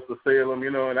Carolina and Winston-Salem,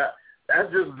 you know, and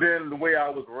that's just been the way I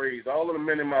was raised. All of the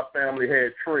men in my family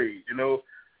had trades, you know.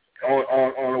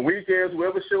 On the weekends,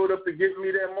 whoever showed up to get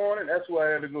me that morning, that's who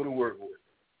I had to go to work with.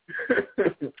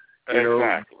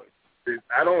 Exactly.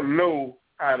 I don't know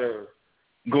how to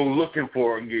go looking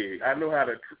for a gig. I know how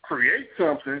to create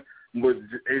something, but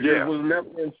it just was never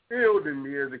instilled in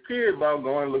me as a kid about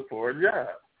going to look for a job.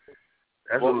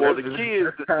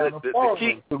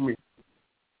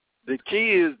 The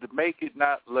key is to make it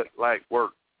not look like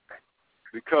work,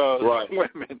 because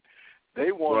women,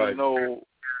 they want to know.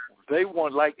 They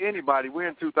want, like anybody. We're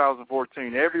in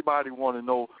 2014. Everybody want to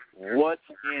know what's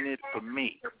in it for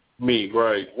me.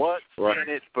 What's in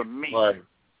it for me?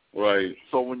 Right.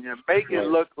 So when you make it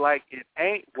look like it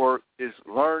ain't work, it's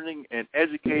learning and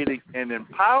educating and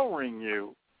empowering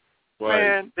you.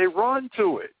 Man, they run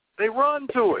to it.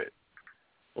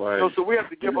 Right. So we have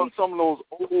to give up some of those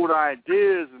old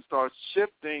ideas and start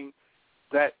shifting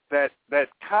that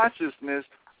consciousness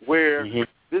where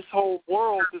this whole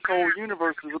world, this whole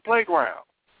universe is a playground.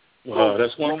 So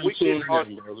that's one we get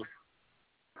brother.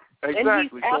 Exactly. And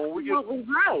he's absolutely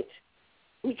right,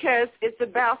 because it's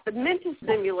about the mental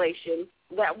stimulation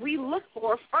that we look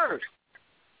for first.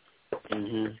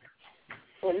 And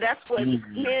that's what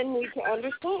men need to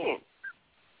understand.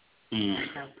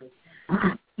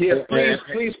 Yes,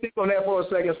 please speak on that for a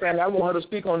second, Sandy. I want her to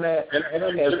speak on that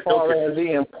as far as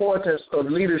the importance of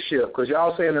leadership, because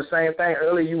y'all saying the same thing.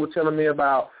 Earlier you were telling me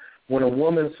about when a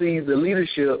woman sees the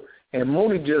leadership, and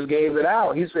Mooney just gave it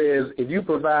out. He says, if you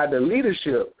provide the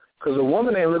leadership, because a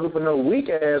woman ain't looking for no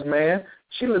weak-ass man.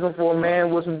 She's looking for a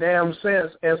man with some damn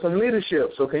sense and some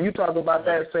leadership. So can you talk about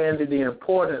that, Sandy, the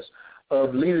importance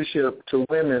of leadership to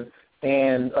women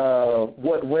and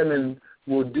what women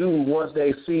will do once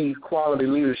they see quality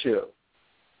leadership?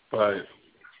 Right.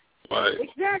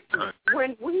 Exactly.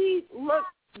 When we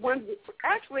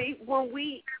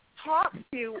talk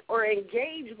to or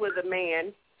engage with a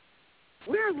man,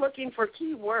 we're looking for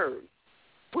key words.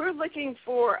 We're looking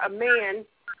for a man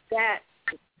that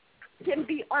can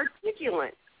be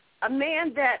articulate, a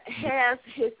man that has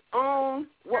his own,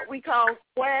 what we call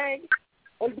swag,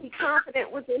 and be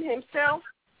confident within himself.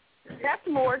 That's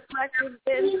more attractive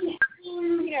than,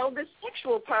 the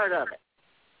sexual part of it.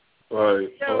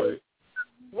 Right.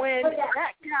 When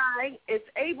that guy is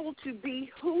able to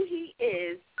be who he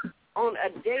is on a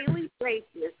daily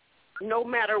basis, no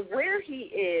matter where he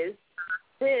is,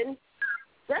 then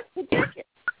that's the ticket.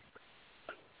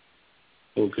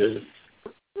 Okay.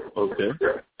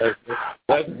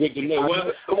 That's good to know.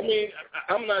 Well, I mean,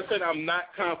 I'm not saying I'm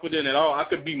not confident at all. I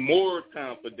could be more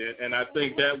confident, and I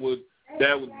think that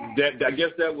I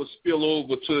guess that would spill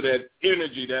over to that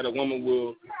energy that a woman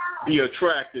will be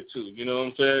attracted to. You know what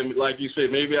I'm saying? Like you said,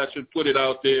 maybe I should put it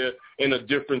out there in a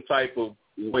different type of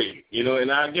way.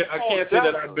 And I can't say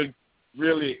that I've been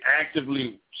really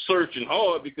actively searching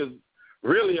hard, because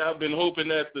really I've been hoping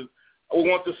that I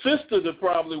want the sister to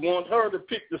probably want her to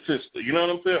pick the sister. You know what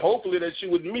I'm saying? Hopefully that she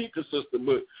would meet the sister.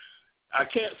 But I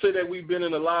can't say that we've been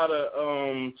in a lot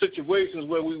of situations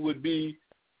where we would be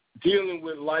dealing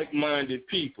with like-minded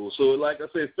people. So like I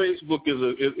said, Facebook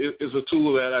is a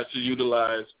tool that I should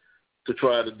utilize to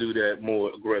try to do that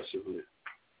more aggressively.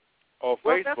 Oh,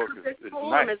 Facebook that's what this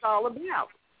forum is all about.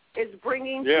 It's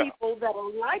bringing people that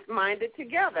are like-minded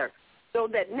together. So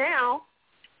that now,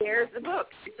 there's the book.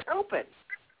 It's open.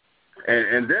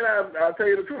 And then I'll tell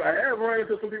you the truth. I have run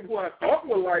into some people who I thought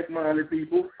were like-minded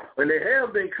people, and they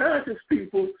have been conscious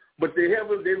people, but they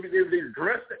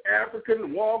dress the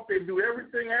African, walk, they do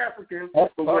everything African,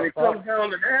 but when it comes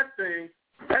down to that thing,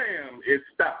 bam, it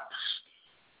stops.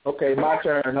 Okay, my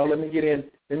turn. No, let me get in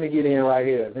right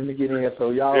here. Let me get in so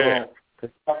y'all don't.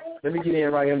 Let me get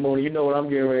in right here, Mooney. You know what I'm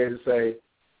getting ready to say.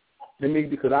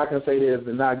 Because I can say this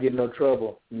and not get no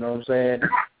trouble. You know what I'm saying?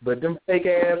 But them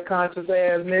fake-ass,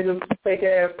 conscious-ass niggas,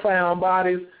 fake-ass clown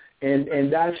bodies, and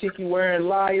dashiki wearing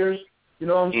liars, you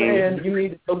know what I'm saying? You need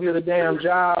to go get a damn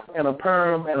job and a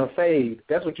perm and a fade.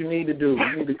 That's what you need to do.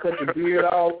 You need to cut your beard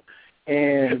off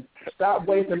and stop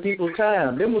wasting people's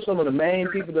time. Them were some of the main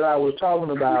people that I was talking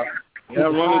about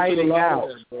hiding out.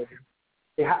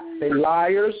 They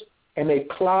liars and they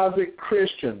closet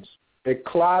Christians. They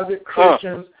closet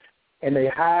Christians. And they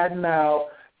hiding out,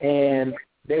 and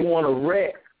they want to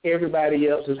wreck everybody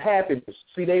else's happiness.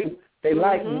 See, they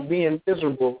like being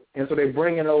miserable, and so they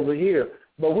bring it over here.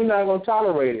 But we're not going to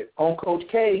tolerate it. On Coach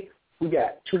K, we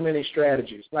got too many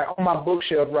strategies. Like on my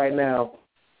bookshelf right now,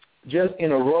 just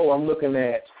in a row, I'm looking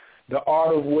at The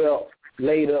Art of Wealth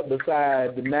laid up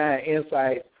beside the 9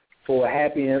 Insights for a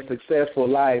Happy and Successful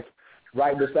Life,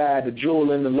 right beside The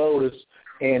Jewel in the Lotus,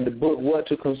 and the book What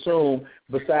to Consume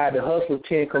beside the Hustle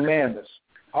 10 Commandments.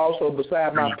 Also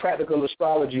beside my Practical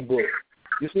Astrology book.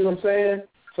 You see what I'm saying?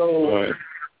 So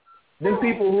them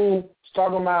people who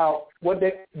talking about what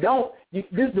they don't, this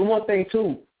is the one thing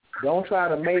too. Don't try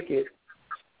to make it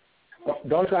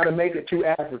too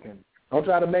African. Don't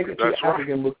try to make it too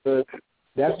African because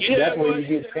that's where you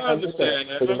get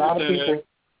because a lot of people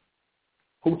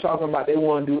who talking about they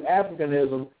want to do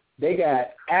Africanism, they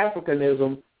got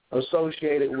Africanism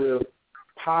associated with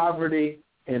poverty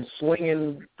and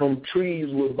swinging from trees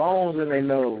with bones in their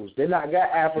nose. They not got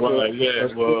Africa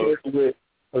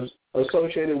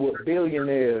associated with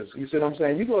billionaires. You see what I'm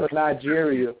saying? You go to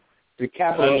Nigeria, the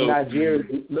capital of Nigeria,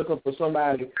 looking for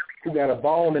somebody who got a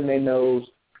bone in their nose,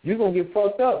 you're going to get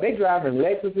fucked up. They driving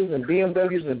Lexuses and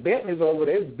BMWs and Bentleys over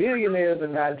there. There's billionaires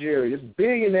in Nigeria. There's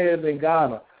billionaires in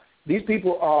Ghana. These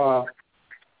people are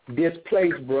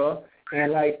displaced, bro.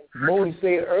 And like Mooney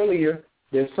said earlier,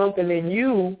 there's something in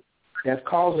you that's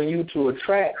causing you to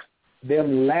attract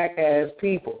them lack-ass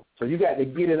people. So you got to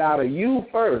get it out of you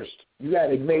first. You got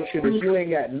to make sure that you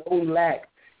ain't got no lack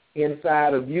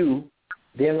inside of you.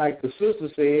 Then like the sister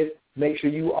said, make sure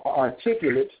you are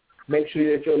articulate. Make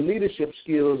sure that your leadership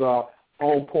skills are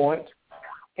on point.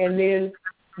 And then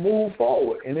move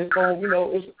forward. And it's going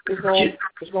to,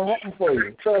 it's going to happen for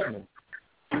you. Trust me.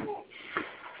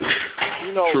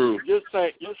 You know, just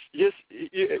saying,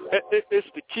 it's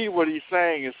the key. What he's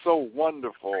saying is so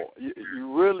wonderful.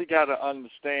 You really got to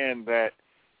understand that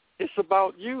it's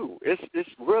about you. It's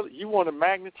really, you want to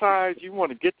magnetize. You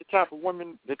want to get the type of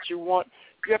women that you want.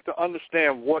 You have to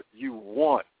understand what you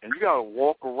want, and you got to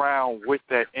walk around with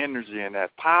that energy and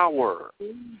that power.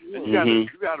 And you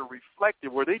got to reflect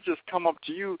it where they just come up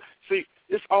to you. See,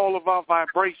 it's all about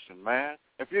vibration, man.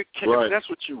 If that's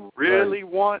what you really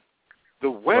want. The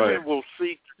women will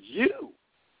seek you.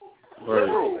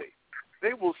 Literally.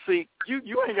 They will seek you.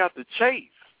 You ain't got to chase.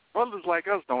 Brothers like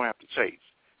us don't have to chase.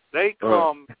 They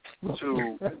come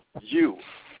to you.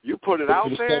 You put it out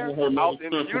there, out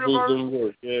in the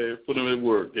universe. Yeah, put them in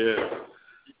work, yeah.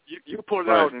 You put it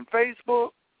out in Facebook.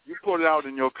 You put it out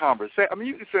in your conversation. I mean,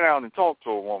 you can sit down and talk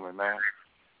to a woman, man.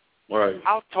 Right.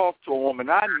 I'll talk to a woman.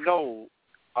 I know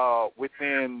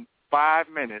within 5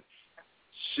 minutes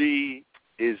she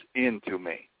is into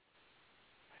me.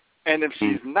 And if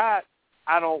she's not,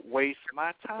 I don't waste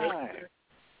my time.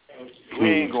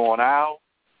 We ain't going out.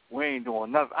 We ain't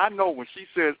doing nothing. I know when she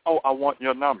says, oh, I want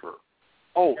your number.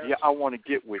 Oh, yeah, I want to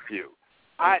get with you.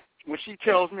 When she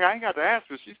tells me, I ain't got to ask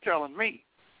her. She's telling me.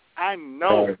 I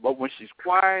know. But when she's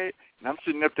quiet and I'm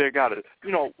sitting up there,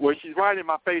 where she's right in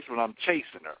my face when I'm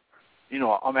chasing her. You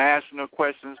know, I'm asking her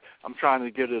questions. I'm trying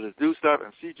to get her to do stuff.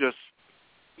 And she just,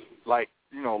 like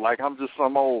I'm just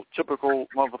some old typical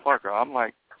motherfucker. I'm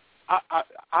like,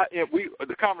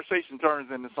 the conversation turns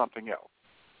into something else.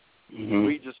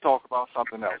 We just talk about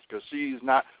something else because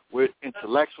we're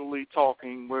intellectually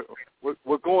talking.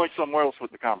 We're going somewhere else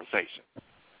with the conversation.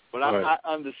 But I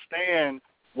understand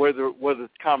where the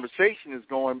conversation is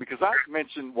going because I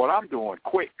mentioned what I'm doing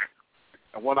quick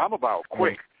and what I'm about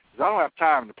quick. Because I don't have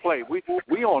time to play.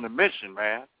 We on a mission,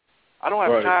 man. I don't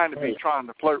have time to be trying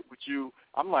to flirt with you.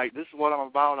 I'm like, this is what I'm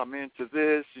about. I'm into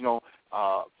this.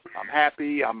 I'm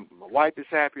happy. My wife is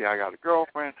happy. I got a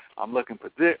girlfriend. I'm looking for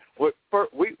this.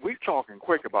 We talking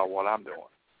quick about what I'm doing.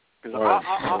 Because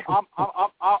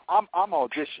I'm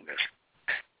auditioning.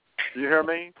 You hear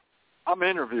me? I'm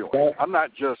interviewing. I'm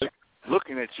not just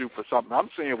looking at you for something. I'm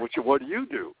saying, what do you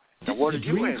do? And what are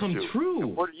you into? Come true.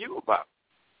 And what are you about?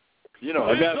 You know,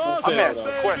 I'm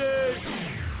asking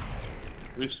questions.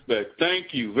 Respect.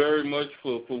 Thank you very much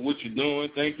for what you're doing.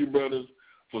 Thank you, brothers,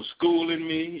 for schooling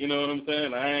me. You know what I'm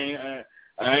saying?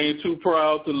 I ain't too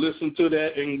proud to listen to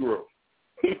that and grow.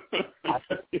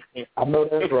 I know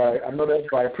that's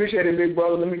right. Appreciate it, big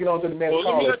brother. Let me get on to the next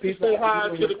call. Let me say hi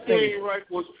to the queen, right?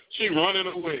 Well, she running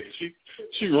away.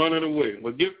 She running away.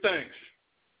 Well, give thanks.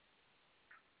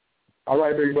 All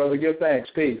right, big brother. Give thanks.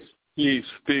 Peace. Peace.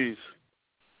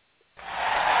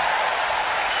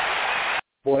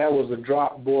 Boy, that was a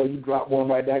drop. Boy, you dropped one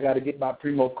right there. I got to get about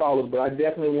 3 more callers, but I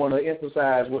definitely want to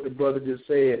emphasize what the brother just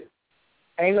said.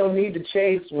 Ain't no need to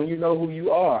chase when you know who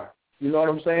you are. You know what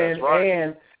I'm saying? That's right.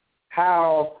 And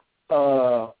how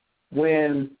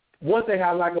when one thing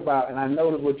I like about, and I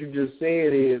noticed what you just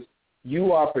said, is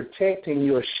you are protecting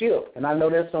your ship. And I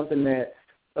know that's something that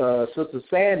Sister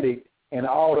Sandy and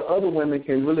all the other women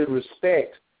can really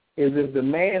respect, is if the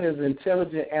man is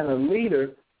intelligent and a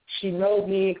leader, she knows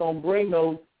he ain't gonna bring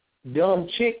no dumb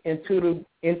chick into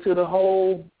the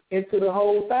whole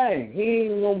thing. He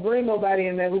ain't gonna bring nobody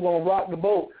in there who's gonna rock the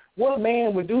boat. What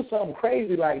man would do something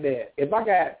crazy like that? If I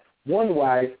got one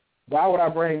wife, why would I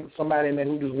bring somebody in there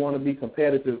who just want to be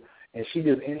competitive and she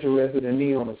just interested in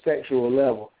me on a sexual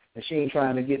level and she ain't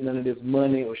trying to get none of this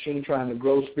money or she ain't trying to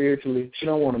grow spiritually? She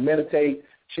don't want to meditate.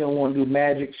 She don't want to do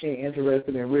magic. She ain't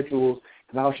interested in rituals,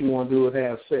 and all she want to do is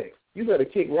have sex. You better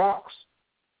kick rocks.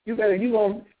 You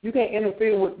can't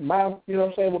interfere with my,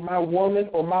 with my woman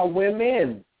or my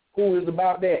women who is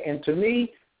about that. And to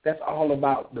me, that's all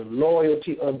about the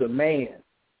loyalty of the man,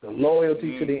 the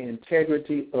loyalty to the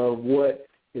integrity of what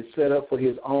is set up for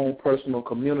his own personal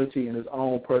community and his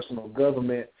own personal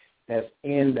government that's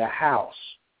in the house.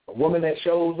 A woman that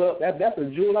shows up, that's a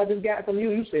jewel I just got from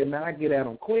you. You said, man, I get at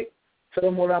them quick, tell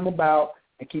them what I'm about,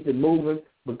 and keep it moving,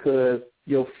 because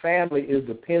your family is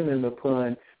dependent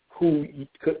upon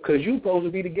because you're supposed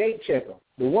to be the gate checker.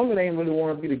 The woman ain't really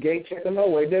want to be the gate checker no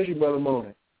way, does she, Brother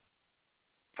Mooney?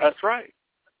 That's right.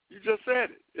 You just said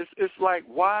it. It's like,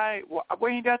 why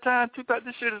we ain't got time.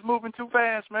 This shit is moving too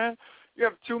fast, man. You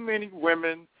have too many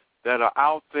women that are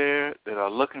out there that are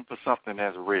looking for something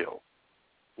that's real.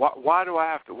 Why do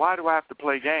I have to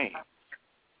play games?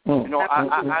 You know,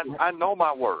 I know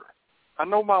my word. I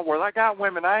know my word. I got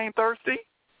women. I ain't thirsty.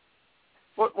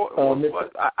 What?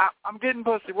 I'm getting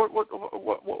pussy. What?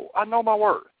 I know my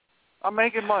word. I'm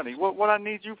making money. What I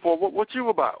need you for? What you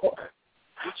about? What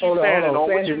you standing on?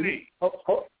 What you need?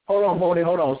 Hold on, Moni.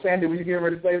 Hold on. Sandy, were you getting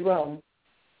ready to say something?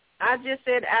 I just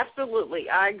said absolutely.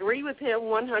 I agree with him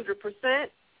 100%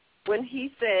 when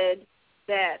he said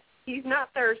that he's not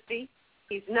thirsty.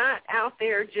 He's not out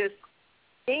there just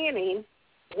scanning.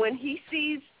 When he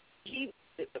sees,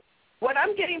 what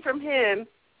I'm getting from him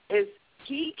is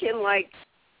he can,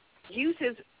 use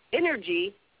his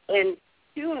energy and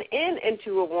tune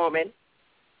into a woman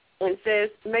and says,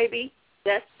 maybe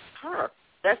that's her.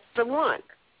 That's the one.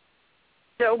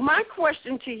 So my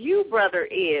question to you, brother,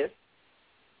 is,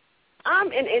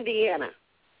 I'm in Indiana.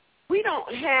 We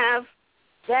don't have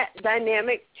that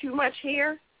dynamic too much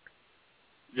here.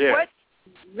 Yeah.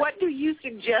 What do you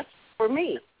suggest for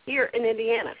me here in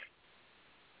Indiana?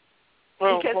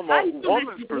 Well, because from I a know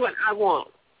woman's this is what I want.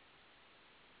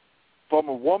 From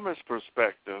a woman's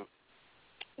perspective,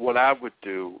 what I would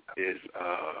do is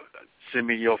send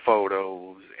me your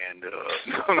photos and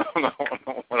no,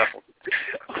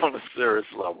 on a serious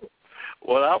level.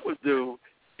 What I would do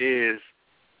is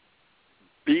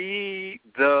be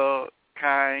the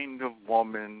kind of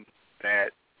woman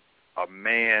that a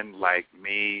man like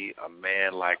me, a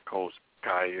man like Coach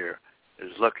Khayr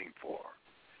is looking for.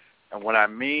 And what I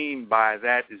mean by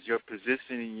that is you're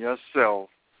positioning yourself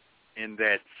in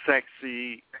that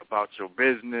sexy, about your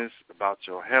business, about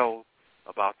your health,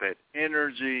 about that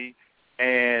energy,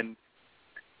 and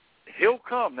he'll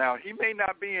come. Now, he may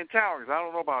not be in town, because I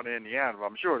don't know about Indiana, but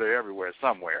I'm sure they're everywhere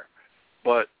somewhere.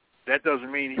 But that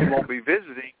doesn't mean he won't be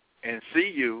visiting and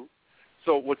see you.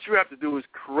 So what you have to do is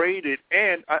create it,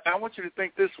 and I want you to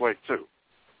think this way, too.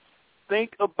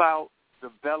 Think about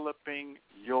developing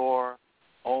your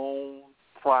own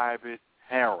private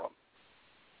harem.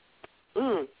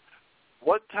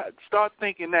 Start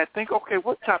thinking that. Think, okay,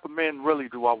 what type of men really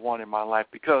do I want in my life?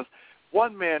 Because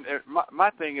one man, my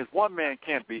thing is, one man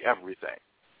can't be everything.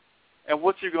 And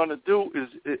what you're going to do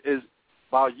is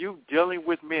while you dealing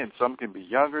with men, some can be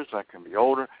younger, some can be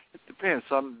older. It depends.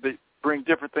 Some they bring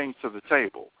different things to the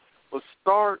table. But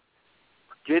start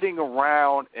getting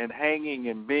around and hanging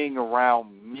and being around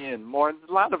men more.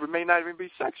 A lot of it may not even be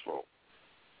sexual.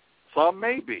 Some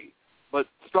may be. But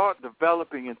start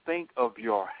developing and think of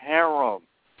your harem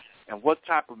and what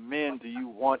type of men do you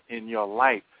want in your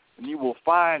life. And you will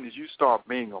find as you start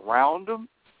being around them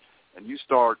and you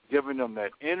start giving them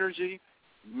that energy,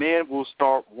 men will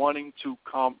start wanting to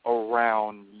come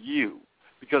around you.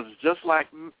 Because just like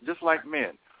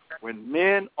men, when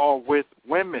men are with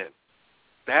women,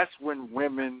 that's when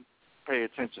women pay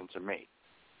attention to me.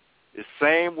 The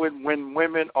same when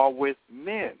women are with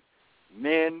men.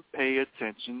 Men pay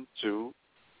attention to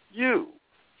you.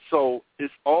 So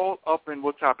it's all up in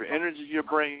what type of energy you're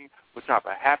bringing, what type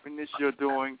of happiness you're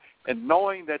doing, and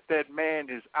knowing that that man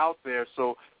is out there.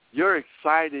 So you're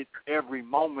excited every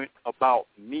moment about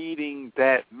meeting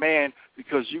that man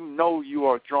because you know you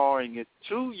are drawing it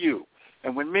to you.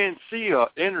 And when men see a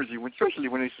energy, especially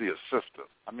when they see a sister,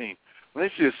 when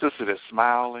they see a sister that's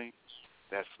smiling,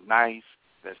 that's nice,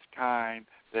 that's kind,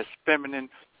 that's feminine,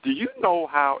 do you know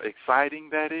how exciting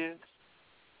that is?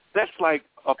 That's like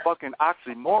a fucking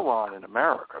oxymoron in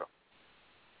America.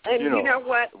 And you know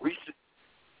what?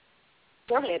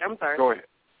 Go ahead. I'm sorry.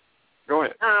 Go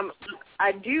ahead.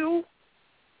 I do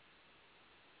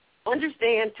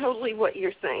understand totally what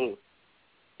you're saying.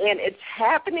 And it's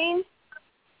happening,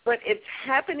 but it's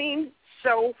happening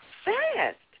so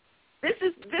fast. This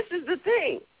is the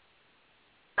thing.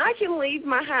 I can leave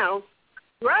my house,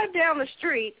 drive down the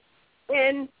street,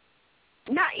 and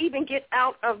not even get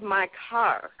out of my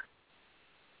car.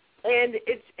 And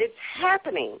it's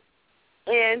happening.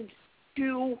 And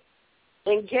to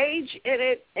engage in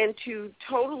it and to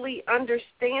totally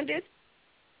understand it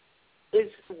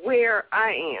is where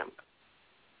I am.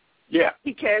 Yeah.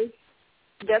 Because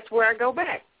that's where I go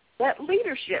back. That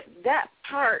leadership, that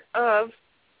part of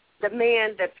the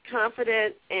man that's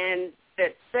confident and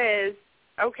that says,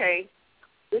 okay,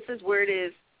 this is where it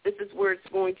is, this is where it's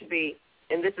going to be,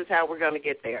 and this is how we're going to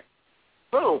get there.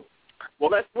 Boom.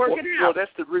 Well, let's work it out. Well,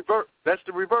 that's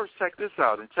the reverse. Check this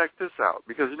out.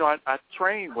 Because, I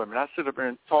train women. I sit up there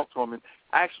and talk to them and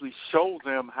actually show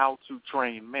them how to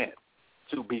train men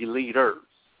to be leaders.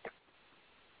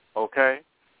 Okay?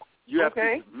 You have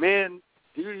to, men,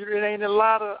 it ain't a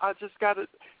lot of,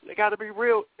 they got to be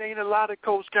real. It ain't a lot of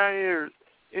Coach Khayrs.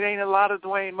 It ain't a lot of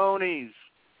Dwayne Mooney's.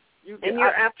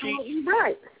 You're absolutely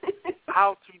right.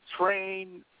 How to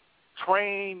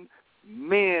train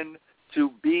men to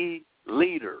be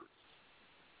leaders.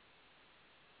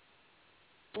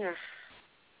 Yeah.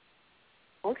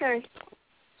 Okay.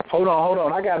 Hold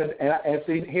on. I got it. And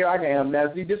see, here I am.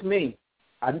 Now, see, just me.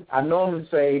 I normally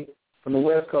say from the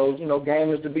West Coast,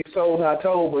 game is to be sold, not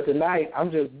told. But tonight, I'm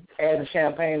just adding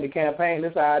champagne to campaign.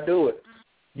 This is how I do it.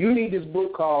 You need this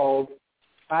book called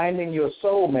Finding Your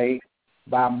Soulmate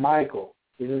by Michael.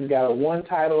 It's got a one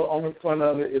title on the front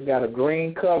of it. It's got a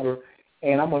green cover.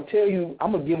 And I'm going to tell you,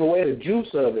 I'm going to give away the juice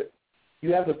of it.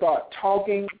 You have to start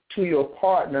talking to your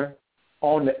partner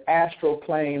on the astral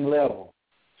plane level.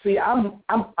 See, I'm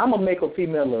going to make a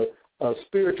female a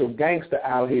spiritual gangster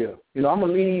out here. I'm going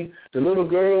to leave the little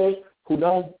girls who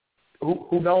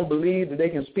don't believe that they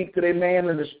can speak to their man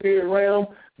in the spirit realm.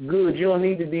 Good, you don't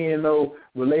need to be in no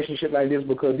relationship like this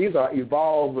because these are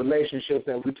evolved relationships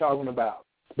that we're talking about.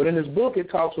 But in this book,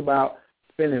 it talks about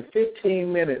spending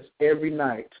 15 minutes every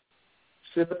night.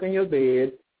 Sit up in your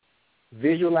bed,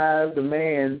 visualize the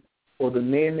man or the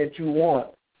men that you want,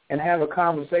 and have a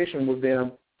conversation with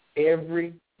them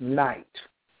every night.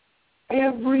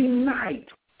 Every night.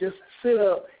 Just sit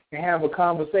up and have a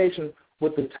conversation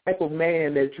with the type of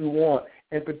man that you want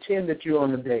and pretend that you're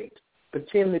on a date.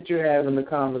 Pretend that you're having a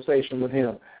conversation with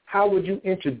him. How would you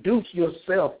introduce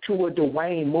yourself to a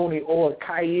Dwayne Mooney or a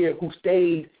Khayr who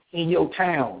stayed in your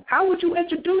town? How would you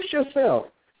introduce yourself?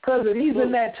 Because if he's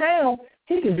in that town,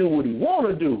 he can do what he want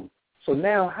to do. So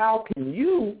now how can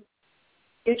you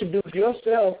introduce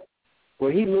yourself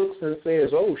where he looks and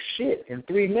says, oh, shit, in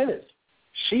 3 minutes,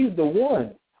 she's the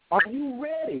one. Are you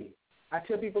ready? I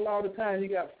tell people all the time, you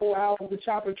got 4 hours to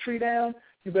chop a tree down.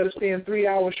 You better spend 3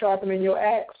 hours sharpening your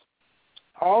axe.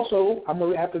 Also, I'm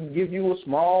going to have to give you a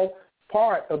small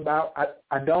part about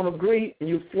I don't agree and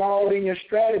you're flawed in your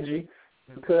strategy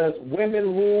because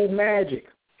women rule magic.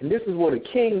 And this is what a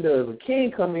king does. A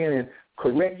king come in and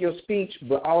correct your speech,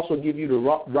 but also give you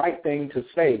the right thing to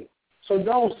say. So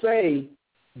don't say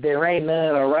there ain't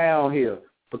none around here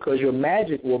because your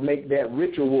magic will make that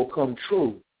ritual come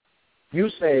true. You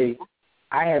say,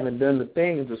 I haven't done the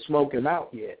things to smoke him out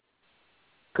yet.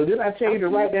 Because didn't I tell you to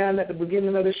write down at the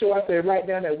beginning of the show, I said write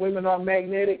down that women are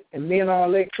magnetic and men are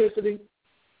electricity?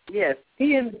 Yes.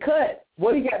 He in the cut.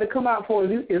 What he got to come out for?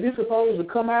 Is he supposed to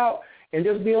come out and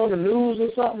just be on the news or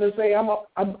something and say,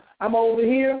 I'm over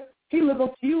here, he looking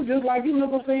for you just like you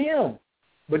looking for him.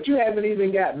 But you haven't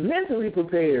even got mentally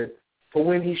prepared for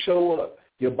when he show up.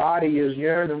 Your body is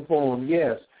yearning for him,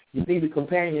 yes. You need the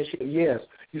companionship, yes.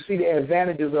 You see the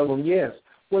advantages of him, yes.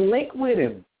 Well, link with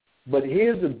him. But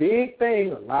here's the big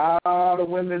thing. A lot of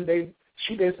women, they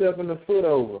shoot themselves in the foot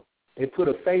over. They put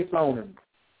a face on him.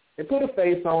 They put a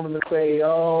face on him and say,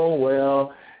 oh,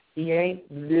 well, he ain't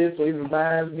this, or he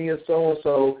reminds me of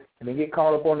so-and-so, and they get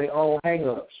caught up on their own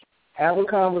hang-ups. Have a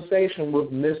conversation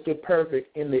with Mr.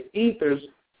 Perfect in the ethers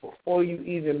before you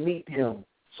even meet him.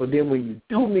 So then when you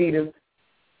do meet him,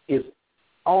 it's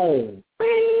on.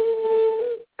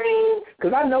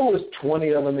 Because I know it's 20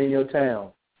 of them in your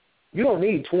town. You don't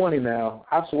need 20 now.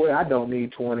 I swear I don't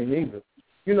need 20 neither.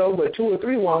 You know, but 2 or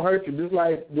 3 won't hurt you, just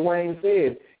like Dwayne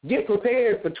said. Get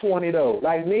prepared for 20, though.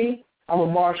 Like me, I'm a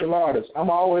martial artist. I'm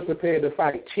always prepared to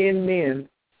fight 10 men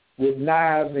with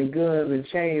knives and guns and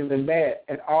chains and bat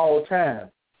at all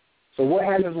times. So what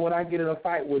happens when I get in a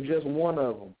fight with just one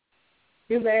of them?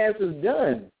 His ass is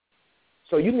done.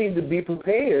 So you need to be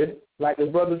prepared. Like the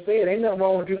brother said, ain't nothing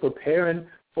wrong with you preparing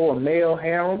for a male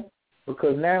harem,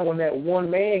 because now when that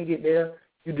one man get there,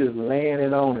 you just laying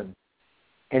it on him.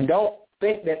 And don't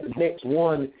think that the next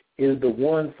one is the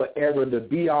one forever, the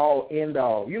be-all,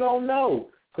 end-all. You don't know,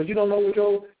 because you don't know what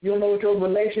your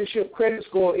relationship credit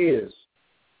score is.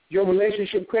 Your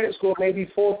relationship credit score may be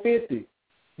 450.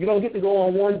 You don't get to go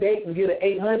on one date and get an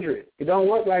 800. It don't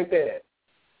work like that.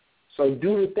 So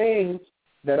do the things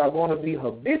that are going to be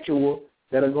habitual,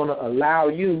 that are going to allow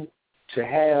you to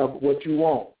have what you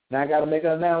want. Now I got to make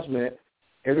an announcement.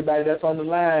 Everybody that's on the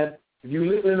line, if you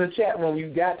listen in the chat room, you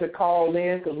got to call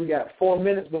in, because we got 4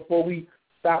 minutes before we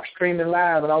stop streaming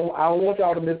live. And I don't want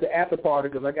y'all to miss the after party,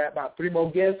 because I got about 3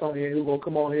 more guests on here who are going to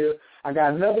come on here. I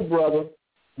got another brother,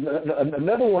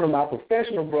 another one of my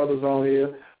professional brothers on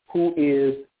here who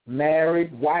is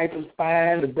married, wife is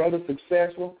fine, the brother's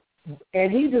successful, and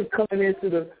he just coming into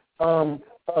the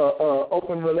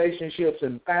open relationships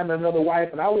and finding another wife,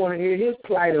 and I want to hear his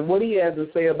plight and what he has to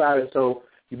say about it. So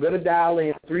you better dial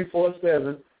in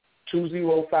 347-205-9089.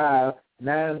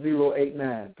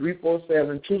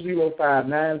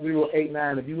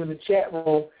 347-205-9089. If you're in the chat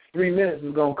room, 3 minutes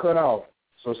is going to cut off.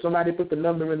 So somebody put the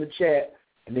number in the chat,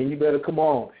 and then you better come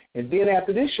on. And then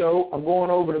after this show, I'm going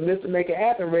over to Mr. Make It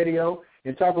Happen Radio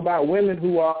and talk about women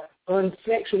who are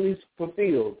unsexually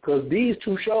fulfilled, because these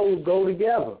two shows go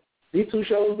together. These two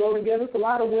shows go together. It's a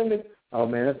lot of women. Oh,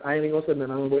 man, I ain't even going to say that.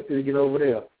 I'm going to wait till you get over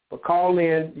there. But call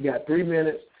in. You got 3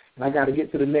 minutes, and I got to get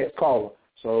to the next caller.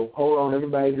 So hold on,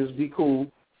 everybody. Just be cool.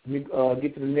 Let me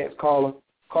get to the next caller.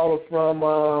 Caller from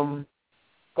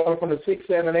the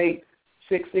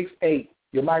 678-668.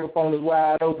 Your microphone is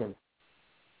wide open.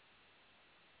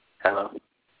 Hello.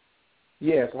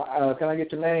 Yes. Can I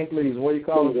get your name, please? Where are you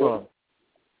calling from?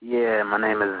 Yeah, my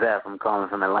name is Zap. I'm calling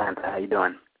from Atlanta. How you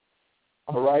doing?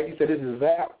 All right. You said this is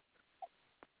Zap?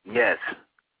 Yes.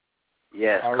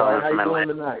 Yes. All calling right. How from you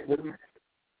Atlanta. doing tonight?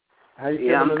 How you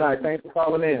feeling tonight? Thanks for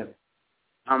calling in.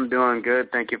 I'm doing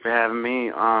good. Thank you for having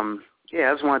me. I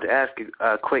just wanted to ask you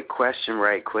a quick question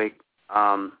right quick.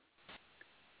 As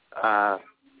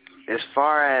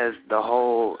far as the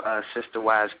whole Sister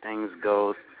Wives things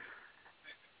goes,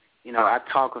 you know, I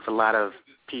talk with a lot of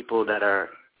people that are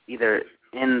either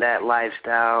in that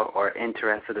lifestyle or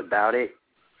interested about it.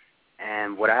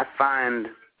 And what I find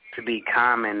to be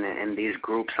common in these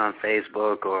groups on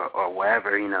Facebook or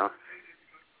wherever, you know,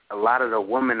 a lot of the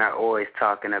women are always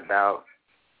talking about,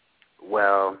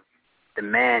 well, the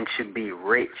man should be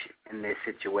rich in this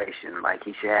situation. Like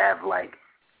he should have, like,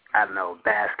 I don't know,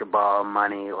 basketball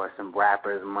money or some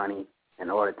rappers' money in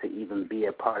order to even be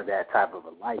a part of that type of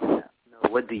a lifestyle. You know,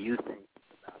 what do you think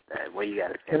about that? What do you got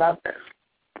to say about that?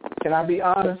 Can I be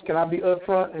honest? Can I be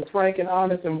upfront and frank and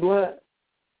honest and blunt?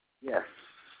 Yes.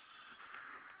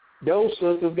 Those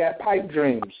sisters got pipe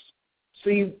dreams.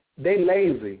 See, they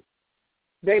lazy.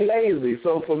 They lazy.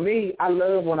 So for me, I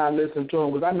love when I listen to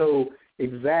them because I know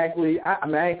exactly, I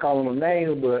ain't calling them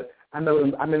names, but I know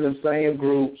them, I'm in the same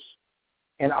groups.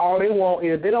 And all they want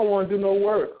is they don't want to do no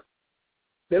work.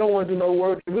 They don't want to do no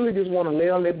work. They really just want to lay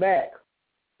on their back.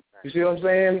 You see what I'm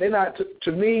saying? They're not,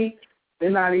 to me, they're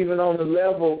not even on the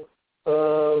level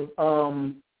of,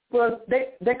 well,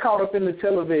 they're caught up in the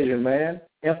television, man.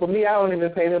 And for me, I don't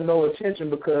even pay them no attention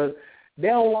because they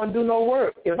don't want to do no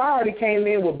work. If I already came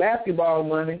in with basketball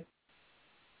money.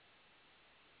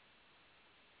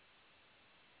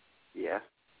 Yeah.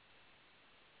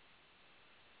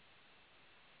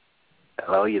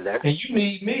 Hello, you there? And you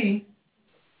need me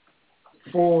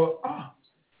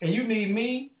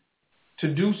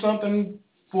to do something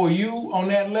for you on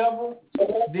that level,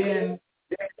 then,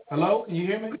 hello, can you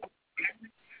hear me?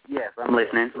 Yes, I'm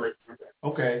listening.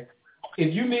 Okay.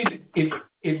 If you need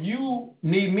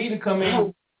me to come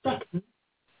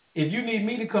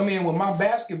in, with my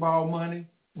basketball money,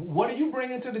 what are you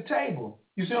bringing to the table?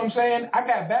 You see what I'm saying? I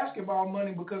got basketball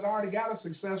money because I already got a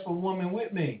successful woman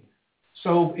with me.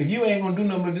 So if you ain't gonna do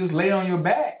nothing but just lay on your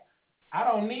back, I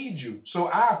don't need you. So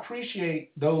I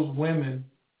appreciate those women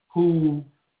who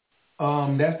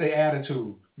that's their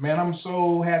attitude. Man, I'm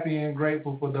so happy and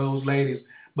grateful for those ladies.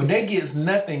 But they get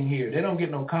nothing here. They don't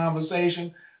get no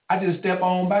conversation. I just step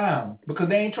on by them because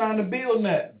they ain't trying to build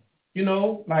nothing. You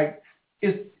know, like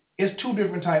it's two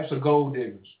different types of gold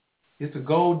diggers. It's a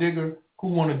gold digger who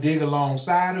want to dig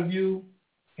alongside of you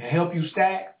and help you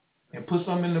stack and put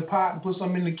some in the pot and put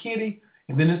some in the kitty.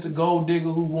 And then it's the gold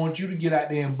digger who wants you to get out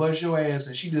there and bust your ass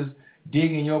and she just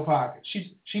dig in your pocket.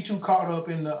 She too caught up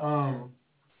in the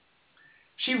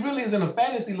she really is in a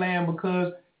fantasy land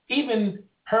because even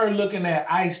her looking at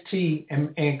Ice-T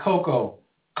and Coco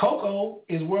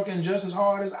is working just as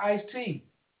hard as Ice-T.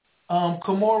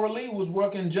 Kimora Lee was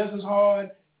working just as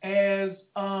hard as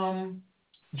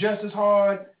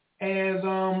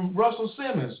Russell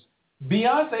Simmons.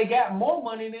 Beyonce got more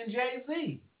money than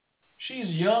Jay-Z. She's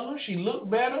younger, she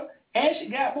looked better, and she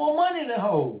got more money than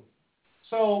Hov.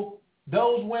 So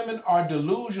those women are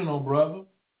delusional, brother.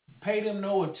 Pay them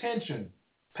no attention.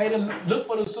 Look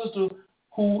for the sister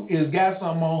who is got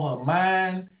something on her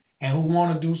mind and who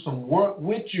want to do some work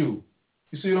with you.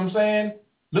 You see what I'm saying?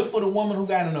 Look for the woman who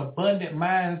got an abundant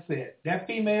mindset. That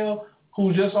female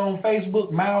who's just on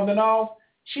Facebook mouthing off,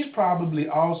 she's probably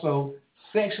also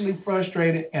sexually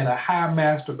frustrated and a high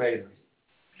masturbator.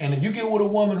 And if you get with a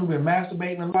woman who's been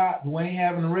masturbating a lot, who ain't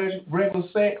having regular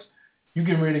sex, you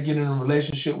get ready to get in a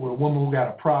relationship with a woman who got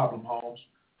a problem, Holmes.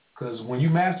 Because when you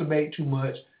masturbate too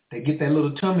much, they get that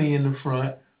little tummy in the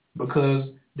front because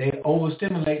they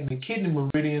overstimulating the kidney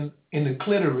meridian in the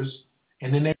clitoris,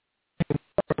 and then they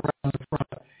around the front.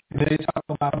 And then they talk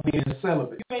about being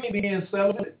celibate. You ain't being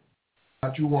celibate,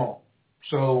 what you want.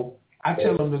 So I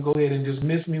tell them to go ahead and just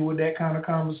miss me with that kind of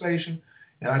conversation,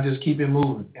 and I just keep it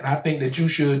moving. And I think that you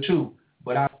should too.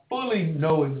 But I fully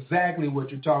know exactly what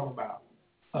you're talking about.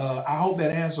 I hope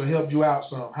that answer helped you out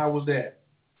some. How was that?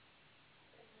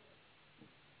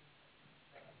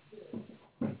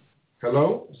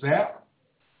 Hello, Zap?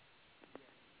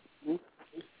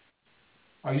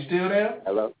 Are you still there?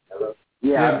 Hello?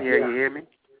 Yeah, I'm here. You hear me?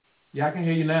 Yeah, I can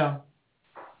hear you now.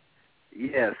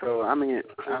 Yeah, so I mean,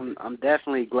 I'm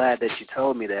definitely glad that you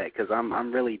told me that because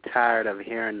I'm really tired of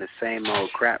hearing the same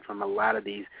old crap from a lot of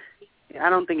these.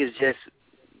 I don't think it's just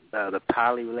the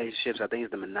poly relationships. I think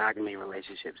it's the monogamy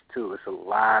relationships too. It's a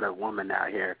lot of women out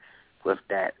here with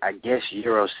that, I guess,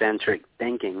 Eurocentric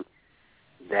thinking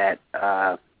that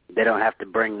they don't have to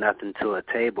bring nothing to a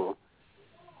table.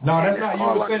 No, that's not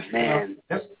Eurocentric.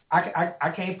 No.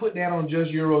 I can't put that on just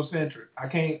Eurocentric.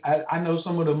 I know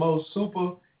some of the most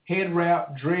super head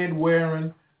wrap, dread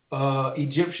wearing,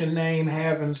 Egyptian name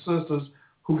having sisters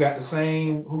who got the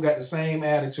same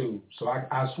attitude. So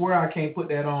I swear I can't put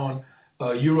that on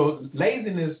Euro.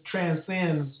 Laziness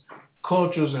transcends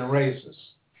cultures and races.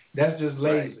 That's just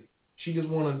lazy. Right. She just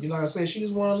want to, like I said, she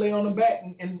just want to lay on the back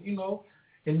and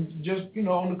just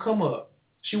on the come up.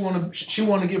 She want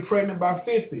to get pregnant by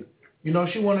 50.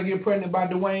 She want to get pregnant by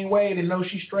Dwayne Wade and know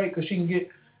she's straight because she can get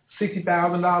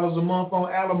 $60,000 a month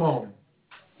on alimony.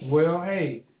 Well,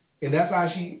 hey, if that's how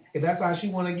she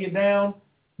want to get down,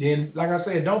 then like I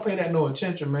said, don't pay that no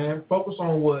attention, man. Focus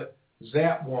on what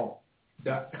Zap want.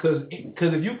 Because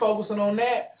if you focusing on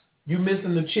that, you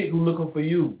missing the chick who looking for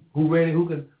you, who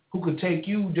could take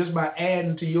you just by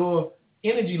adding to your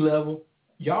energy level.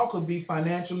 Y'all could be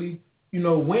financially,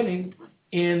 winning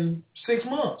in 6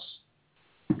 months.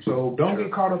 So don't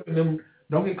get caught up in them.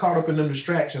 Don't get caught up in them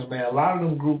distractions, man. A lot of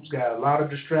them groups got a lot of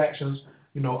distractions,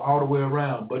 all the way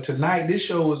around. But tonight, this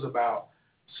show is about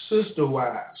sister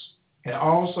wives, and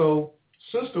also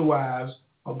sister wives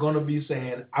are going to be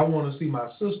saying, "I want to see my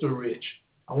sister rich.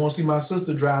 I want to see my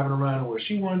sister driving around where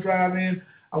she want to drive in.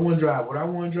 I want to drive what I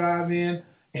want to drive in."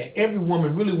 And every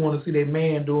woman really want to see their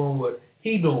man doing what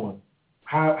he doing.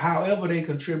 However they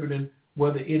contributing,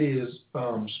 whether it is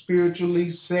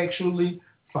spiritually, sexually,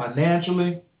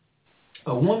 financially,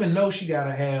 a woman knows she got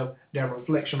to have that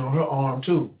reflection on her arm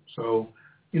too. So,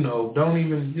 don't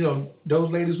even, those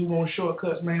ladies who want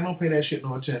shortcuts, man, don't pay that shit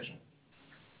no attention.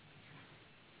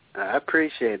 I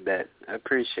appreciate that.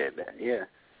 Yeah.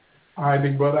 All right,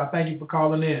 big brother. I thank you for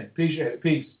calling in. Appreciate it.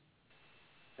 Peace.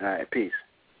 All right, peace.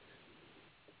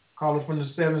 Caller from the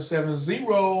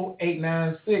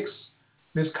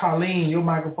Miss Colleen, your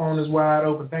microphone is wide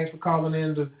open. Thanks for calling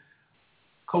in to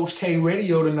Coach K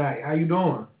Radio tonight. How you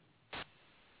doing?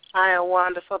 I am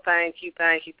wonderful. Thank you.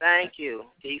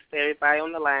 Peace to everybody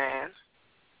on the line.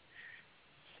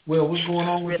 Well, what's going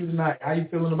on with you tonight? How you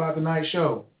feeling about tonight's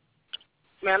show?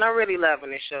 Man, I'm really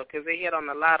loving this show because they hit on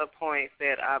a lot of points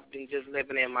that I've been just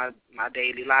living in my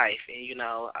daily life. And, you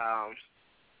know,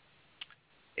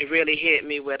 it really hit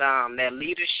me with that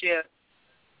leadership,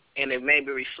 and it made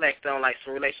me reflect on, like,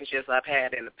 some relationships I've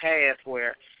had in the past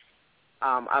where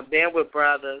I've been with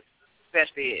brothers,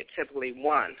 especially typically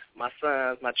one, my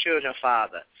son's, my children's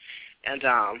father. And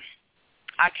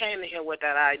I came to him with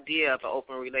that idea of an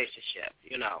open relationship.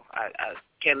 You know, I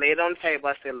laid it on the table.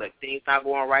 I said, look, things not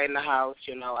going right in the house.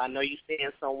 You know, I know you're seeing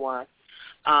someone.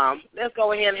 Let's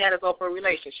go ahead and have this open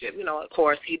relationship. You know, of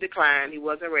course, he declined. He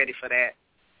wasn't ready for that.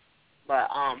 But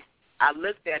I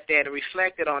looked at that and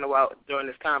reflected on it during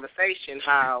this conversation,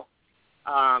 how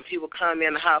he would come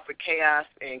in the house with chaos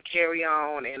and carry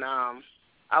on, and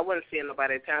I wasn't seeing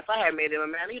nobody at the time. So I had made him a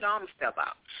man, you know, I'm going to step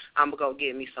out. I'm going to go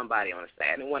get me somebody on the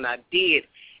side. And when I did,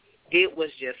 it was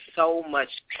just so much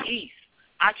peace.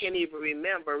 I can't even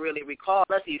recall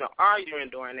us even arguing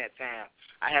during that time.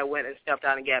 I had went and stepped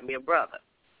out and got me a brother.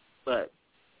 But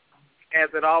as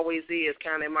it always is,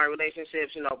 kind of in my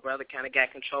relationships, you know, brother kind of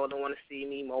got control and want to see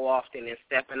me more often and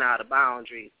stepping out of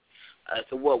boundaries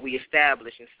to what we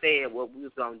established and said what we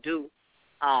was going to do.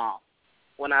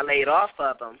 When I laid off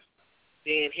of him,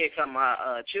 then here come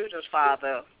my children's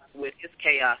father with his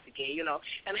chaos again, you know,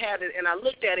 and I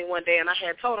looked at him one day and I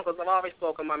had told him, because I've always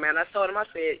spoken my man, I told him, I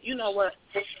said, you know what,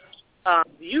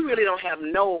 you really don't have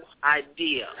no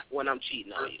idea when I'm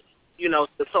cheating on you, you know,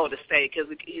 so to say, because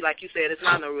like you said, it's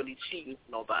not no really cheating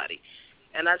for nobody.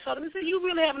 And I told him, I said, you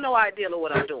really have no idea of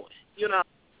what I'm doing, you know.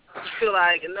 I feel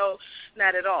like, no,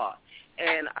 not at all.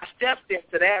 And I stepped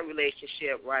into that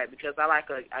relationship, right, because I like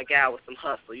a guy with some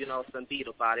hustle, you know, some beat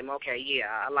about him. Okay,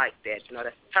 yeah, I like that. You know,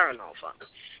 that's a turn on for me.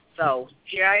 So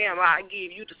here I am. I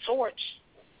give you the torch,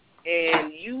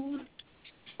 and you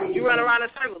run around in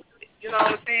circles. You know what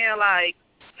I'm saying? Like,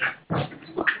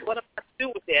 what am I to do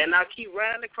with that? And I keep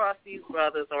running across these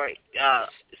brothers, or it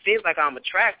seems like I'm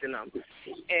attracting them.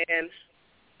 And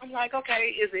I'm like,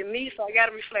 okay, is it me? So I got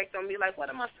to reflect on me. Like, what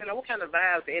am I sending? What kind of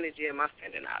vibes, energy am I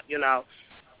sending out? You know,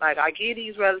 like I give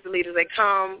these brothers and leaders, they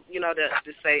come, you know,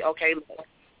 to say, okay, look,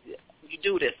 you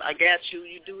do this. I got you.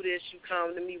 You do this. You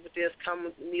come to me with this.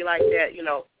 Come to me like that, you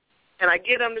know. And I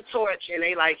get them the torch, and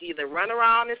they, like, either run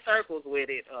around in circles with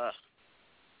it or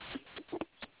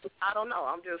I don't know.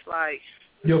 I'm just like.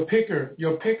 Your picker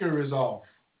is off.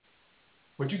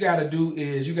 What you got to do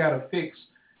is you got to fix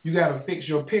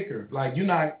your picker. Like you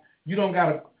giving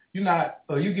them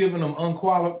you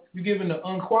giving the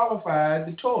unqualified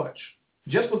the torch.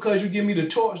 Just because you give me the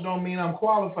torch don't mean I'm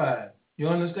qualified. You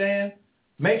understand?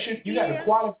 Make sure you got to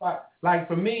qualify. Like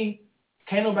for me,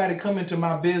 can't nobody come into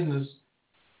my business,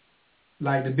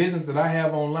 like the business that I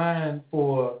have online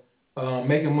for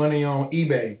making money on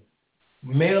eBay.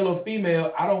 Male or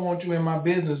female, I don't want you in my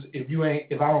business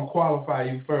if I don't qualify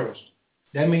you first.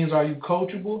 That means, are you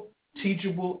coachable,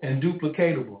 teachable, and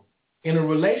duplicatable? In a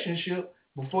relationship,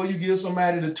 before you give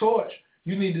somebody the torch,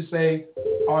 you need to say,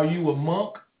 are you a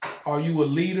monk? Are you a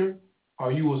leader?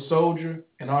 Are you a soldier?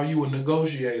 And are you a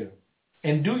negotiator?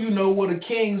 And do you know what a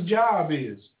king's job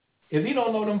is? If he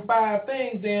don't know them 5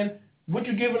 things, then what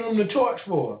you giving him the torch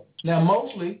for? Now,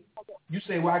 mostly, you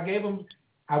say, well,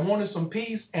 I wanted some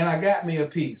peace, and I got me a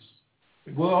piece.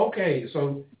 Well, okay,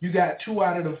 so you got 2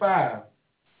 out of the 5.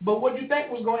 But what do you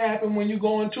think was going to happen when you're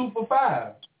going 2 for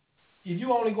 5? If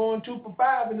you're only going 2 for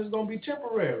 5, then it's going to be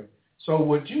temporary. So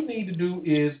what you need to do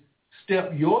is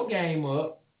step your game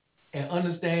up and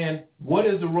understand what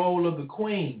is the role of the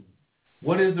queen,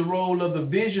 what is the role of the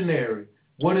visionary,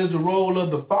 what is the role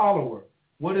of the follower,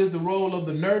 what is the role of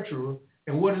the nurturer,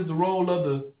 and what is the role of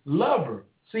the lover.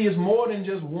 See, it's more than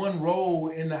just one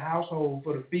role in the household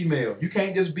for the female. You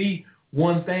can't just be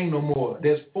one thing no more.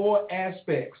 There's 4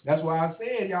 aspects. That's why I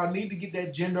said y'all need to get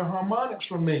that gender harmonics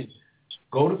from me.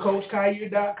 Go to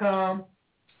CoachKhayr.com,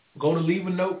 go to Leave a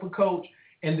Note for Coach,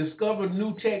 and discover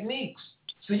new techniques.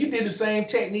 So you did the same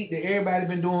technique that everybody's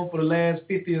been doing for the last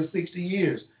 50 or 60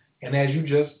 years. And as you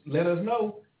just let us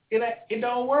know, it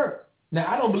don't work.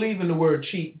 Now, I don't believe in the word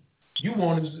cheat. You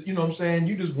wanted, you know what I'm saying,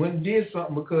 you just went and did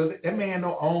something because that man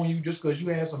don't own you just because you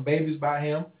had some babies by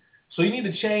him. So you need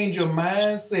to change your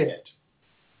mindset.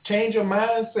 Change your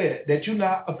mindset that you're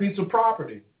not a piece of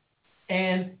property.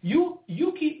 And you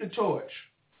keep the torch.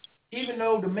 Even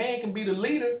though the man can be the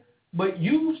leader, but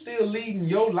you still leading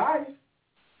your life.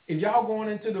 If y'all going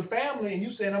into the family and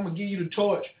you saying, I'm going to give you the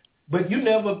torch, but you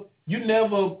never you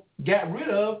never got rid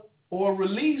of or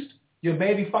released your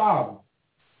baby father.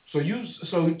 So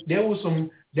there was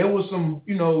some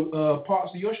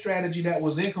parts of your strategy that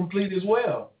was incomplete as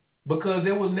well, because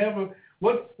there was never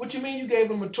what you mean you gave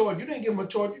him a torch? You didn't give him a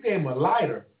torch. You gave him a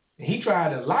lighter, and he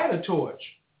tried to light a torch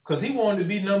because he wanted to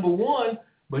be number one,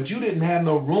 but you didn't have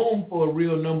no room for a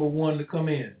real number one to come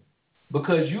in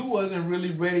because you wasn't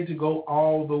really ready to go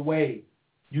all the way.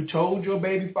 You told your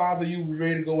baby father you were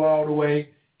ready to go all the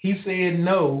way. He said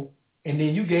no, and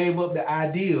then you gave up the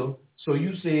ideal. So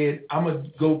you said, I'm going to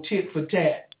go tit for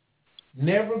tat.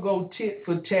 Never go tit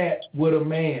for tat with a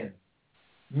man.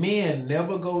 Men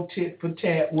never go tit for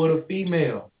tat with a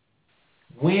female.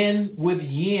 Win with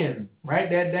yin.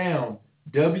 Write that down.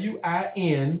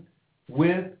 W-I-N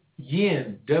with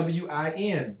yin.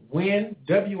 W-I-N. Win,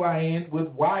 W-I-N with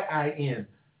Y-I-N.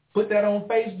 Put that on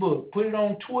Facebook. Put it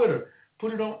on Twitter.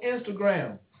 Put it on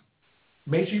Instagram.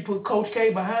 Make sure you put Coach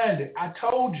K behind it. I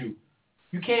told you.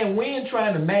 You can't win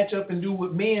trying to match up and do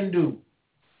what men do.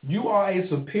 You are a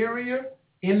superior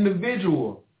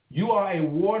individual. You are a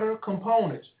water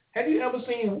component. Have you ever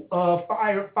seen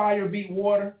fire beat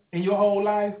water in your whole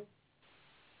life?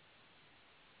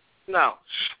 No.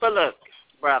 But look,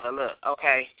 brother,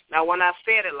 okay. Now, when I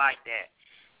said it like that,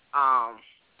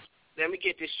 let me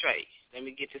get this straight. Let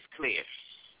me get this clear.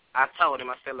 I told him,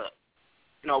 I said, look,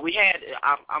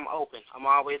 I'm open. I'm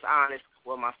always honest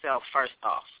with myself first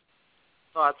off.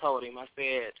 So I told him, I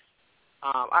said,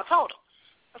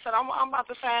 I'm about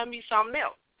to find me something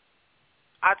else.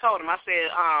 I told him, I said,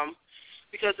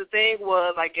 because the thing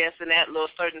was, I guess, in that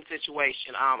little certain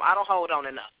situation, I don't hold on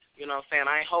to nothing. You know what I'm saying?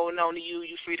 I ain't holding on to you.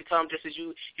 You free to come just as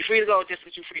you're free to go just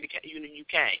as you free to you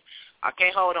came. I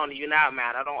can't hold on to you. Now,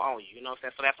 man, I don't own you. You know what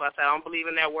I'm saying? So that's why I said I don't believe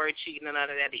in that word cheating and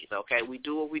none of that either. Okay, we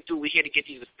do what we do. We're here to get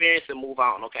these experiences and move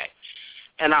on. Okay.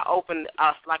 And I opened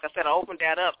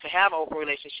that up to have an open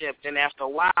relationship. Then after a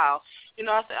while,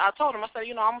 I told him, I'm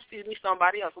going to see me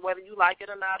somebody else, whether you like it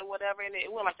or not or whatever. And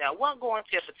it went like that. I wasn't going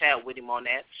tit for tat with him on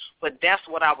that, but that's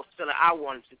what I was feeling I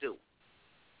wanted to do.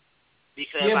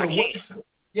 Because I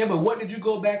can't. But what did you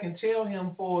go back and tell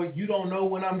him for? You don't know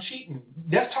when I'm cheating.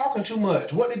 That's talking too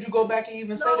much. What did you go back and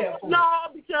even say that for? No,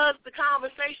 because the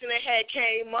conversation that had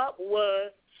came up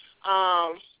was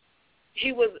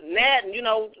he was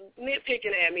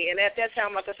nitpicking at me. And at that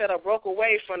time, like I said, I broke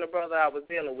away from the brother I was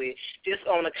dealing with just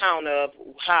on account of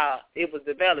how it was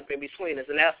developing between us.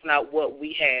 And that's not what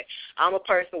we had. I'm a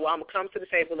person where I'm going to come to the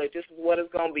table like, this is what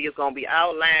it's going to be. It's going to be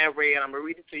outline read. I'm going to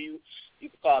read it to you. You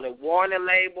can call it warning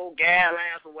label,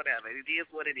 guidelines, or whatever. It is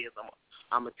what it is.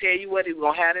 I'm going to tell you what we're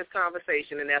going to have this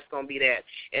conversation, and that's going to be that.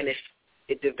 And if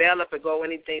it develop or go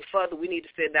anything further, we need to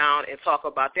sit down and talk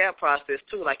about that process,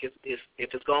 too. Like if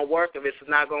it's going to work, if it's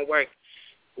not going to work,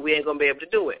 we ain't going to be able to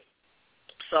do it.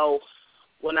 So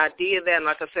when I did that, and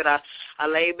like I said, I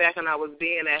laid back and I was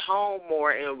being at home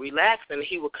more and relaxing, and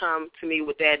he would come to me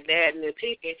with that dad and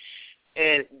picking,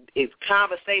 and his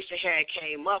conversation had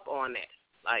came up on that.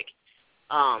 Like,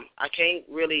 I can't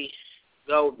really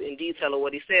go in detail of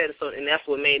what he said, and that's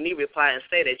what made me reply and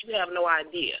say that you have no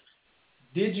idea.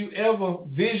 Did you ever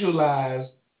visualize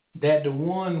that the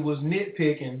one was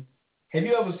nitpicking? Have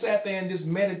you ever sat there and just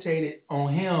meditated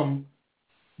on him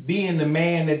being the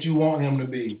man that you want him to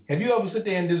be? Have you ever sit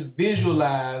there and just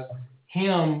visualize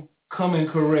him coming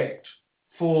correct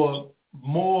for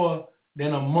more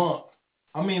than a month?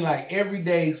 I mean, like every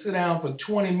day, sit down for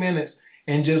 20 minutes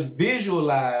and just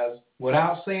visualize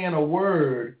without saying a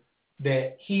word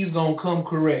that he's going to come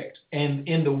correct and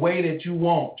in the way that you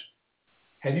want.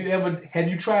 Have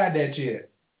you tried that yet?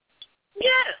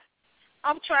 Yes,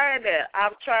 I've tried that. I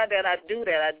do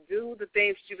that. I do the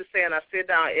things you were saying. I sit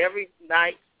down every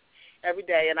night, every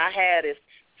day, and I had it.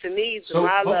 To me,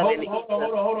 my love.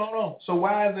 Hold on. So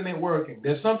why isn't it working?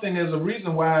 There's a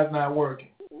reason why it's not working.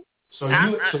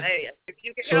 Hey, if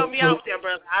you can help me out there,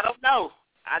 brother, I don't know.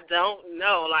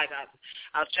 Like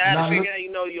I was trying to figure out.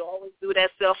 You always do that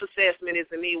self-assessment. Is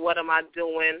me? What am I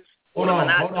doing? Hold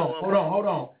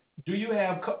on. Do you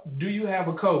have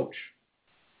a coach?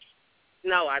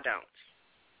 No, I don't.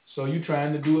 So you're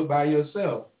trying to do it by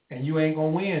yourself, and you ain't gonna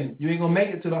win. You ain't gonna make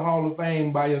it to the Hall of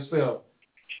Fame by yourself.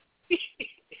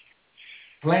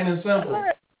 Plain and simple.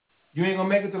 You ain't gonna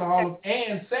make it to the Hall of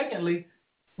Fame. And secondly,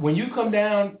 when you come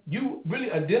down, you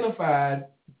really identified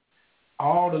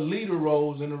all the leader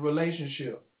roles in the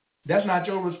relationship. That's not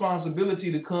your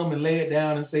responsibility to come and lay it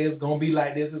down and say it's going to be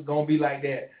like this, it's going to be like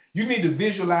that. You need to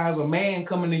visualize a man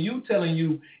coming to you telling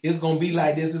you it's going to be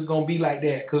like this, it's going to be like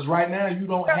that. Because right now you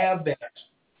don't have that.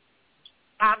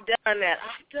 I've done that.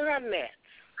 I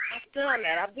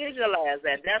visualized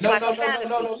that. That's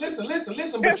no.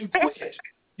 Listen, but you quit.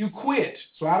 you quit.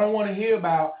 So I don't want to hear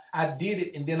about I did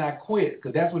it and then I quit,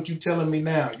 because that's what you're telling me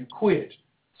now. You quit.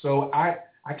 So I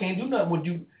can't do nothing with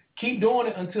you. Keep doing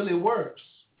it until it works.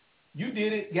 You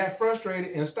did it, got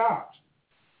frustrated, and stopped.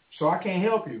 So I can't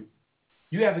help you.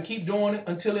 You have to keep doing it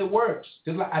until it works.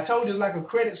 Just like I told you, it's like a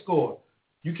credit score.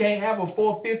 You can't have a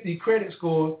 450 credit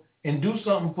score and do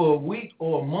something for a week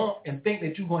or a month and think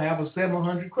that you're going to have a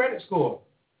 700 credit score.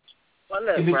 Well,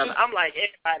 look, brother, I'm like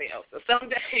everybody else. So some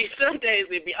days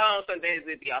it be on, some days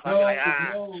it be off. No, like,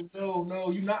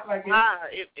 no, you're not like well,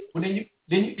 then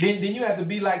you have to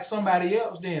be like somebody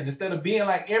else. Then instead of being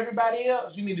like everybody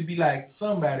else, you need to be like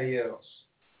somebody else.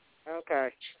 Okay.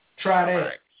 Try that.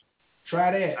 Right.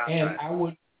 Try that. And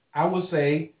I would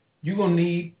say you're gonna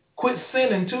need quit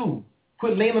sinning too.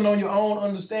 Quit leaning on your own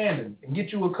understanding and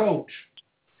get you a coach.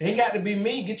 It ain't got to be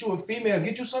me. Get you a female.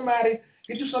 Get you somebody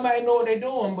know what they're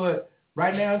doing. But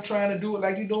right now, trying to do it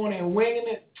like you're doing it and winging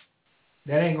it,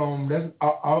 that ain't gonna. That's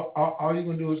all you're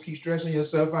gonna do is keep stressing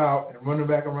yourself out and running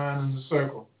back around in the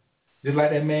circle, just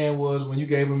like that man was when you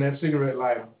gave him that cigarette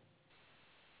lighter.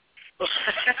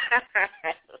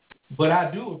 But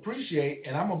I do appreciate,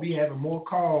 and I'm gonna be having more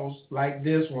calls like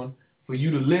this one for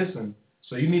you to listen.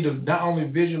 So you need to not only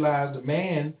visualize the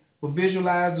man, but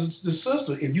visualize the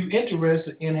sister if you're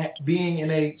interested in being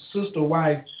in a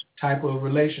sister-wife type of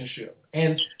relationship.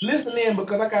 And listen in,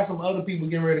 because I got some other people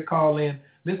getting ready to call in,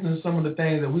 listen to some of the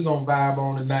things that we're going to vibe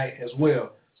on tonight as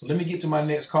well. So let me get to my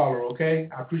next caller, okay?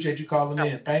 I appreciate you calling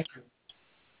in. Thank you.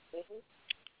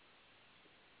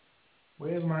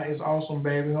 Where's my It's Awesome,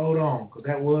 baby? Hold on, because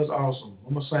that was awesome.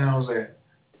 Where my sounds at?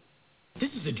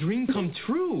 This is a dream come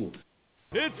true.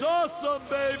 It's awesome,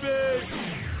 baby.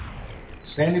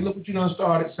 Sandy, look what you done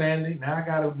started, Sandy. Now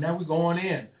we're going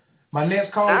in. My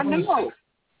next caller is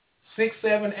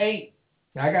 678.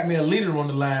 Now I got me a leader on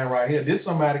the line right here. This is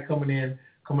somebody coming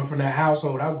from that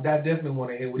household. I definitely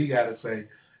want to hear what he got to say.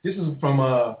 This is from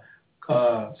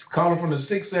caller from the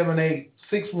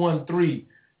 678-613.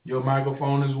 Your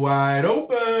microphone is wide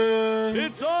open.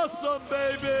 It's awesome,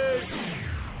 baby.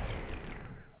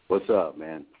 What's up,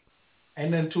 man?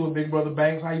 Ain't nothing to it, Big Brother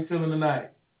Banks. How you feeling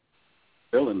tonight?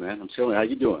 Chilling, man. I'm chilling. How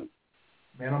you doing?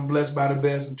 Man, I'm blessed by the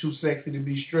best and too sexy to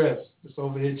be stressed. Just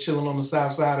over here chilling on the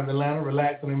south side of Atlanta,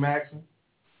 relaxing and maxing.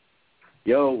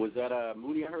 Yo, was that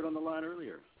Mooney I heard on the line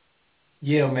earlier?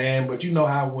 Yeah, man, but you know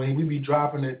how when we be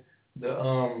dropping it,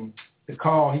 the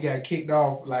call, he got kicked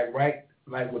off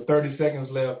with 30 seconds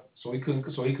left, so he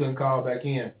couldn't call back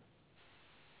in.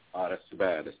 Oh, that's too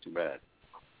bad.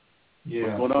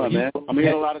 Yeah. What's going on, man? I'm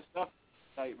hearing a lot of stuff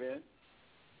tonight, man.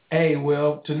 Hey,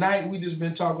 well, tonight we just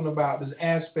been talking about this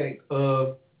aspect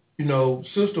of,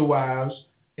 sister wives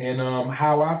and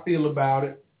how I feel about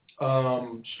it,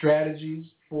 strategies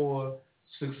for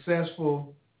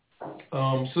successful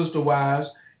sister wives.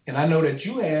 And I know that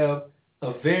you have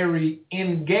a very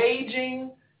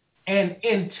engaging and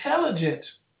intelligent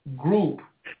group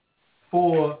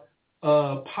for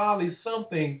poly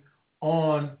something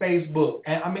on Facebook.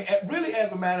 And I mean, really,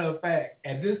 as a matter of fact,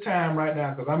 at this time right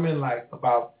now, because I'm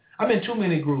in too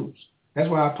many groups. That's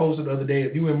why I posted the other day,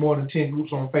 if you're in more than 10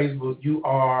 groups on Facebook, you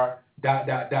are ...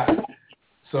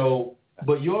 So,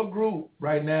 but your group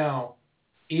right now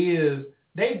is,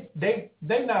 they're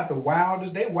not the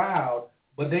wildest, they wild,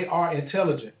 but they are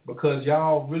intelligent because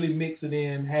y'all really mix it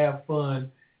in, have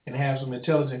fun, and have some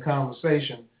intelligent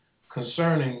conversation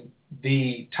concerning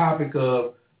the topic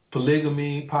of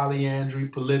polygamy, polyandry,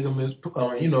 polygamous,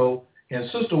 and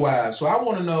sister wives. So I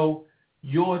want to know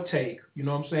your take, you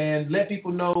know what I'm saying? Let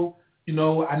people know,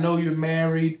 I know you're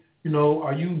married,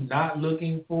 are you not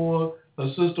looking for a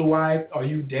sister wife? Are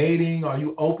you dating? Are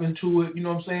you open to it? You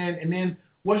know what I'm saying? And then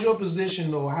what's your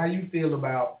position or how you feel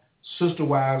about sister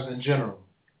wives in general?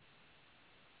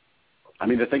 I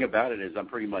mean, the thing about it is I'm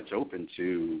pretty much open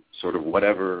to sort of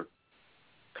whatever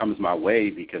comes my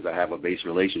way because I have a base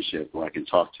relationship where I can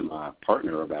talk to my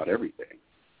partner about everything.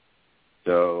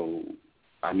 So,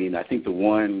 I mean, I think the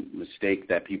one mistake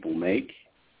that people make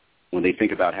when they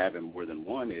think about having more than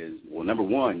one is, well, number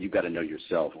one, you've got to know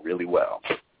yourself really well.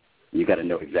 You've got to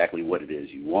know exactly what it is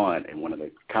you want. And one of the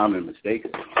common mistakes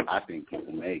I think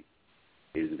people make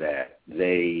is that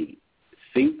they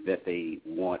think that they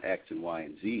want X and Y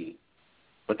and Z,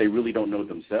 but they really don't know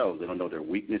themselves. They don't know their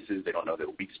weaknesses. They don't know their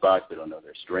weak spots. They don't know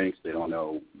their strengths. They don't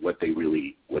know what they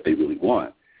really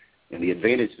want. And the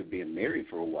advantage of being married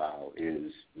for a while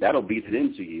is that'll beat it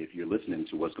into you if you're listening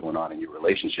to what's going on in your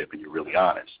relationship and you're really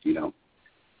honest,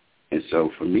 And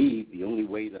so for me, the only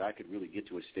way that I could really get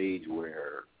to a stage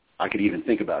where I could even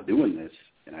think about doing this,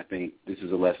 and I think this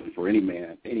is a lesson for any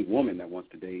man, any woman that wants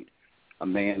to date a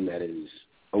man that is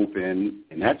open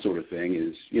and that sort of thing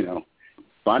is,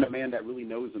 find a man that really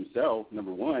knows himself,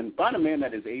 number one. Find a man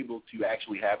that is able to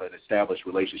actually have an established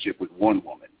relationship with one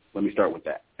woman. Let me start with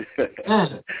that. You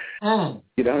know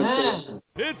what I'm saying?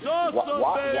 It's awesome,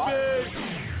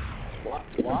 baby!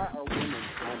 Why are women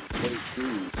trying to date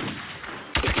dudes?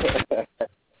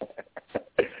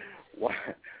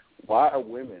 Why are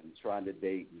women trying to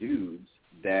date dudes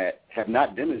that have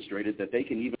not demonstrated that they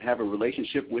can even have a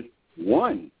relationship with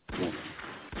one woman?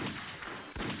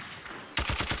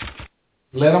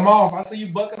 Let them off. I see you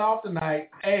bucking off tonight.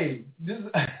 Hey,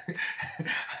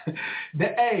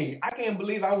 hey, I can't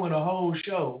believe I went a whole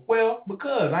show. Well,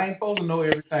 because I ain't supposed to know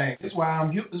everything. That's why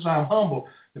I'm humble.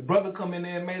 The brother come in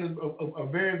there and made a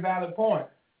very valid point.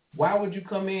 Why would you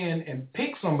come in and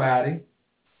pick somebody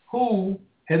who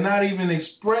has not even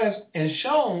expressed and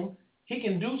shown he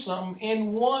can do something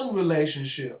in one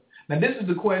relationship? Now, this is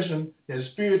the question that the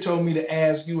Spirit told me to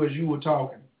ask you as you were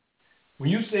talking. When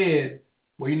you said,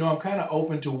 well, I'm kind of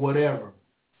open to whatever,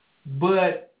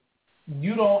 but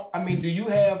you don't, do you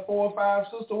have 4 or 5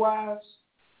 sister wives?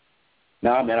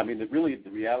 No, man, the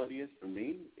reality is for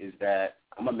me is that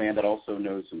I'm a man that also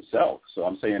knows himself. So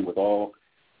I'm saying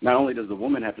not only does the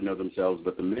woman have to know themselves,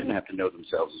 but the men have to know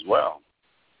themselves as well.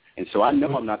 And so I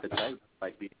know I'm not the type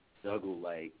like being juggle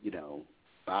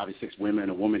 5 or 6 women,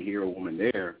 a woman here, a woman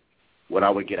there. What I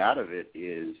would get out of it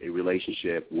is a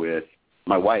relationship with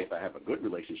my wife. I have a good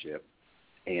relationship,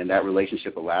 and that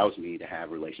relationship allows me to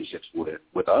have relationships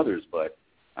with others. But,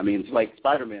 it's like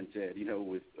Spider-Man said,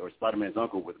 or Spider-Man's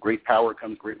uncle, with great power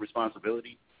comes great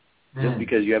responsibility. Just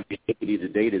because you have the ability to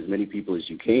date as many people as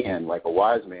you can, like a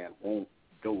wise man won't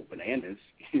go bananas,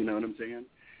 you know what I'm saying?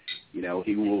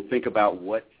 He will think about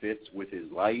what fits with his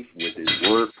life, with his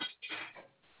work,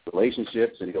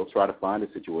 relationships, and he'll try to find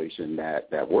a situation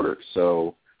that works.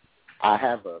 So I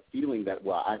have a feeling that,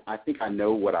 I think I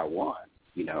know what I want,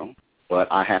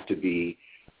 but I have to be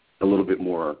a little bit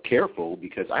more careful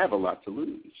because I have a lot to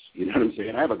lose. You know what I'm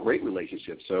saying? I have a great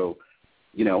relationship. So,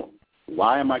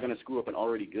 why am I going to screw up an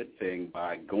already good thing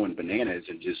by going bananas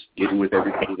and just getting with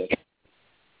everybody that...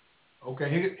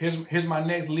 Okay, here's my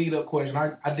next lead-up question.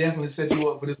 I definitely set you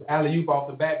up for this alley-oop off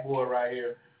the backboard right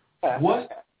here.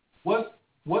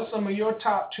 What's some of your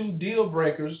top 2 deal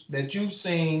breakers that you've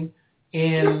seen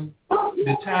in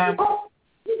the time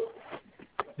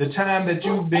that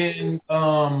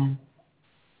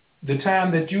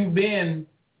you've been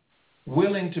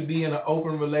willing to be in an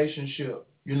open relationship?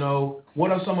 What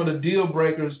are some of the deal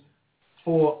breakers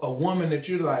for a woman that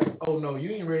you're like, oh no,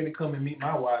 you ain't ready to come and meet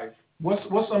my wife?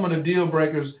 What's some of the deal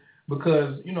breakers?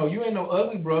 Because you ain't no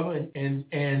ugly brother,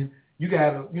 and you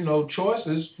got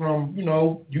choices from you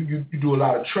do a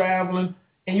lot of traveling,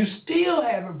 and you still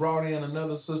haven't brought in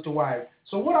another sister wife.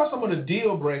 So what are some of the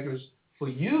deal breakers for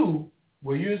you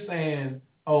where you're saying,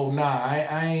 oh nah,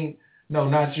 I ain't, no,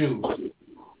 not you?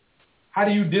 How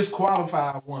do you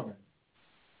disqualify a woman?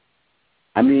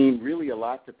 Really a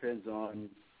lot depends on,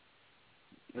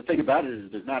 the thing about it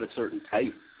is there's not a certain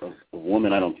type of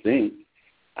woman, I don't think.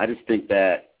 I just think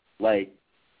that,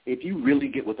 if you really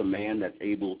get with a man that's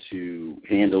able to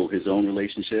handle his own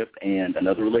relationship and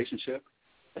another relationship,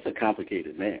 that's a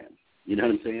complicated man. You know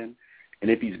what I'm saying?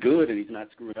 And if he's good and he's not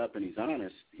screwing up and he's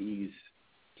honest, he's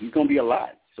going to be a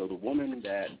lot. So the woman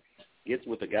that gets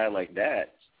with a guy like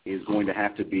that is going to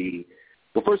have to be,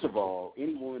 well, first of all,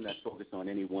 any woman that's focused on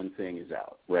any one thing is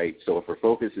out, right? So if her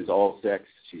focus is all sex,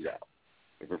 she's out.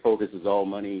 If her focus is all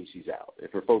money, she's out.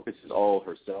 If her focus is all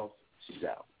herself, she's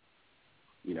out.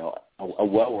 A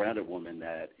well-rounded woman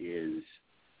that is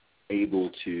able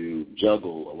to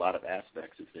juggle a lot of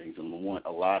aspects of things and want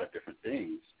a lot of different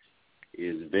things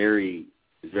is very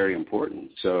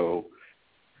important. So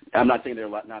I'm not saying there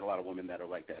are not a lot of women that are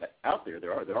like that out there.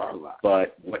 There are a lot.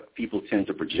 But what people tend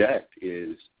to project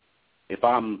is, if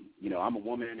I'm a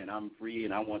woman and I'm free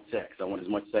and I want sex, I want as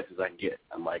much sex as I can get.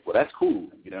 I'm like, well, that's cool.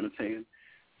 You know what I'm saying?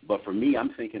 But for me,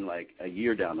 I'm thinking a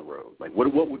year down the road.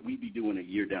 What would we be doing a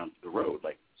year down the road?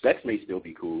 Sex may still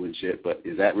be cool and shit, but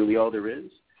is that really all there is?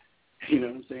 You know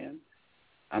what I'm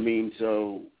saying?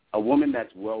 So a woman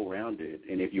that's well-rounded,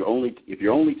 and if you're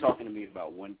only talking to me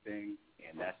about one thing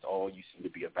and that's all you seem to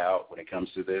be about when it comes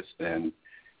to this, then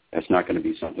that's not going to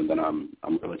be something that I'm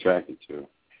real attracted to.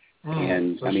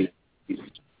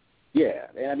 Yeah,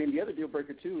 and the other deal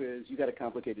breaker too is you got a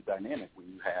complicated dynamic when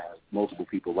you have multiple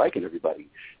people liking everybody.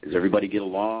 Does everybody get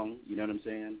along? You know what I'm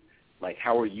saying?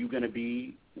 How are you going to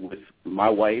be with my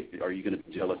wife? Are you going to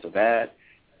be jealous of that?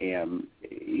 And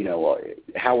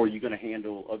how are you going to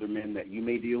handle other men that you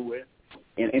may deal with?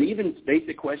 And even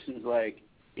basic questions like,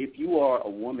 if you are a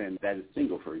woman that is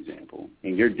single, for example,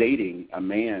 and you're dating a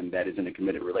man that is in a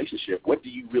committed relationship, what do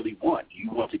you really want? Do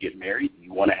you want to get married? Do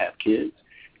you want to have kids?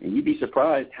 And you'd be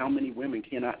surprised how many women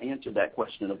cannot answer that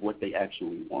question of what they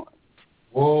actually want.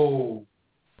 Whoa.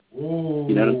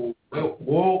 You know?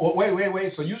 Whoa.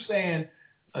 Wait. So you're saying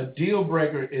a deal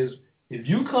breaker is if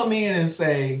you come in and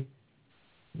say,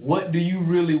 what do you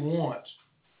really want?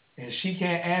 And she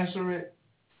can't answer it,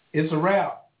 it's a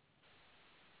wrap.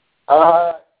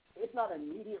 It's not an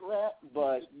immediate wrap,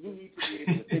 but you need to be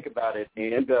able to think about it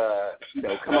and,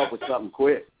 come up with something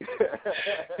quick.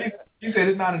 You said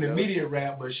it's not an immediate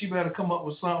wrap, but she better come up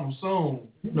with something soon,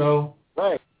 you know?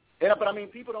 Right. Yeah, but I mean,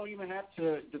 people don't even have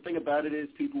to. The thing about it is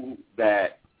people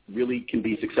that really can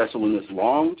be successful in this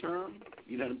long term,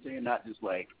 you know what I'm saying? Not just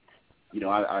like,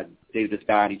 I dated this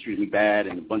guy and he treated me bad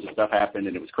and a bunch of stuff happened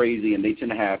and it was crazy, and they tend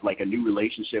to have like a new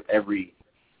relationship every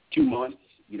 2 months,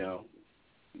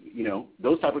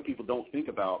 those type of people don't think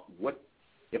about what,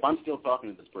 if I'm still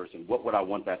talking to this person, what would I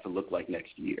want that to look like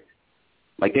next year?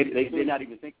 Like they're not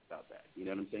even thinking about that. You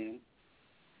know what I'm saying?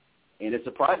 And it's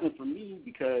surprising for me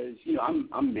because,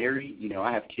 I'm married,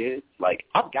 I have kids. Like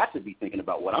I've got to be thinking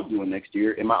about what I'm doing next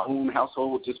year in my own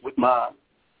household just with my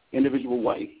individual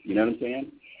wife. You know what I'm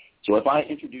saying? So if I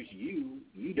introduce you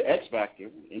the X factor,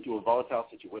 into a volatile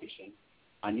situation,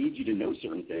 I need you to know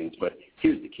certain things. But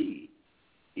here's the key.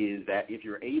 Is that if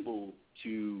you're able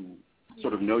to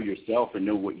sort of know yourself and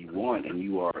know what you want and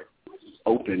you are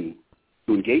open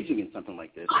to engaging in something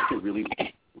like this, it can really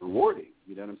be rewarding.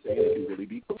 You know what I'm saying? It can really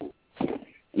be cool.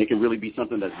 And it can really be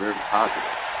something that's very positive.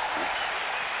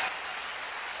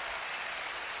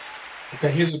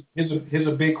 Okay, here's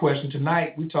a big question.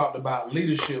 Tonight we talked about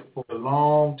leadership for a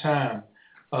long time.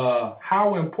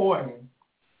 How important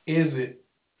is it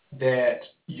that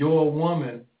your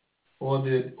woman or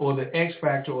the X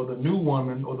factor or the new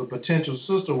woman or the potential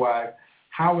sister wife,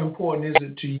 how important is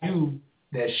it to you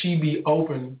that she be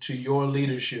open to your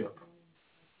leadership?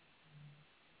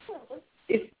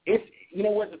 It's you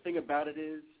know what the thing about it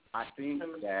is, I think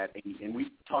that, and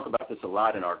we talk about this a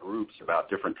lot in our groups about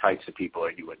different types of people.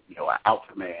 Are you an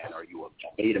alpha man? Are you a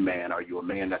beta man? Are you a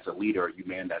man that's a leader? Are you a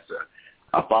man that's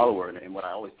a follower? And what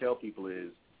I always tell people is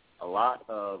a lot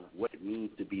of what it means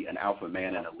to be an alpha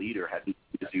man and a leader has nothing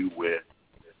to do with,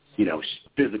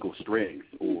 physical strength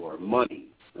or money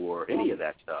or any of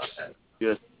that stuff.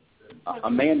 Just a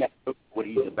man that knows what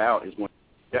he's about is going to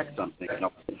project something, and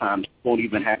oftentimes won't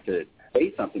even have to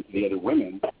say something to the other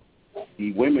women.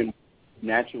 The women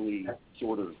naturally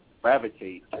sort of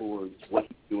gravitate towards what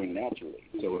he's doing naturally.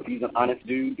 So if he's an honest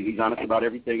dude, he's honest about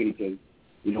everything, and he says,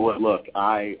 you know what, look,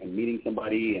 I am meeting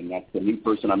somebody, and that's the new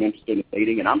person I'm interested in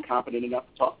dating, and I'm confident enough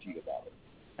to talk to you about it.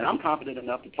 And I'm confident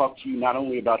enough to talk to you not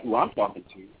only about who I'm talking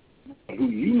to, but who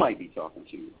you might be talking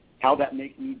to, how that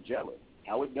makes me jealous,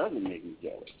 how it doesn't make me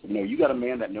jealous. You got a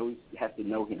man that has to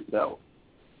know himself.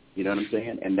 You know what I'm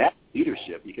saying? And that's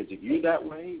leadership, because if you're that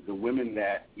way, the women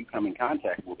that you come in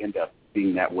contact will end up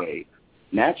being that way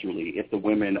naturally if the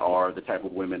women are the type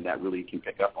of women that really can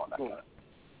pick up on that kind of.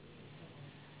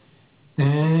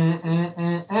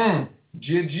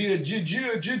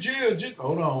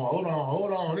 Hold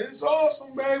on. It's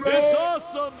awesome, baby. It's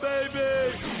awesome,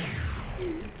 baby.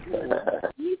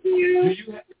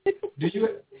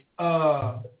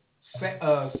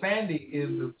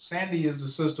 Sandy is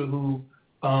the sister who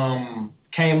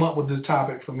came up with this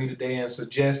topic for me today and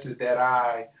suggested that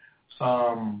I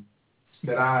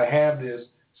have this.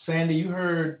 Sandy, you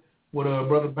heard what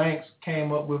Brother Banks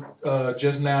came up with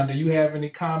just now. Do you have any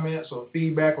comments or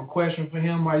feedback or question for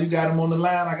him while you got him on the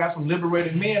line? I got some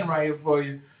liberated men right here for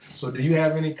you. So do you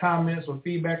have any comments or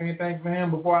feedback, anything for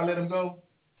him before I let him go?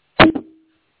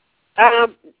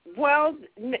 Well,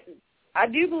 I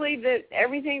do believe that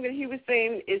everything that he was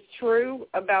saying is true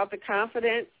about the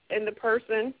confidence in the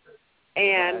person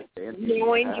and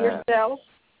knowing yourself.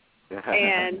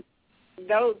 And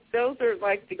those are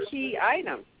like the key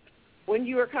items. When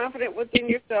you are confident within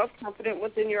yourself, confident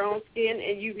within your own skin,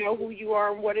 and you know who you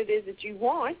are and what it is that you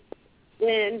want,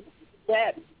 then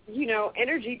that,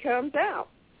 energy comes out.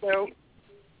 So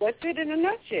that's it in a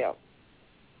nutshell.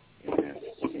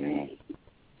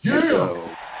 Yeah.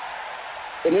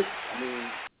 And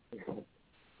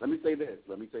let me say this.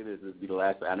 This will be the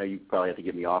last. I know you probably have to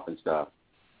get me off and stuff.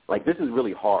 Like, this is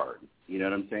really hard. You know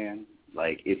what I'm saying?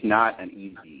 Like, it's not an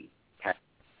easy task.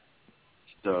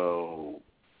 So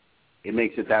it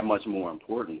makes it that much more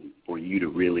important for you to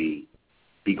really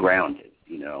be grounded,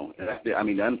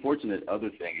 And the unfortunate other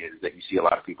thing is that you see a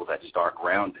lot of people that just aren't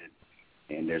grounded,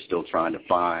 and they're still trying to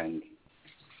find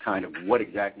kind of what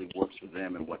exactly works for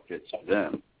them and what fits for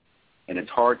them. And it's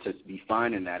hard to be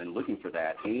finding that and looking for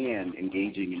that and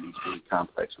engaging in these really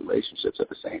complex relationships at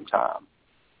the same time.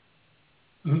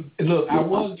 Look, I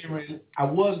was getting ready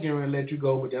to let you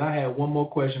go, but then I had one more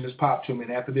question that's popped to me,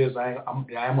 and after this, I'm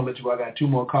gonna let you go. I got two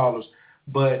more callers,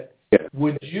 but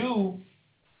would you?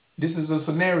 This is a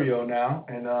scenario now,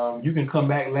 and you can come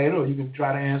back later, or you can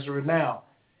try to answer it now.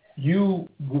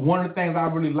 One of the things I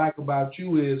really like about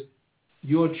you is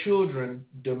your children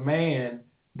demand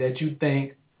that you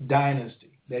think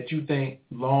dynasty, that you think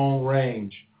long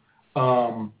range.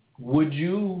 Would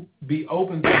you be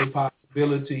open to the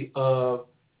possibility of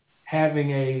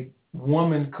having a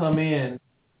woman come in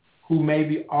who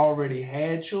maybe already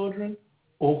had children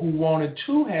or who wanted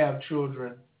to have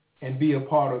children and be a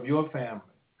part of your family?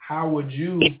 How would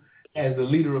you, as the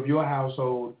leader of your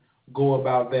household, go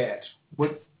about that?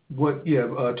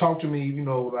 Talk to me,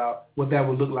 about what that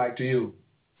would look like to you.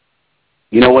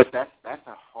 You know what? That's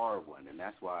a hard one, and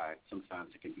that's why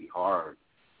sometimes it can be hard,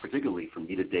 particularly for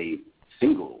me to date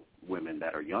single women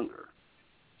that are younger.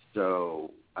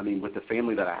 So, I mean, with the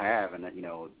family that I have, and that,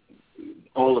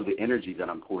 all of the energy that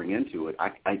I'm pouring into it,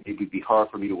 it would be hard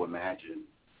for me to imagine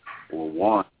or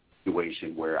want a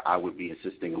situation where I would be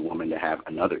assisting a woman to have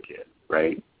another kid,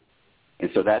 right?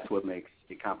 And so that's what makes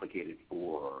it complicated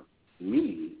for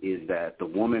me, is that the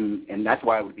woman, and that's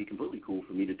why it would be completely cool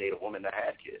for me to date a woman that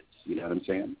had kids. You know what I'm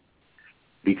saying?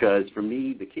 Because for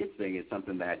me, the kids thing is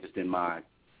something that just in my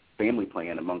family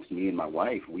plan amongst me and my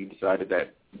wife, we decided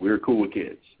that we're cool with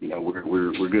kids.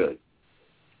 We're good.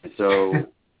 And so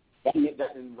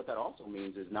and what that also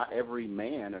means is not every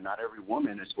man or not every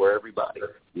woman is for everybody.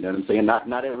 You know what I'm saying?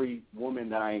 Not every woman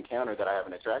that I encounter that I have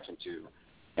an attraction to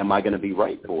am I going to be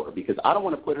right for, because I don't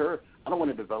want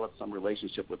to develop some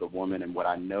relationship with a woman and what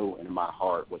I know in my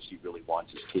heart what she really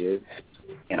wants is kids,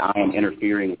 and I am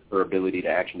interfering with her ability to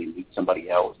actually meet somebody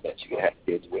else that she could have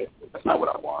kids with. That's not what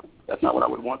I want. That's not what I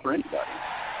would want for anybody.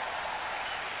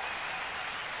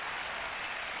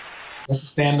 That's a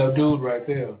stand-up dude right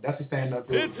there. That's a stand-up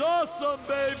dude. It's awesome,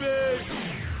 baby!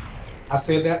 I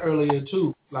said that earlier,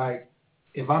 too. Like,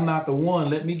 if I'm not the one,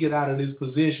 let me get out of this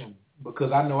position,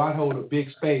 because I know I hold a big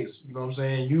space. You know what I'm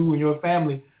saying? You and your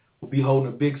family will be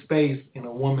holding a big space in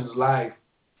a woman's life,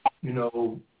 in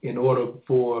order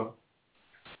for,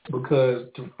 because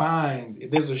to find, if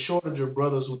there's a shortage of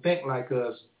brothers who think like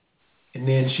us, and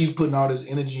then she's putting all this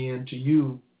energy into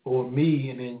you or me,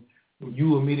 and then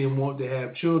you or me didn't want to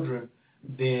have children,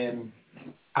 then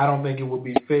I don't think it would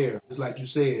be fair. It's like you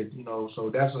said,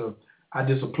 so I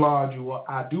just applaud you.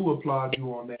 I do applaud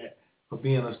you on that, for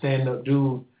being a stand-up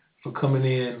dude, for coming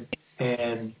in,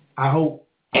 and I hope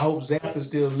Zap is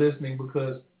still listening,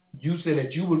 because you said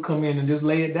that you would come in and just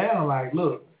lay it down like,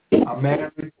 look, I'm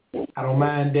married, I don't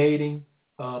mind dating,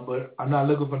 but I'm not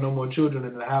looking for no more children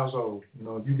in the household.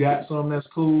 If you got some, that's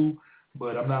cool,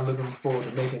 but I'm not looking forward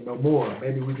to making no more.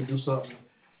 Maybe we can do something,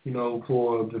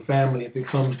 for the family if it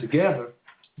comes together,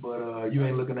 but you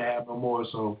ain't looking to have no more,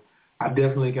 so I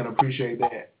definitely can appreciate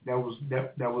that. That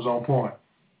was on point.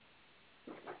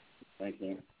 Thank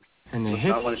you. And the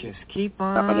hits just keep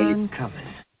on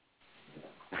coming.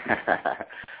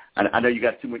 I know you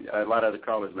got a lot of other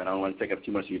callers, man. I don't want to take up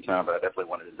too much of your time, but I definitely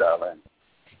wanted to dial in.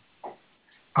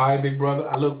 All right, big brother.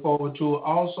 I look forward to it.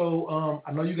 Also,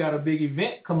 I know you got a big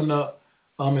event coming up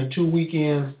in 2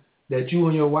 weekends that you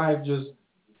and your wife just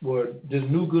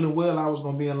knew good and well I was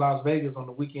going to be in Las Vegas on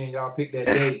the weekend. Y'all picked that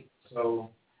date. So,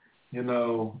 man,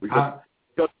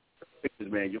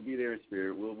 you'll be there in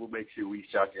spirit. We'll make sure we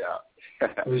shout you out.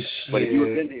 But if you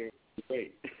had been here, it would be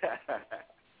great.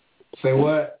 Say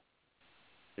what?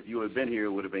 If you had been here,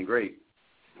 it would have been great.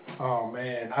 Oh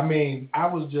man, I mean, I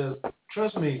was just,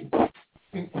 trust me,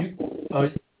 in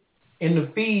the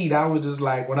feed, I was just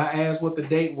like, when I asked what the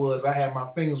date was, I had my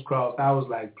fingers crossed. I was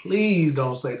like, please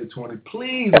don't say the 20th.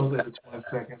 Please don't say the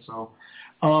 22nd. So,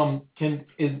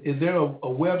 is there a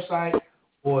website,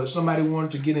 or if somebody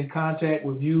wanted to get in contact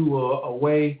with you, or a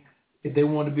way if they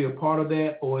want to be a part of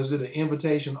that, or is it an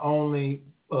invitation only,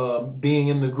 being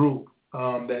in the group,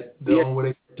 that the only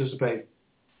way they participate?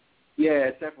 Yeah,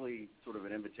 it's definitely sort of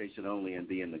an invitation only and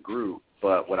be in the group.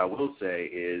 But what I will say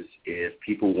is, if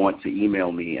people want to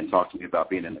email me and talk to me about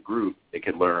being in the group, they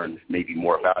could learn maybe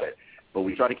more about it. But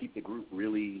we try to keep the group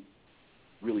really,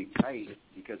 really tight,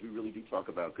 because we really do talk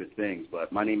about good things.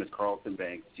 But my name is Carlton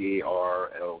Banks,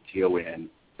 Carlton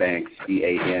Banks,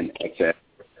 BANXS.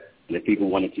 And if people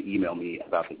wanted to email me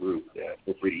about the group,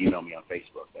 feel free to email me on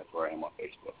Facebook. That's where I am on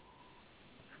Facebook.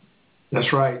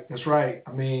 That's right.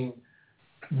 I mean,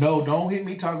 no, don't hit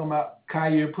me talking about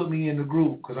Khayr put me in the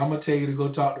group, because I'm going to tell you to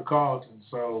go talk to Carlton.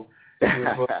 So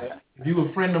if you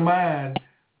a friend of mine,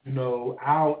 you know,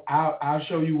 I'll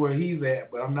show you where he's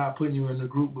at, but I'm not putting you in the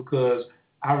group because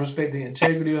I respect the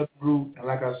integrity of the group, and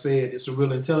like I said, it's a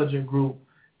real intelligent group,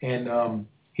 and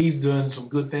he's done some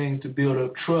good things to build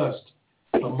up trust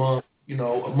amongst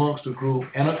the group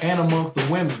and amongst the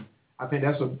women. I think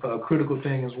that's a critical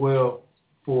thing as well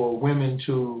for women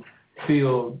to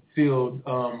feel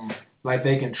like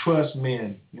they can trust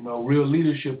men. You know, real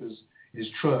leadership is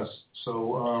trust.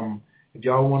 So if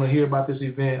y'all want to hear about this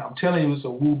event, I'm telling you, it's a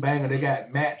woo banger. They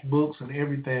got matchbooks and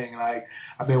everything. Like,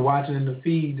 I've been watching in the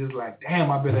feed, just like,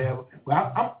 damn, I better have.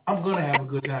 I'm gonna have a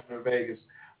good time in Vegas.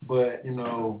 But you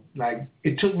know, like,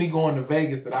 it took me going to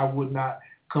Vegas that I would not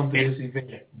come to this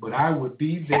event, but I would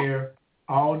be there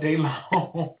all day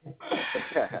long.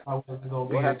 I wasn't gonna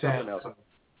be in town.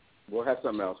 We'll have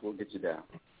something else. We'll get you down.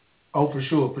 Oh, for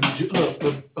sure. Look,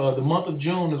 the month of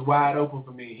June is wide open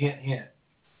for me. Hint, hint.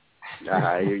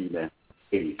 I hear you, man.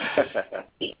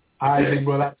 All right, big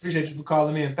brother. I appreciate you for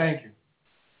calling in. Thank you.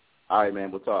 All right, man.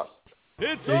 We'll talk.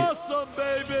 It's awesome,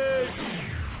 baby.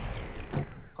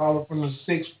 Caller from the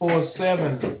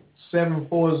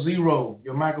 647-740.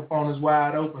 Your microphone is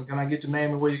wide open. Can I get your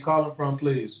name and where you're calling from,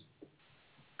 please?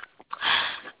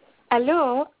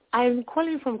 Hello. I'm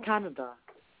calling from Canada.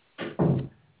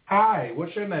 Hi.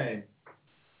 What's your name?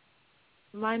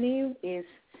 My name is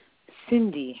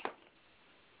Cindy.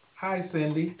 Hi,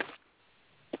 Cindy.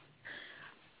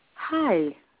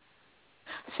 Hi.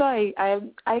 Sorry, I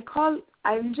called.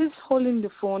 I'm just holding the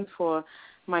phone for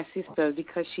my sister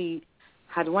because she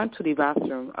had went to the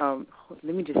bathroom.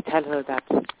 Let me just tell her that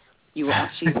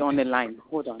she's on the line.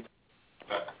 Hold on.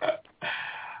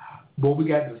 Boy, we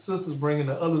got the sisters bringing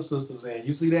the other sisters in.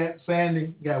 You see that,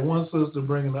 Sandy? Got one sister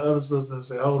bringing the other sister and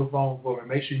say, hold the phone for me.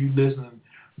 Make sure you listen.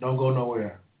 Don't go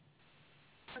nowhere.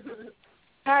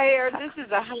 Khayr, this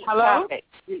is a hot topic.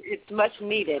 It's much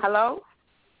needed. Hello?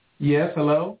 Yes,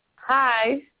 hello?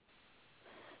 Hi.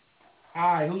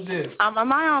 Hi, who's this?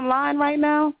 Am I online right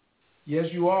now?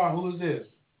 Yes, you are. Who is this?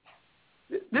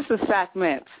 This is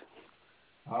Sakmet.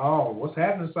 Oh, what's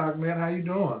happening, Sakmet? How you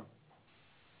doing?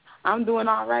 I'm doing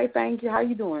all right, thank you. How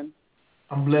you doing?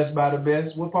 I'm blessed by the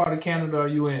best. What part of Canada are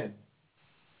you in?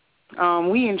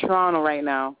 We in Toronto right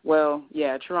now. Well,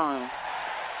 yeah, Toronto.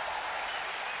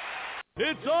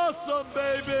 It's awesome,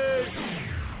 baby.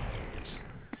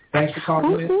 Thanks for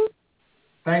calling in.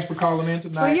 Thanks for calling in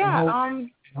tonight. So, yeah,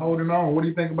 and holding on. What do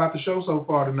you think about the show so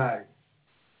far tonight?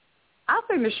 I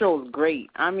think the show is great.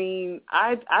 I mean,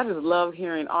 I just love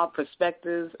hearing all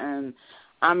perspectives, and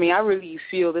I mean, I really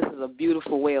feel this is a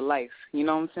beautiful way of life. You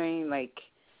know what I'm saying? Like,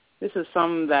 this is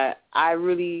something that I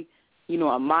really,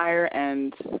 admire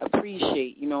and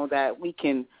appreciate, that we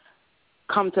can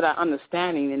come to that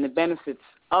understanding and the benefits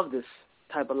of this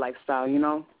type of lifestyle,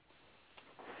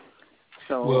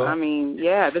 So, well, I mean,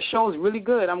 yeah, the show is really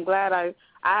good. I'm glad I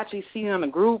actually seen it on the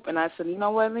group, and I said, you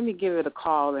know what, let me give it a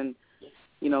call and,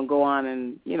 go on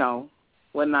and,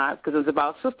 whatnot, because it's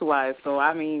about sister wives. So,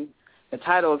 I mean, the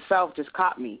title itself just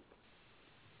caught me.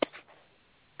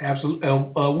 Absolutely.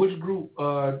 Which group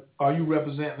are you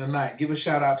representing tonight? Give a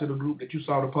shout-out to the group that you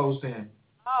saw the post in.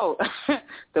 Oh,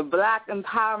 the Black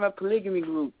Empowerment Polygamy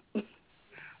Group.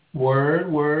 Word.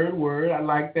 I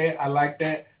like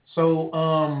that. So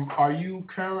are you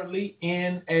currently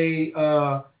in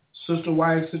a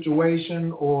sister-wife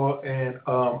situation or an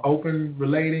open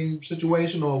relating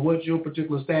situation, or what's your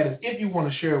particular status? If you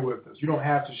want to share with us. You don't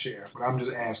have to share, but I'm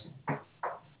just asking.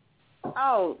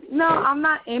 Oh, no, I'm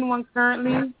not in one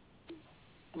currently,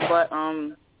 but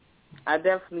I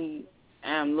definitely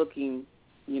am looking,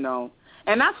 and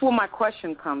that's what my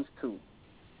question comes to.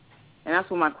 That's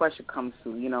what I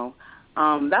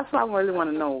really want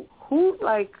to know. Who,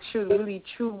 should really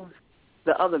choose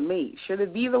the other mate? Should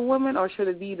it be the woman or should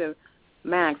it be the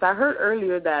man? 'Cause I heard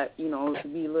earlier that, it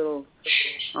should be a little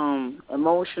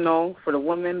emotional for the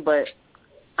woman, but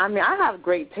I mean, I have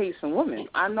great taste in women.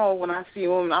 I know when I see a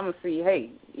woman, I'm going to see,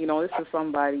 hey, this is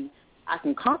somebody I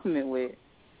can compliment with.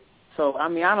 So, I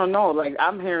mean, I don't know.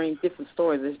 I'm hearing different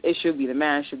stories. It should be the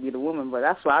man, it should be the woman, but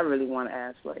that's what I really want to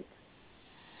ask, what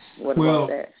about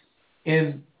that?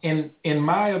 In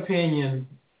my opinion,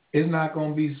 it's not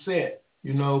going to be set,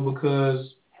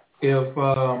 because if,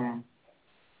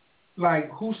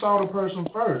 who saw the person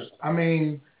first? I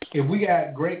mean, if we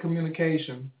got great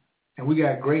communication and we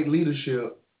got great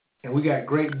leadership, and we got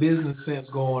great business sense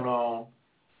going on,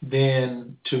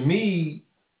 then to me,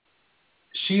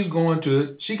 she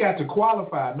got to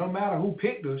qualify. No matter who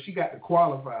picked her, she got to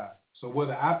qualify. So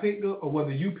whether I picked her or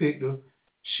whether you picked her,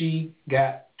 she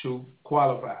got to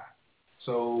qualify.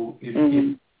 So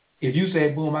if you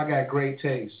say, boom, I got great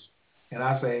taste, and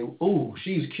I say, ooh,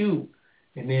 she's cute,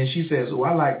 And then she says, "Oh,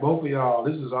 I like both of y'all.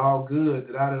 This is all good,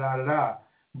 da-da-da-da-da."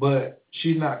 But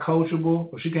she's not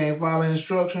coachable, or she can't follow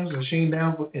instructions, and she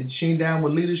ain't down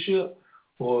with leadership,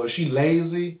 or she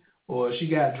lazy, or she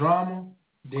got drama,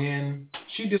 then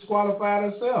she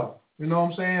disqualified herself. You know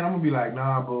what I'm saying? I'm going to be like,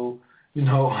 nah, boo. You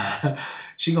know,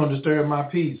 she going to disturb my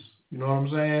peace. You know what I'm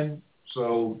saying?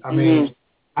 So, I mean,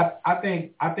 I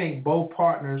think both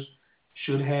partners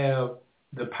should have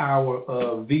the power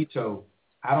of veto.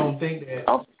 I don't think that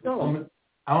I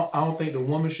don't think the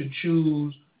woman should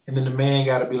choose, and then the man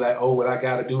got to be like, oh, well, I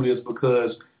got to do this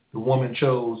because the woman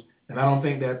chose. And I don't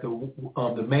think that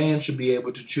the man should be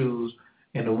able to choose,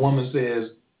 and the woman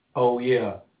says, oh,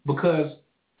 yeah. Because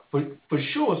for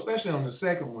sure, especially on the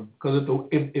second one, because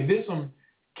if there's some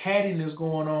cattiness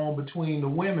going on between the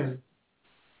women,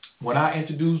 when I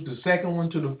introduced the second one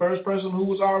to the first person who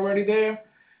was already there,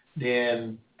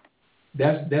 then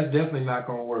that's definitely not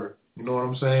going to work. You know what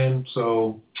I'm saying?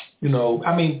 So, you know,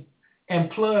 I mean, and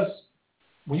plus,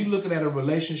 when you're looking at a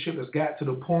relationship that's got to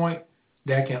the point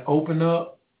that can open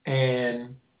up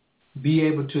and be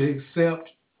able to accept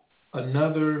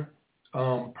another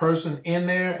person in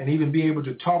there and even be able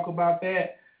to talk about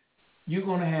that, you're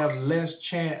going to have less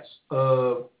chance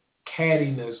of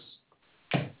cattiness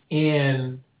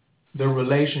in the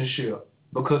relationship,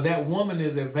 because that woman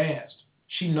is advanced.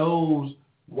 She knows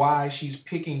why she's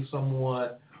picking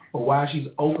someone or why she's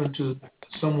open to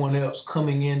someone else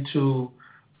coming into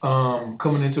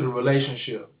the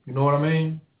relationship. You know what I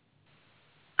mean?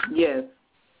 Yes.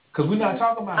 Because we're not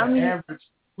talking about average.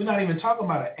 We're not even talking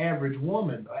about an average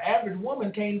woman. An average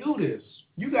woman can't do this.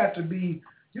 You got to be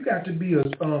a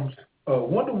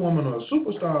Wonder Woman or a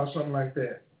superstar or something like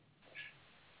that.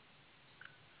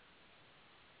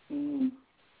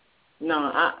 No,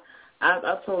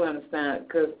 I totally understand,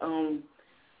 because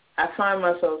I find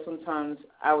myself sometimes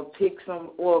I would pick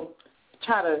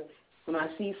try to, when I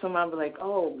see someone, I'll be like,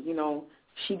 oh, you know,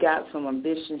 she got some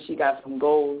ambition, she got some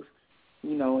goals,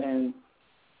 you know, and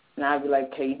I'd be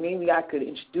like, okay, maybe I could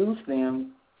introduce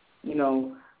them, you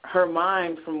know, her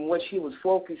mind from what she was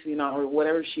focusing on or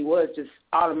whatever she was just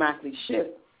automatically shift.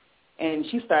 And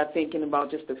she started thinking about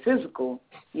just the physical,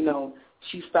 you know,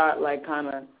 she started like kind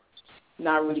of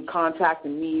not really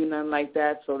contacting me or nothing like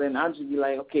that. So then I'd just be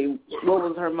like, okay, what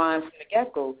was her mind from the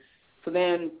get-go? So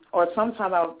then, or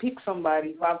sometimes I would pick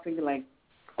somebody who I was thinking like,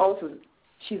 oh, so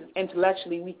she's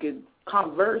intellectually, we could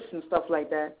converse and stuff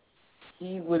like that.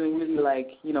 He wouldn't really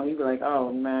like, you know, he'd be like,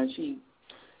 oh, man,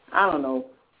 I don't know.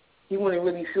 He wouldn't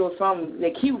really feel something.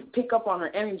 Like, he would pick up on her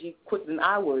energy quicker than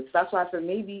I would. So that's why I said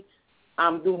maybe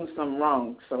I'm doing something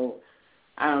wrong. So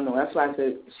I don't know. That's why I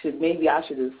said maybe I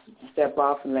should just step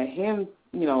off and let him,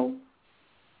 you know,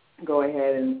 go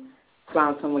ahead and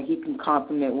find someone he can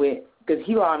compliment with, because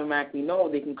he'll automatically know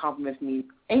they can compliment me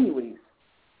anyways.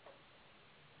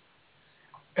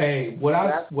 Hey, what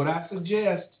I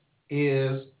suggest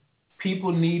is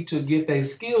people need to get their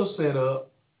skills set up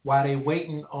while they're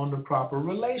waiting on the proper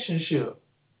relationship.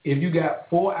 If you got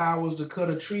 4 hours to cut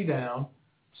a tree down,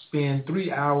 spend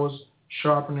 3 hours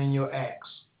sharpening your axe.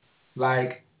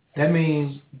 Like, that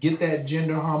means get that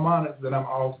gender harmonics that I'm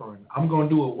offering. I'm going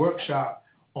to do a workshop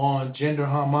on gender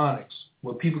harmonics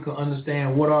where people can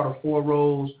understand what are the 4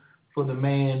 roles for the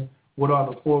man, what are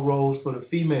the 4 roles for the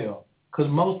female. Because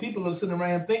most people are sitting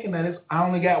around thinking that I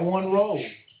only got 1 role.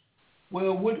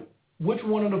 Well, which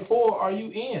one of the 4 are you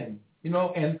in? You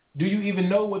know, and do you even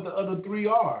know what the other 3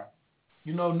 are?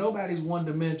 You know, nobody's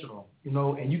one-dimensional, you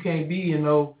know, and you can't be, you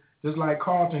know, just like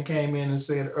Carlton came in and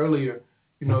said earlier,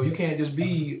 you know, you can't just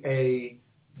be a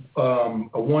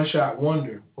one-shot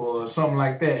wonder or something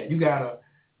like that. You gotta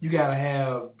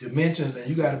have dimensions, and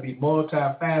you gotta be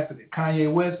multifaceted.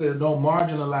 Kanye West said, "Don't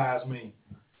marginalize me."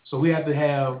 So we have to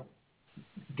have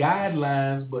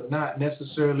guidelines, but not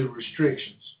necessarily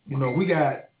restrictions. You know, we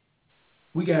got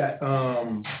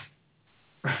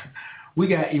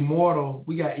immortal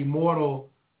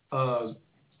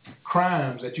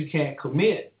crimes that you can't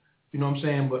commit. You know what I'm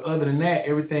saying? But other than that,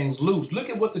 everything's loose. Look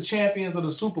at what the champions of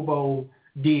the Super Bowl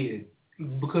did,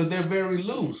 because they're very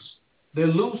loose. They're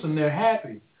loose and they're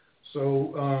happy.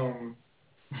 So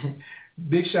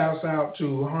big shouts out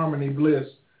to Harmony Bliss.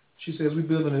 She says, we're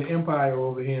building an empire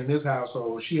over here in this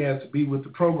household. She has to be with the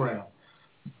program.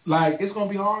 Like, it's going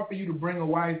to be hard for you to bring a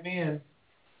wife in.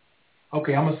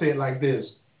 Okay, I'm going to say it like this.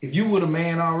 If you were a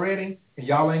man already and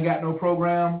y'all ain't got no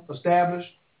program established,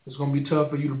 it's going to be tough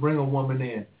for you to bring a woman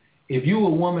in. If you a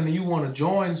woman and you want to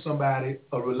join somebody,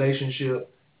 a relationship,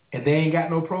 and they ain't got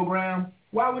no program,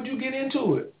 why would you get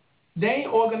into it? They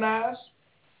ain't organized.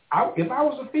 If I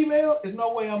was a female, there's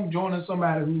no way I'm joining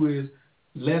somebody who is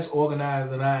less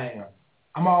organized than I am.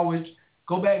 I'm always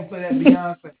Go back and play that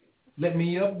Beyonce. Let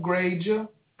me upgrade you.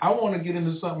 I want to get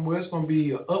into something where it's going to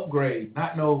be an upgrade,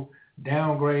 not no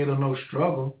downgrade or no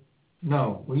struggle.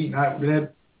 No, we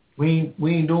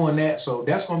ain't doing that. So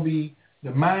that's going to be the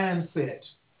mindset.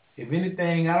 If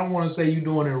anything, I don't want to say you're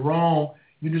doing it wrong.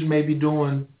 You just may be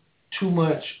doing too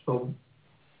much of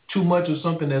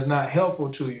something that's not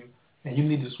helpful to you, and you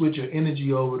need to switch your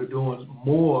energy over to doing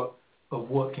more of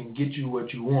what can get you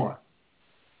what you want.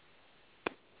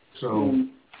 So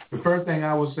the first thing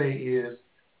I would say is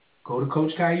go to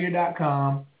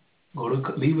CoachKhayr.com,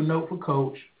 leave a note for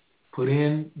Coach, put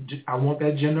in, I want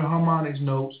that gender harmonics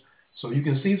notes, so you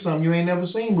can see something you ain't never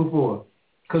seen before.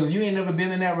 Because if you ain't never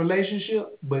been in that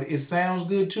relationship, but it sounds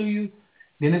good to you,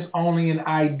 then it's only an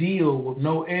ideal with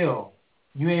no L.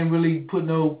 You ain't really put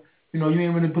you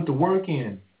ain't really put the work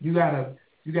in. You gotta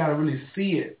really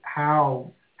see it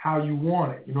how you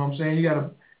want it. You know what I'm saying? You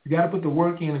gotta put the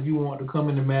work in if you want to come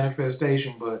into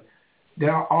manifestation. But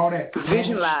there are all that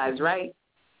visualize, right?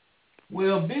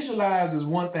 Well, visualize is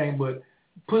one thing, but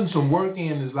putting some work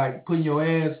in is like putting your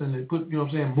ass in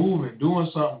and moving, doing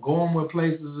something, going where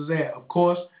places is at. Of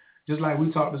course, just like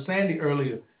we talked to Sandy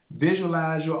earlier,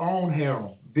 visualize your own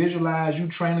harem. Visualize you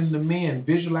training the men.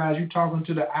 Visualize you talking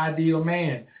to the ideal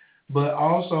man. But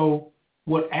also,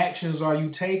 what actions are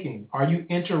you taking? Are you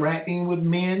interacting with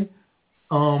men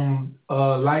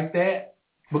like that?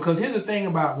 Because here's the thing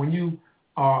about when you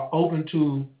are open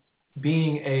to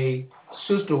being a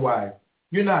sister wife,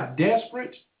 you're not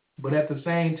desperate, but at the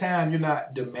same time, you're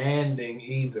not demanding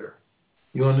either.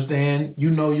 You understand?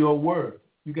 You know your worth.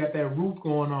 You got that roof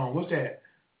going on. What's that?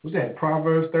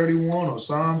 Proverbs 31 or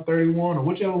Psalm 31 or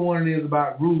whichever one it is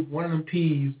about roof, one of them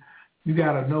P's, you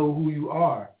got to know who you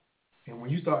are. And when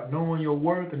you start knowing your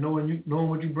worth and knowing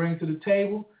what you bring to the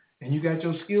table and you got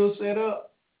your skills set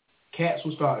up, cats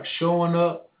will start showing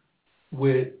up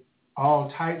with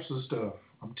all types of stuff.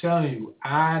 I'm telling you,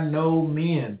 I know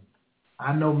men.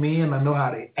 I know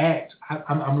how they act.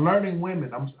 I'm learning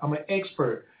women. I'm an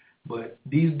expert. But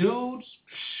these dudes,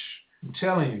 I'm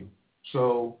telling you.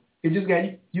 So it just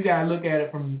you got to look at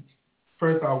it from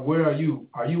first off, where are you?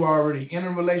 Are you already in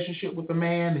a relationship with a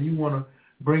man and you want to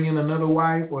bring in another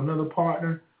wife or another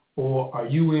partner? Or are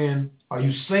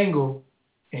you single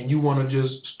and you want to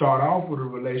just start off with a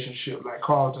relationship like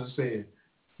Carlton said?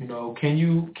 You know, can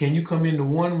you come into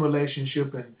one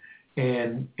relationship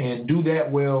and do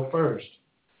that well first?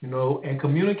 You know, and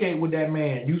communicate with that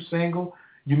man. You single,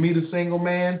 you meet a single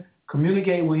man,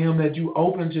 communicate with him that you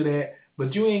open to that,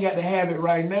 but you ain't got to have it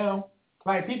right now.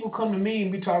 Like people come to me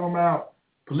and be talking about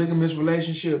polygamous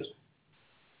relationships.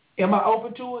 Am I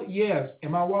open to it? Yes.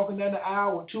 Am I walking down the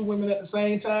aisle with two women at the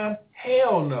same time?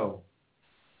 Hell no.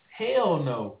 Hell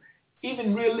no.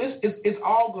 Even realistic, it's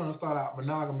all going to start out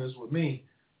monogamous with me.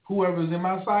 Whoever's in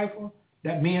my cipher,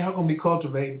 that me and her going to be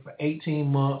cultivating for 18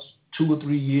 months, 2 or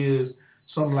 3 years,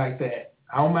 something like that.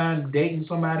 I don't mind dating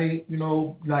somebody,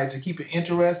 like to keep it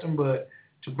interesting, but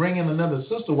to bring in another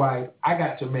sister wife, I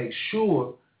got to make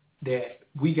sure that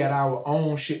we got our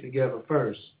own shit together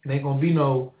first. And ain't going to be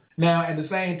no... Now, at the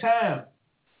same time,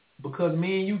 because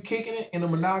me and you kicking it in a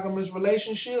monogamous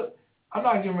relationship, I'm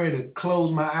not getting ready to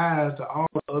close my eyes to all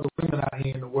the other women out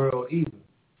here in the world either.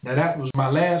 Now, that was my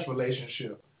last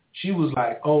relationship. She was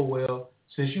like, oh, well,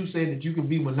 since you said that you can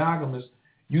be monogamous,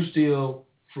 you still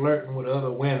flirting with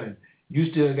other women. You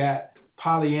still got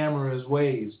polyamorous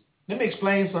ways. Let me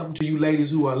explain something to you ladies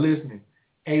who are listening.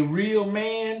 A real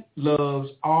man loves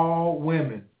all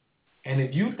women. And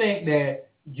if you think that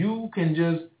you can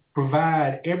just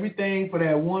provide everything for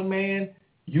that one man,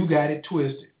 you got it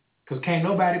twisted. Because can't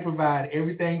nobody provide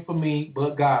everything for me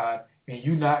but God, and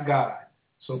you not God.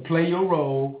 So play your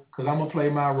role, because I'm going to play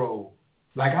my role.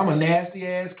 Like I'm a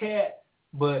nasty-ass cat,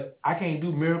 but I can't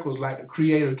do miracles like the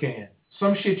Creator can.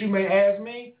 Some shit you may ask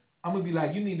me, I'm going to be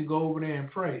like, you need to go over there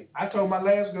and pray. I told my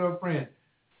last girlfriend,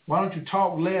 why don't you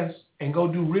talk less and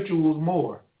go do rituals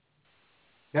more?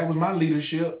 That was my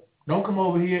leadership. Don't come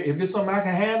over here. If it's something I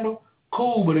can handle,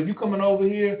 cool. But if you coming over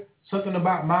here, something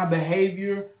about my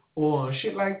behavior or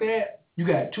shit like that, you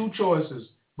got two choices.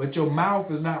 But your mouth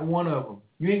is not one of them.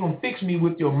 You ain't going to fix me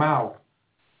with your mouth.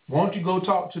 Why don't you go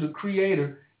talk to the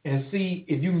Creator and see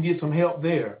if you can get some help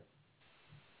there?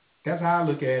 That's how I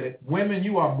look at it. Women,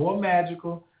 you are more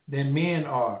magical than men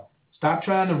are. Stop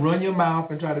trying to run your mouth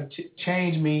and try to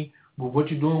change me with what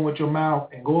you're doing with your mouth,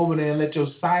 and go over there and let your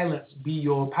silence be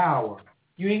your power.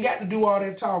 You ain't got to do all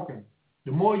that talking.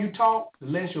 The more you talk, the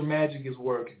less your magic is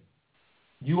working.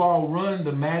 You all run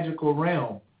the magical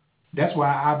realm. That's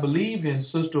why I believe in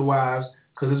sister wives,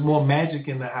 because there's more magic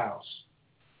in the house.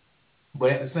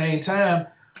 But at the same time,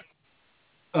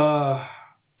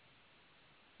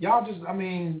 y'all just, I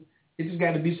mean, it just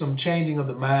got to be some changing of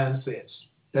the mindsets.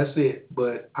 That's it.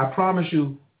 But I promise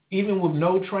you, even with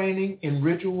no training in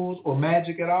rituals or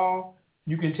magic at all,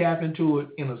 you can tap into it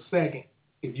in a second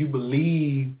if you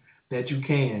believe that you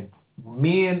can.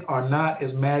 Men are not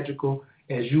as magical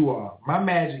as you are. My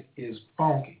magic is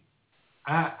funky.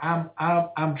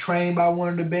 I'm trained by one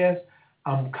of the best.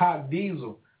 I'm cock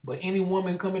diesel. But any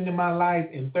woman coming into my life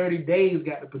in 30 days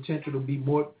got the potential to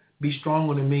be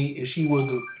stronger than me if she was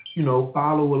to, you know,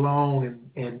 follow along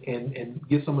and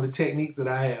get some of the techniques that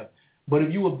I have. But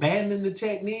if you abandon the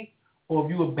technique or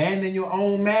if you abandon your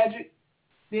own magic,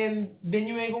 then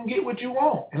you ain't going to get what you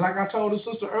want. And like I told the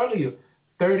sister earlier,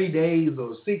 30 days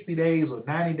or 60 days or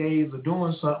 90 days of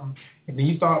doing something, and then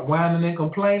you start whining and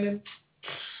complaining,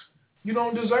 you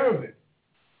don't deserve it.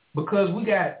 Because we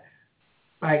got,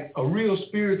 like, a real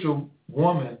spiritual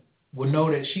woman will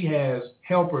know that she has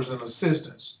helpers and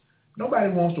assistants.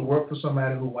 Nobody wants to work for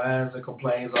somebody who whines and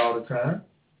complains all the time.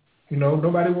 You know,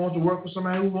 nobody wants to work for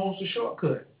somebody who wants a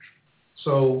shortcut.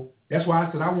 So that's why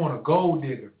I said I want a gold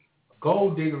digger. A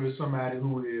gold digger is somebody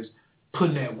who is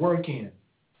putting that work in.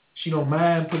 She don't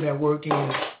mind putting that work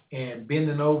in and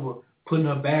bending over, putting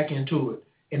her back into it.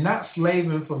 And not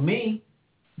slaving for me,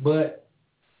 but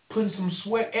putting some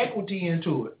sweat equity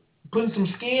into it, putting some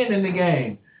skin in the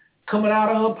game, coming out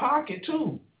of her pocket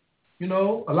too. You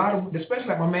know, a lot of, especially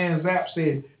like my man Zap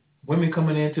said, women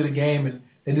coming into the game and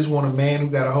they just want a man who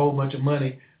got a whole bunch of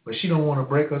money, but she don't want to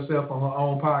break herself on her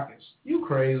own pockets. You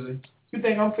crazy. You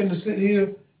think I'm finna sit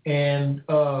here and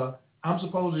I'm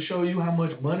supposed to show you how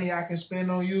much money I can spend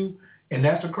on you, and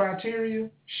that's the criteria?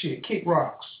 Shit, kick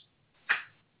rocks.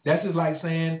 That's just like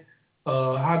saying,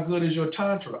 how good is your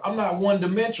tantra? I'm not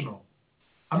one-dimensional.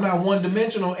 I'm not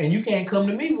one-dimensional, and you can't come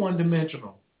to me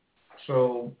one-dimensional.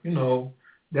 So, you know,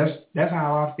 that's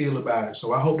how I feel about it.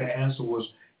 So I hope that answer was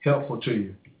helpful to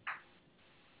you.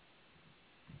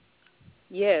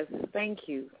 Yes, thank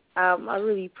you. I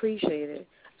really appreciate it.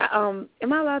 Am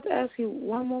I allowed to ask you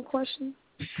one more question?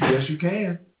 Yes, you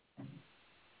can.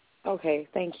 Okay,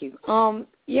 thank you.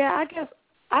 Yeah, I guess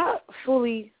I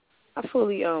fully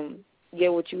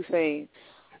get what you're saying.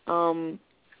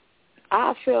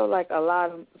 I feel like a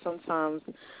lot of sometimes,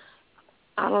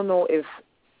 I don't know if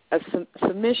a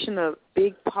submission a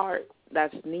big part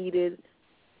that's needed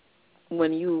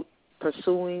when you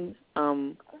pursuing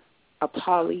a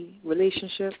poly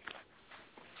relationship.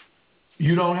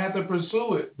 You don't have to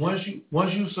pursue it. Once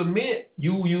you submit,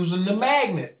 you using the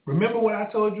magnet. Remember what I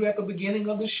told you at the beginning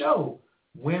of the show.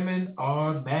 Women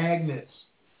are magnets.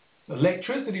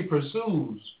 Electricity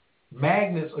pursues.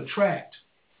 Magnets attract.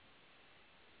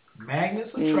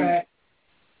 Magnets attract.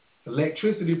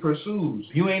 Electricity pursues.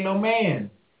 You ain't no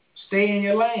man. Stay in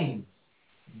your lane.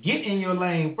 Get in your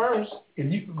lane first.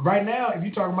 Right now, if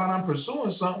you're talking about I'm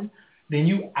pursuing something, then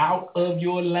you out of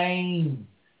your lane.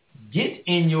 Get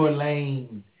in your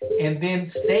lane, and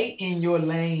then stay in your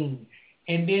lane,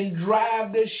 and then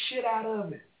drive the shit out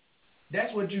of it.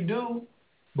 That's what you do.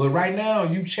 But right now,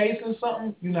 you chasing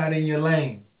something, you're not in your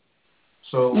lane.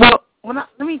 So, well,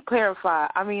 let me clarify.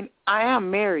 I mean, I am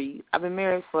married. I've been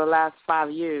married for the last 5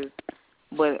 years.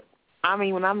 But, I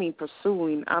mean, when I mean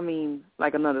pursuing, I mean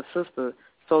like another sister.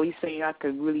 So you saying I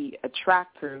could really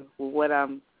attract her with what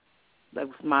I'm, like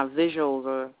with my visuals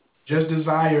or... Just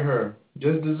desire her.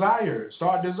 Just desire it.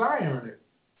 Start desiring it.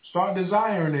 Start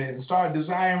desiring it and start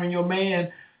desiring your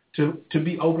man to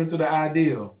be open to the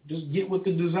ideal. Just get with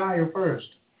the desire first.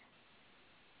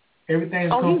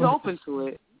 Everything's he's open to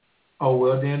it. Oh,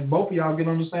 well, then both of y'all get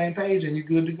on the same page and you're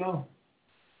good to go.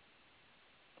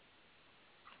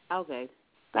 Okay.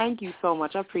 Thank you so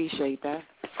much. I appreciate that.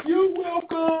 You're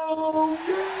welcome.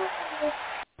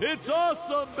 It's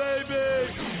awesome, baby.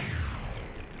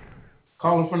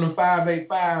 Calling from the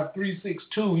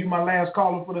 585-362. You my last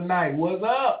caller for the night. What's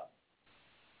up?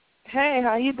 Hey,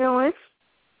 how you doing?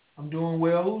 I'm doing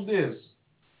well. Who's this?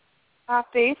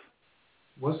 Afi.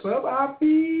 What's up,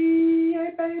 Afi? Hey,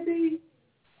 baby.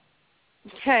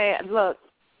 Hey, look,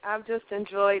 I've just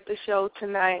enjoyed the show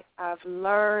tonight. I've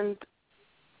learned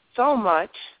so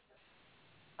much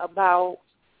about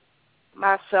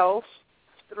myself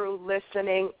through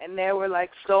listening, and there were,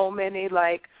 like, so many,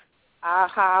 like,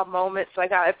 aha moments.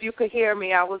 Like, if you could hear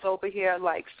me, I was over here,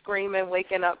 like, screaming,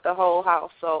 waking up the whole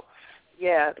house. So,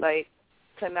 yeah, like,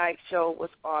 tonight's show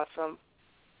was awesome.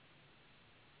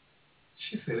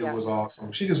 She said it was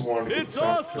awesome. She just wanted to It's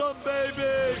awesome, baby.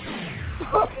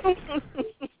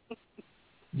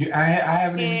 I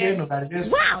haven't even gave nobody this.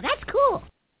 Wow, that's cool.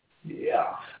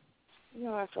 Yeah. You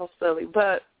know, I feel silly.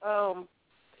 But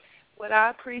what I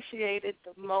appreciated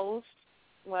the most,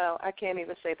 well, I can't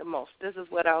even say the most. This is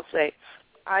what I'll say.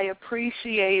 I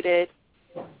appreciated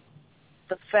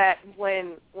the fact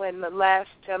when the last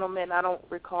gentleman, I don't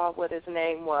recall what his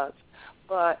name was,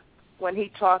 but when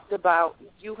he talked about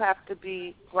you have to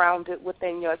be grounded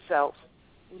within yourself.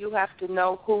 You have to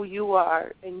know who you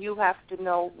are, and you have to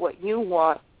know what you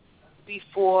want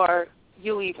before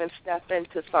you even step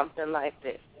into something like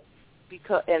this.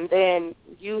 And then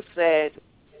you said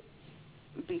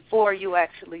before you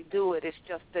actually do it, it's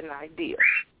just an idea.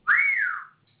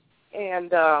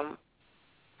 And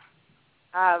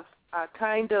I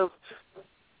kind of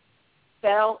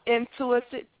fell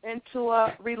into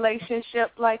a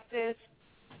relationship like this,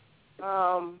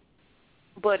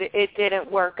 but it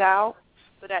didn't work out.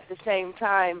 But at the same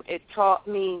time, it taught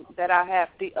me that I have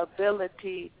the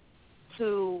ability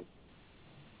to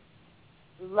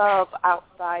love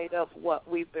outside of what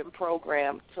we've been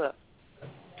programmed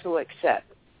to accept,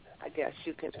 I guess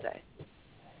you can say.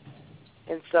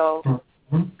 And so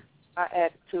my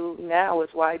attitude now is,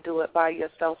 why do it by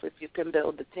yourself if you can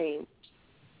build a team?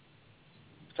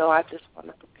 So I just want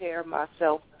to prepare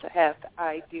myself to have the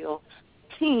ideal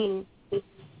team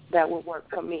that will work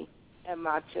for me and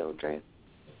my children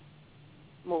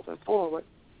moving forward.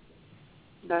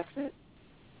 That's it.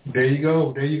 There you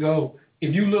go.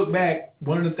 If you look back,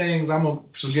 one of the things I'm going to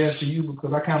suggest to you,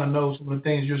 because I kind of know some of the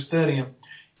things you're studying,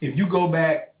 if you go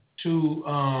back to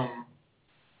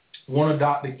one of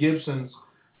Dr. Gibson's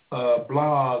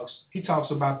blogs, he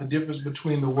talks about the difference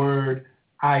between the word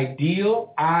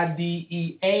ideal,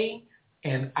 I-D-E-A,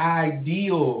 and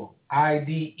ideal,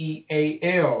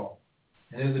 I-D-E-A-L.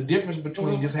 And there's a difference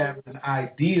between just having an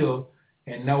ideal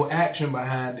and no action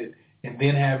behind it, and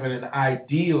then having an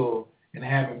ideal and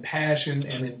having passion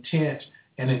and intent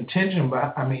and intention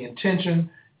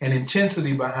and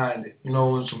intensity behind it, and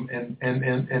some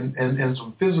and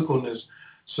some physicalness.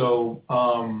 So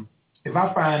if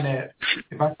I find that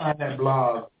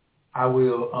blog, I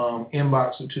will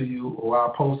inbox it to you, or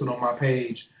I'll post it on my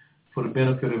page for the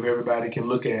benefit of everybody can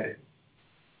look at it.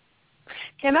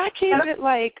 Can I keep it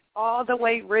like all the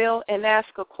way real and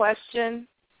ask a question?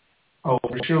 Oh,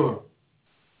 for sure.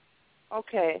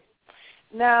 Okay.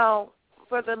 Now,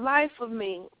 for the life of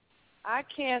me, I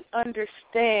can't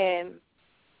understand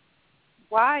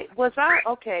why we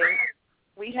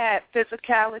had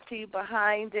physicality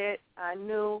behind it. I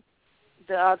knew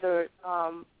the other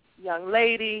young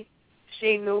lady.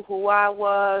 She knew who I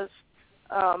was.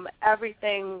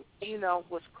 Everything,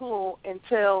 was cool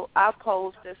until I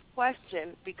posed this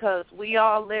question, because we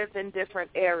all live in different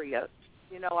areas.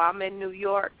 I'm in New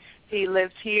York. He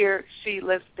lives here. She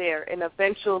lives there. And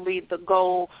eventually the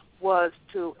goal was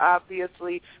to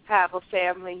obviously have a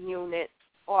family unit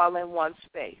all in one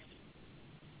space.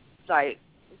 Like,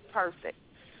 perfect.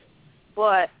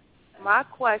 But my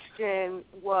question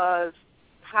was,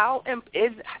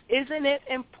 isn't it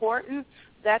important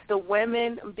that the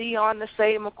women be on the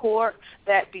same accord,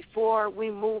 that before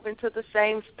we move into the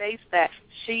same space, that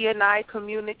she and I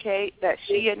communicate, that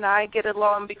she and I get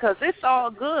along? Because it's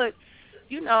all good,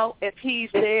 if he's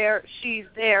there, she's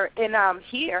there, and I'm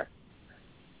here.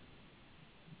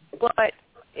 But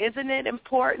isn't it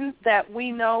important that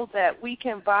we know that we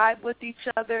can vibe with each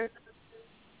other,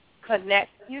 connect,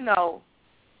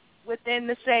 within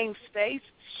the same space?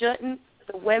 Shouldn't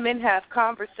the women have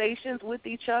conversations with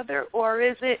each other, or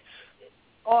is it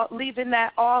leaving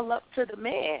that all up to the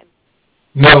man?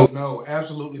 No,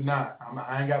 absolutely not.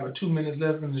 I ain't got but 2 minutes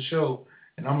left in the show,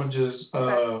 and I'm gonna just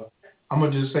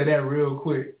say that real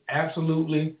quick.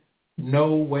 Absolutely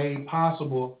no way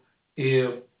possible.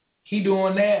 If he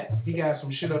doing that, he got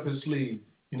some shit up his sleeve.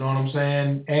 You know what I'm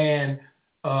saying? And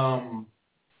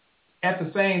at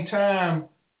the same time,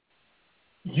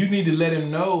 you need to let him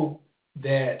know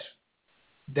that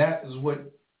is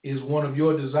what is one of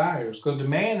your desires, because the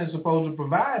man is supposed to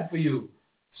provide for you.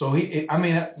 So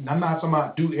I'm not talking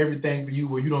about do everything for you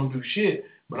where you don't do shit,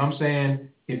 but I'm saying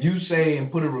if you say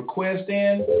and put a request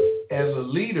in as a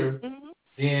leader,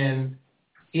 then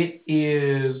it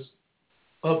is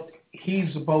up.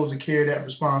 He's supposed to carry that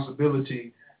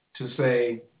responsibility to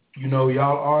say, y'all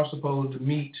are supposed to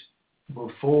meet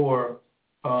before,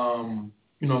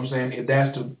 if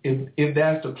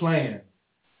that's the plan.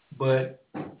 But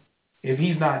if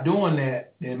he's not doing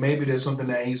that, then maybe there's something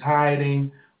that he's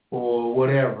hiding or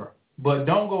whatever. But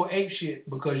don't go ape shit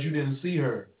because you didn't see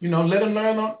her. Let him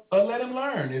learn. Let him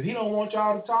learn. If he don't want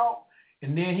y'all to talk,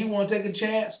 and then he want to take a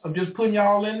chance of just putting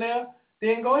y'all in there,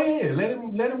 then go ahead. Let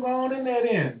him go on in there.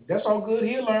 Then that's all good.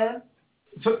 He'll learn.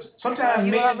 Sometimes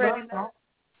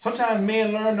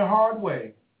men learn the hard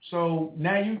way. So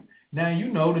now you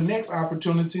know the next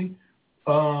opportunity.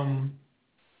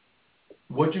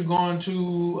 What you're going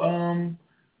to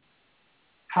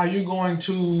how you're going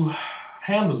to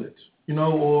handle it,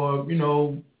 or,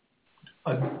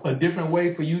 a different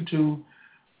way for you to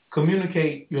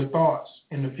communicate your thoughts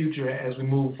in the future as we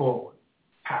move forward.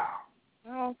 How?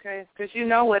 Okay, because you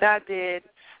know what I did.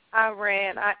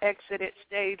 I exited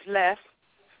stage left,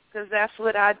 because that's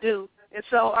what I do. And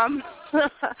so I'm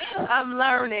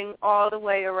learning all the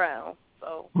way around.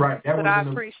 So, right. But I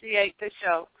appreciate the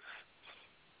show.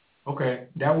 Okay,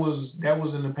 that was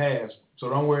in the past, so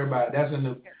don't worry about it. That's in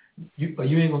the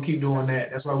you ain't gonna keep doing that.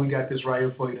 That's why we got this right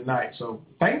here for you tonight. So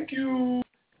thank you.